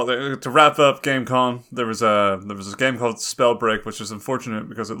game called, to wrap up GameCon, there was a game called Spellbreak, which was unfortunate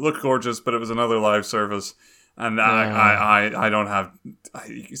because it looked gorgeous, but it was another live service. And I don't have...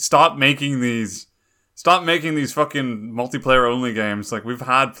 Stop making these fucking multiplayer only games. Like, we've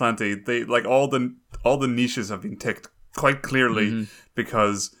had plenty. They like all the niches have been ticked quite clearly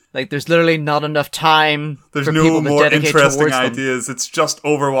because like there's literally not enough time. There's for no people to more dedicate interesting ideas. It's just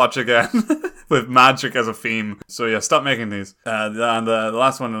Overwatch again with magic as a theme. So yeah, stop making these. And the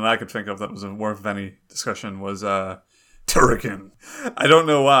last one that I could think of that was worth any discussion was Turrican. I don't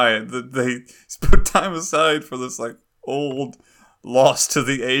know why they put time aside for this like old, lost to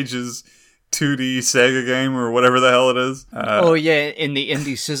the ages 2D Sega game or whatever the hell it is. In the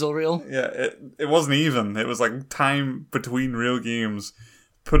indie sizzle reel. Yeah, it wasn't even. It was like time between real games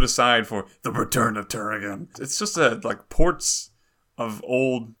put aside for the return of Turrican. It's just like ports of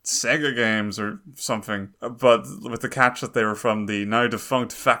old Sega games or something, but with the catch that they were from the now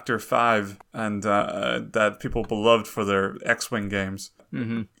defunct Factor 5 and that people beloved for their X-Wing games.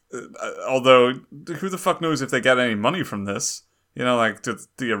 Mm-hmm. Although, who the fuck knows if they get any money from this? Like, do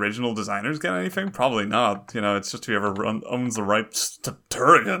the original designers get anything? Probably not. It's just whoever owns the rights to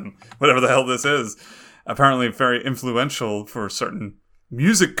Turrican, whatever the hell this is. Apparently very influential for certain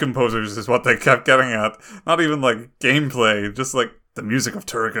music composers is what they kept getting at. Not even, like, gameplay. Just, like, the music of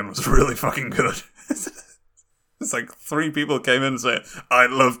Turrican was really fucking good. It's like 3 people came in and said, I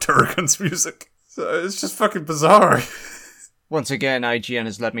love Turrican's music. So it's just fucking bizarre. Once again, IGN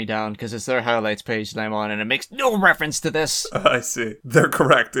has let me down because it's their highlights page that I'm on and it makes no reference to this. I see. They're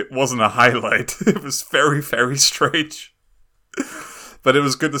correct. It wasn't a highlight. It was very, very strange. But it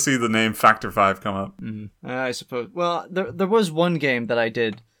was good to see the name Factor 5 come up. Mm-hmm. I suppose. Well, there was one game that I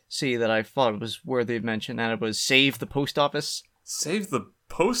did see that I thought was worthy of mention, and it was Save the Post Office. Save the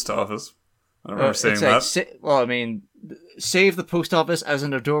Post Office? I don't remember saying that. save the post office as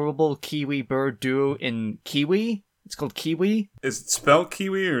an adorable Kiwi bird duo in Kiwi. It's called Kiwi. Is it spelled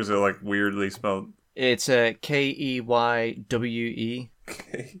Kiwi or is it like weirdly spelled? It's Keywe.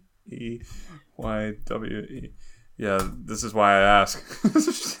 Keywe. Yeah, this is why I ask.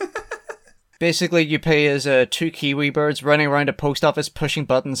 Basically, you pay as two Kiwi birds running around a post office, pushing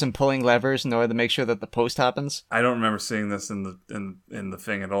buttons and pulling levers in order to make sure that the post happens. I don't remember seeing this in the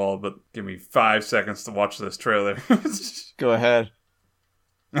thing at all, but give me 5 seconds to watch this trailer. Go ahead.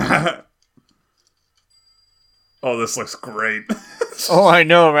 Oh, this looks great. Oh, I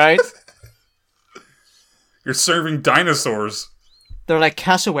know, right? You're serving dinosaurs. They're like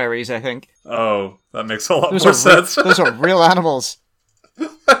cassowaries, I think. Oh, that makes a lot more sense. Those are real animals.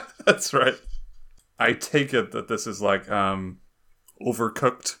 That's right. I take it that this is like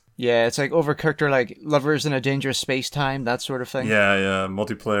Overcooked. Yeah, it's like Overcooked or like Lovers in a Dangerous Space-Time, that sort of thing. Yeah,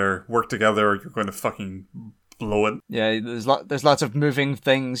 multiplayer. Work together or you're going to fucking blow it. Yeah, there's lots of moving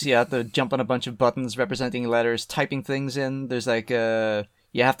things. You have to jump on a bunch of buttons representing letters, typing things in. There's like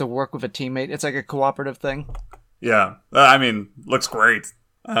you have to work with a teammate. It's like a cooperative thing. Yeah, I mean, looks great.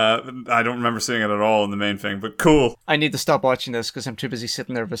 I don't remember seeing it at all in the main thing, but cool. I need to stop watching this because I'm too busy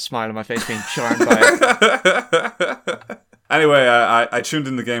sitting there with a smile on my face being charmed by it. Anyway, I tuned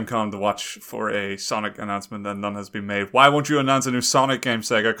into Gamecom to watch for a Sonic announcement and none has been made. Why won't you announce a new Sonic game,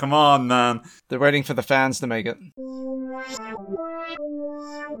 Sega? Come on, man. They're waiting for the fans to make it.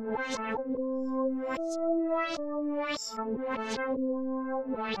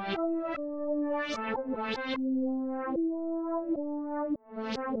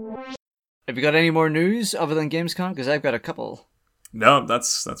 Have you got any more news other than Gamescom? Because I've got a couple. No,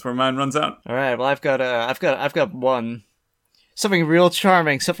 that's where mine runs out. All right. Well, I've got one. Something real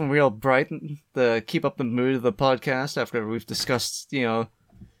charming, something real bright to keep up the mood of the podcast after we've discussed,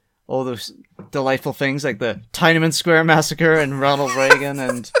 all those delightful things like the Tiananmen Square massacre and Ronald Reagan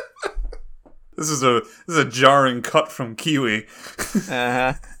and. This is a jarring cut from Kiwi.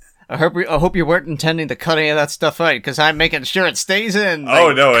 Uh-huh. I hope you weren't intending to cut any of that stuff out because I'm making sure it stays in.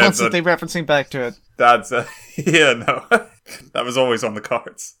 Oh no, constantly referencing back to it. That's yeah, no, that was always on the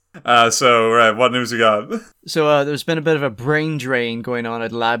cards. So right, what news you got? So there's been a bit of a brain drain going on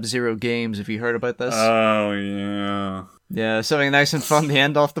at Lab Zero Games. Have you heard about this? Oh yeah. Yeah, something nice and fun to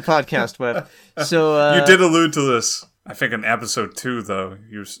end off the podcast with. So you did allude to this. I think in episode 2, though,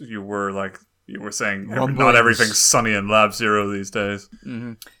 you were saying not everything's sunny in Lab Zero these days.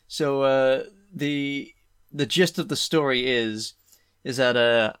 Mm-hmm. So the gist of the story is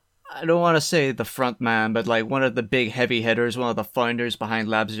that I don't want to say the front man, but like one of the big heavy hitters, one of the founders behind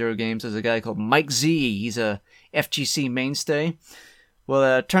Lab Zero Games is a guy called Mike Z. He's a FGC mainstay.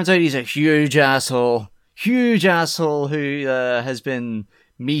 Well, it turns out he's a huge asshole who has been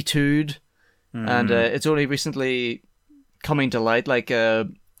Me Too'd, and it's only recently coming to light. Like,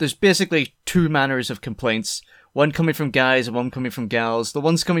 there's basically two manners of complaints. One coming from guys and one coming from gals. The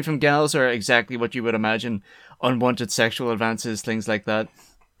ones coming from gals are exactly what you would imagine. Unwanted sexual advances, things like that.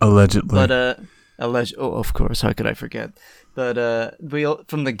 Allegedly. But, oh, of course, how could I forget? But,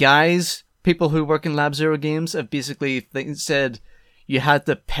 from the guys, people who work in Lab Zero Games have basically said you had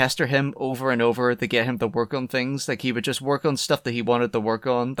to pester him over and over to get him to work on things. Like, he would just work on stuff that he wanted to work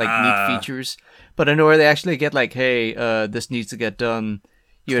on, like neat features. But in order to actually get, like, hey, this needs to get done,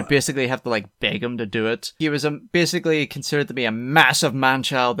 you would basically have to, like, beg him to do it. He was basically considered to be a massive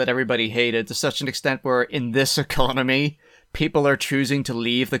man-child that everybody hated, to such an extent where, in this economy, people are choosing to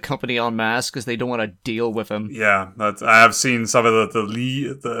leave the company en masse because they don't want to deal with him. Yeah, I have seen some of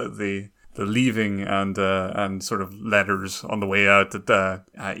the leaving and sort of letters on the way out that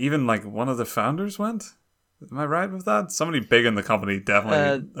even like one of the founders went. Am I right with that? Somebody big in the company,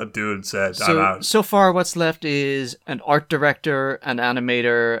 definitely a dude said, I'm out. So far what's left is an art director, an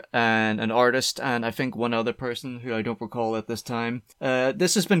animator, and an artist, and I think one other person who I don't recall at this time.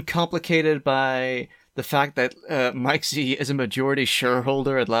 This has been complicated by the fact that Mike Z is a majority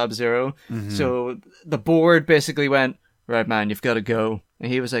shareholder at Lab Zero. Mm-hmm. So the board basically went, right man, you've got to go.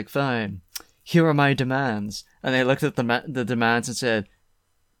 And he was like, fine, here are my demands. And they looked at the demands and said,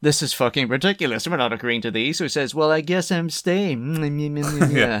 this is fucking ridiculous. We're not agreeing to these. So he says, well, I guess I'm staying.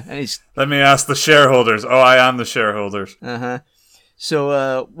 Yeah. And he's, let me ask the shareholders. Oh, I am the shareholders. Uh-huh.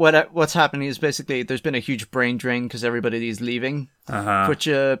 So what's happening is basically there's been a huge brain drain because everybody is leaving, which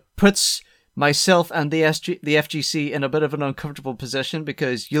puts myself and the FGC in a bit of an uncomfortable position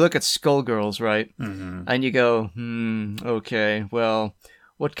because you look at Skullgirls, right? Mm-hmm. And you go, okay, well,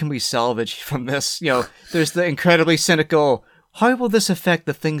 what can we salvage from this? There's the incredibly cynical, how will this affect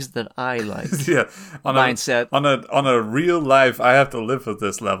the things that I like? Yeah, mindset. On a real life, I have to live with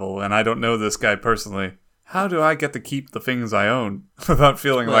this level, and I don't know this guy personally. how do I get to keep the things I own without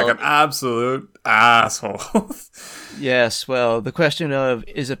feeling like an absolute asshole? Yes, well, the question of,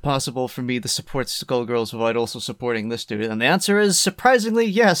 is it possible for me to support Skullgirls without also supporting this dude? And the answer is, surprisingly,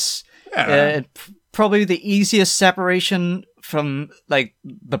 yes. Yeah. Probably the easiest separation from, like,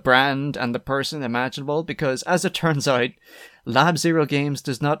 the brand and the person imaginable, because as it turns out, Lab Zero Games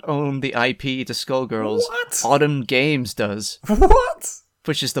does not own the IP to Skullgirls. What? Autumn Games does. What?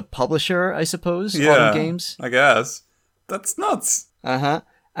 Which is the publisher, I suppose. Yeah, Autumn Games. I guess. That's nuts. Uh-huh.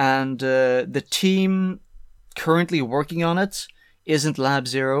 And the team currently working on it isn't Lab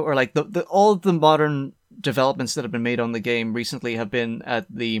Zero, or like all of the modern developments that have been made on the game recently have been at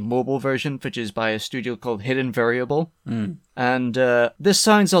the mobile version, which is by a studio called Hidden Variable. And this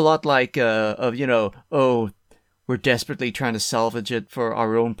sounds a lot like we're desperately trying to salvage it for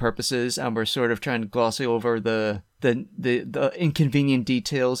our own purposes, and we're sort of trying to gloss over the inconvenient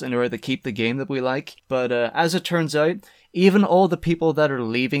details in order to keep the game that we like. But as it turns out, even all the people that are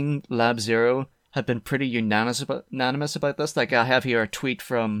leaving Lab Zero have been pretty unanimous about this. Like, I have here a tweet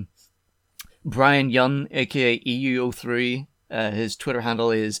from Brian Yun, aka EU03. His Twitter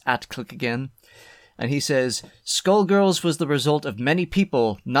handle is @ClickAgain. And he says, Skullgirls was the result of many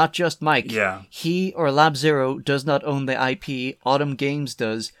people, not just Mike. Yeah. He or Lab Zero does not own the IP, Autumn Games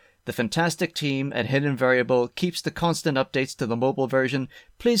does. The fantastic team at Hidden Variable keeps the constant updates to the mobile version.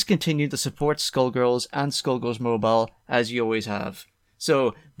 Please continue to support Skullgirls and Skullgirls Mobile, as you always have.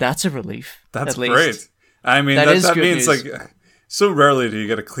 So, that's a relief. That's at least. great. I mean, That is that good means, news. like, so rarely do you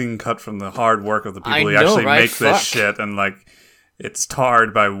get a clean cut from the hard work of the people I who know, actually right? make this Fuck. shit, and, like, it's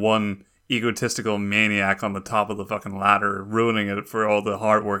tarred by one egotistical maniac on the top of the fucking ladder, ruining it for all the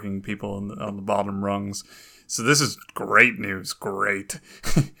hardworking people on the bottom rungs. So this is great news. Great.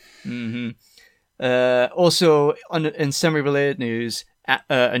 Also, in semi-related news,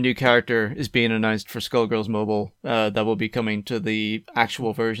 a new character is being announced for Skullgirls Mobile that will be coming to the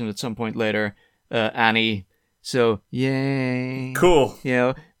actual version at some point later. Annie. So, yay. Cool. You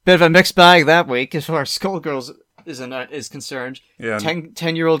know, bit of a mixed bag that week as far as Skullgirls is concerned. Yeah.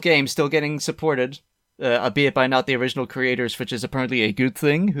 10-year-old game still getting supported, albeit by not the original creators, which is apparently a good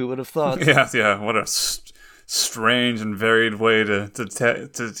thing. Who would have thought? Yeah. What a strange and varied way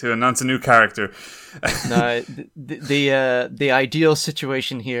to announce a new character. No, the ideal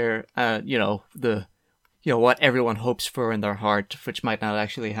situation here, what everyone hopes for in their heart, which might not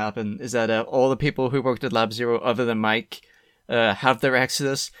actually happen, is that all the people who worked at Lab Zero, other than Mike, have their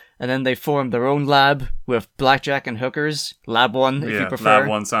exodus, and then they form their own lab with blackjack and hookers. Lab 1, if you prefer. Lab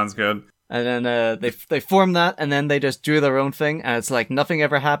 1 sounds good. And then they form that, and then they just do their own thing, and it's like nothing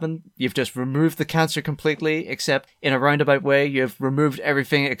ever happened. You've just removed the cancer completely, except in a roundabout way, you've removed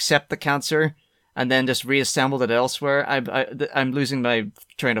everything except the cancer, and then just reassembled it elsewhere. I'm losing my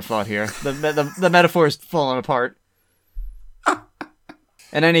train of thought here. The metaphor is falling apart.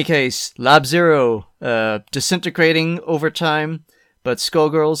 In any case, Lab Zero, disintegrating over time, but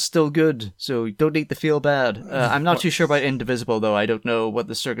Skullgirls still good, so don't need to feel bad. I'm not too sure about Indivisible, though. I don't know what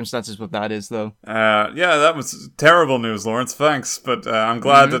the circumstances with that is, though. Yeah, that was terrible news, Lawrence. Thanks, but I'm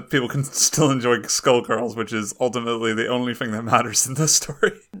glad that people can still enjoy Skullgirls, which is ultimately the only thing that matters in this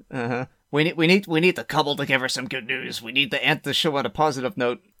story. Uh-huh. We need to cobble together some good news. We need to end the show on a positive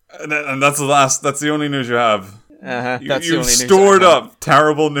note. And that's the only news you have. Uh-huh. That's the You've only news stored I have. up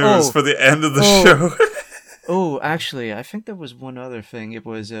terrible news for the end of the show. Oh, actually, I think there was one other thing. It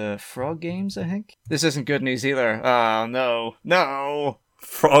was Frog Games, I think. This isn't good news either. Oh, no.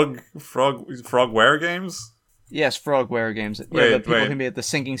 Frogware games? Yes, Frogware Games. The people who made The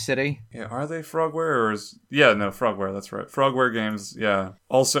Sinking City. Yeah, are they Frogware or is... Yeah, no, Frogware, that's right. Frogware Games, yeah.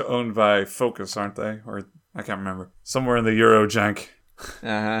 Also owned by Focus, aren't they? Or, I can't remember. Somewhere in the Eurojank.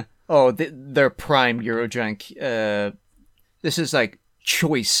 Uh-huh. Oh, they're prime Eurojank. This is like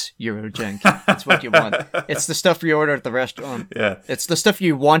choice Eurojank. That's what you want. It's the stuff you order at the restaurant. Yeah. It's the stuff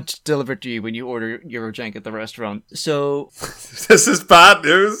you want delivered to you when you order Eurojank at the restaurant. So... This is bad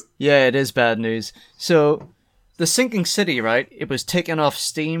news? Yeah, it is bad news. So... The Sinking City, right? It was taken off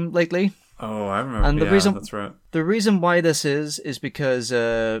Steam lately. Oh, I remember. And that's right. The reason why this is because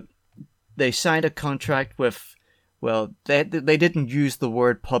they signed a contract with, well, they didn't use the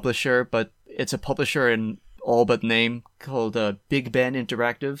word publisher, but it's a publisher in all but name called Big Ben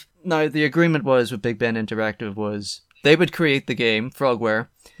Interactive. Now, the agreement was with Big Ben Interactive was they would create the game, Frogware,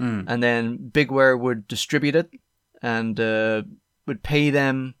 and then Bigware would distribute it and would pay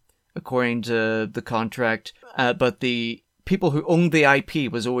them according to the contract. But the people who owned the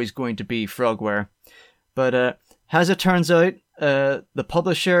IP was always going to be Frogware. But as it turns out, the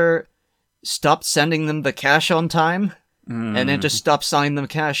publisher stopped sending them the cash on time. and then just stopped selling them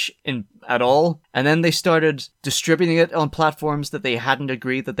cash at all. And then they started distributing it on platforms that they hadn't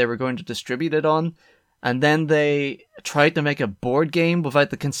agreed that they were going to distribute it on. And then they tried to make a board game without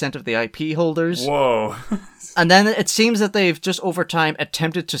the consent of the IP holders. Whoa. And then it seems that they've just over time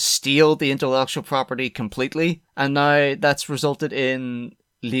attempted to steal the intellectual property completely. And now that's resulted in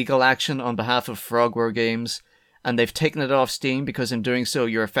legal action on behalf of Frogware Games. And they've taken it off Steam because in doing so,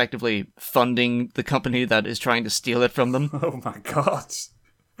 you're effectively funding the company that is trying to steal it from them. Oh my god.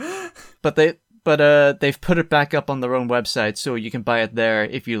 But they've put it back up on their own website, so you can buy it there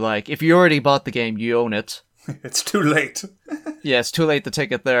if you like. If you already bought the game, you own it. It's too late. Yeah, it's too late to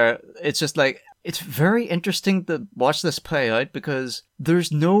take it there. It's just like, it's very interesting to watch this play out because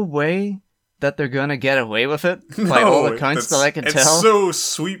there's no way that they're gonna get away with it by all accounts that I can tell. It's so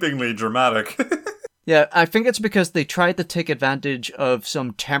sweepingly dramatic. Yeah, I think it's because they tried to take advantage of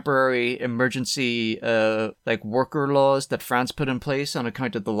some temporary emergency worker laws that France put in place on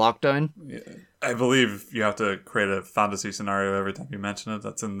account of the lockdown. Yeah. I believe you have to create a fantasy scenario every time you mention it.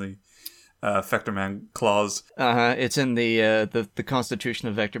 That's in the Vectorman clause. It's in the Constitution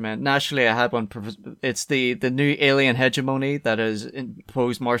of Vectorman. Naturally, I had one. It's the new alien hegemony that has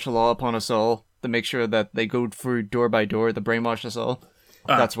imposed martial law upon us all to make sure that they go through door by door to brainwash us all.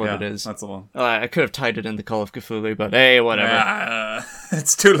 That's what it is. That's the one. I could have tied it into Call of Cthulhu, but hey, whatever.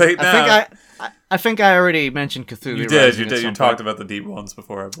 It's too late now. I think I already mentioned Cthulhu. You did. You talked about the deep ones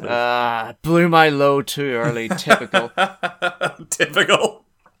before, I believe. Blew my load too early. Typical. Typical.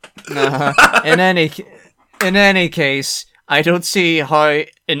 In any case, I don't see how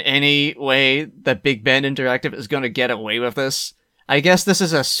in any way that Big Ben Interactive is going to get away with this. I guess this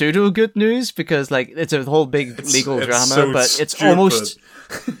is a pseudo good news because it's a whole big legal drama, so but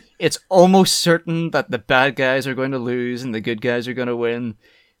it's almost certain that the bad guys are going to lose and the good guys are going to win.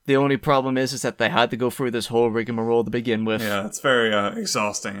 The only problem is that they had to go through this whole rigmarole to begin with. Yeah, it's very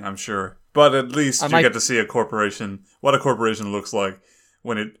exhausting, I'm sure. But at least you get to see what a corporation looks like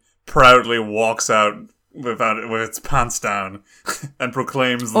when it proudly walks out with its pants down and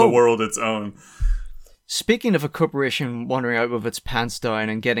proclaims the world its own. Speaking of a corporation wandering out with its pants down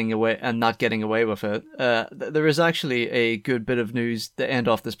and getting away and not getting away with it, there is actually a good bit of news to end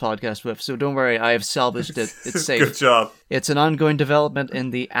off this podcast with. So don't worry, I have salvaged it. It's safe. Good job. It's an ongoing development in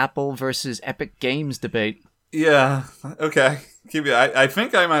the Apple versus Epic Games debate. Yeah. Okay. I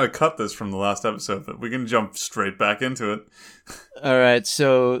think I might have cut this from the last episode, but we can jump straight back into it. All right.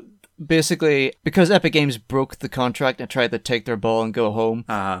 So basically, because Epic Games broke the contract and tried to take their ball and go home,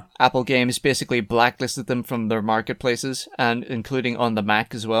 Apple Games basically blacklisted them from their marketplaces, and including on the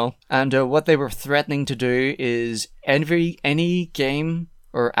Mac as well. And what they were threatening to do is any game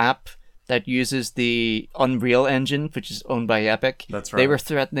or app that uses the Unreal Engine, which is owned by Epic. That's right. They were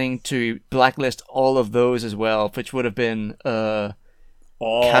threatening to blacklist all of those as well, which would have been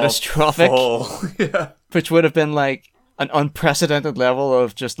catastrophic. Yeah. Which would have been like an unprecedented level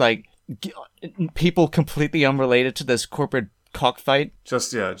of just like people completely unrelated to this corporate cockfight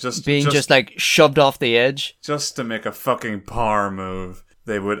just like shoved off the edge just to make a fucking power move.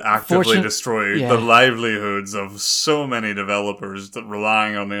 They would actively destroy the livelihoods of so many developers that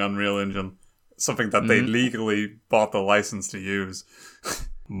relying on the Unreal Engine, something that they legally bought the license to use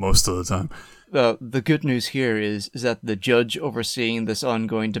most of the time. The good news here is that the judge overseeing this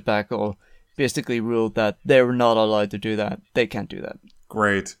ongoing debacle basically ruled that they were not allowed to do that. They can't do that.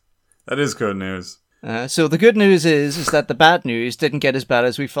 Great. That is good news. So the good news is that the bad news didn't get as bad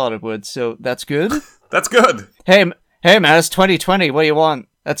as we thought it would, so that's good. That's good. Hey man, it's 2020. What do you want?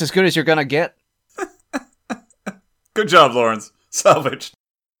 That's as good as you're gonna get. Good job, Lawrence. Salvaged.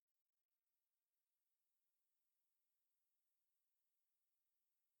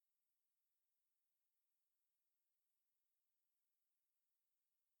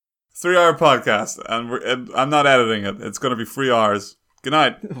 Three-hour podcast, and I'm not editing it. It's going to be 3 hours. Good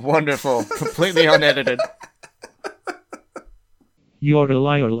night. Wonderful. Completely unedited. You're a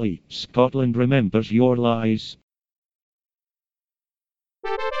liar, Lee. Scotland remembers your lies.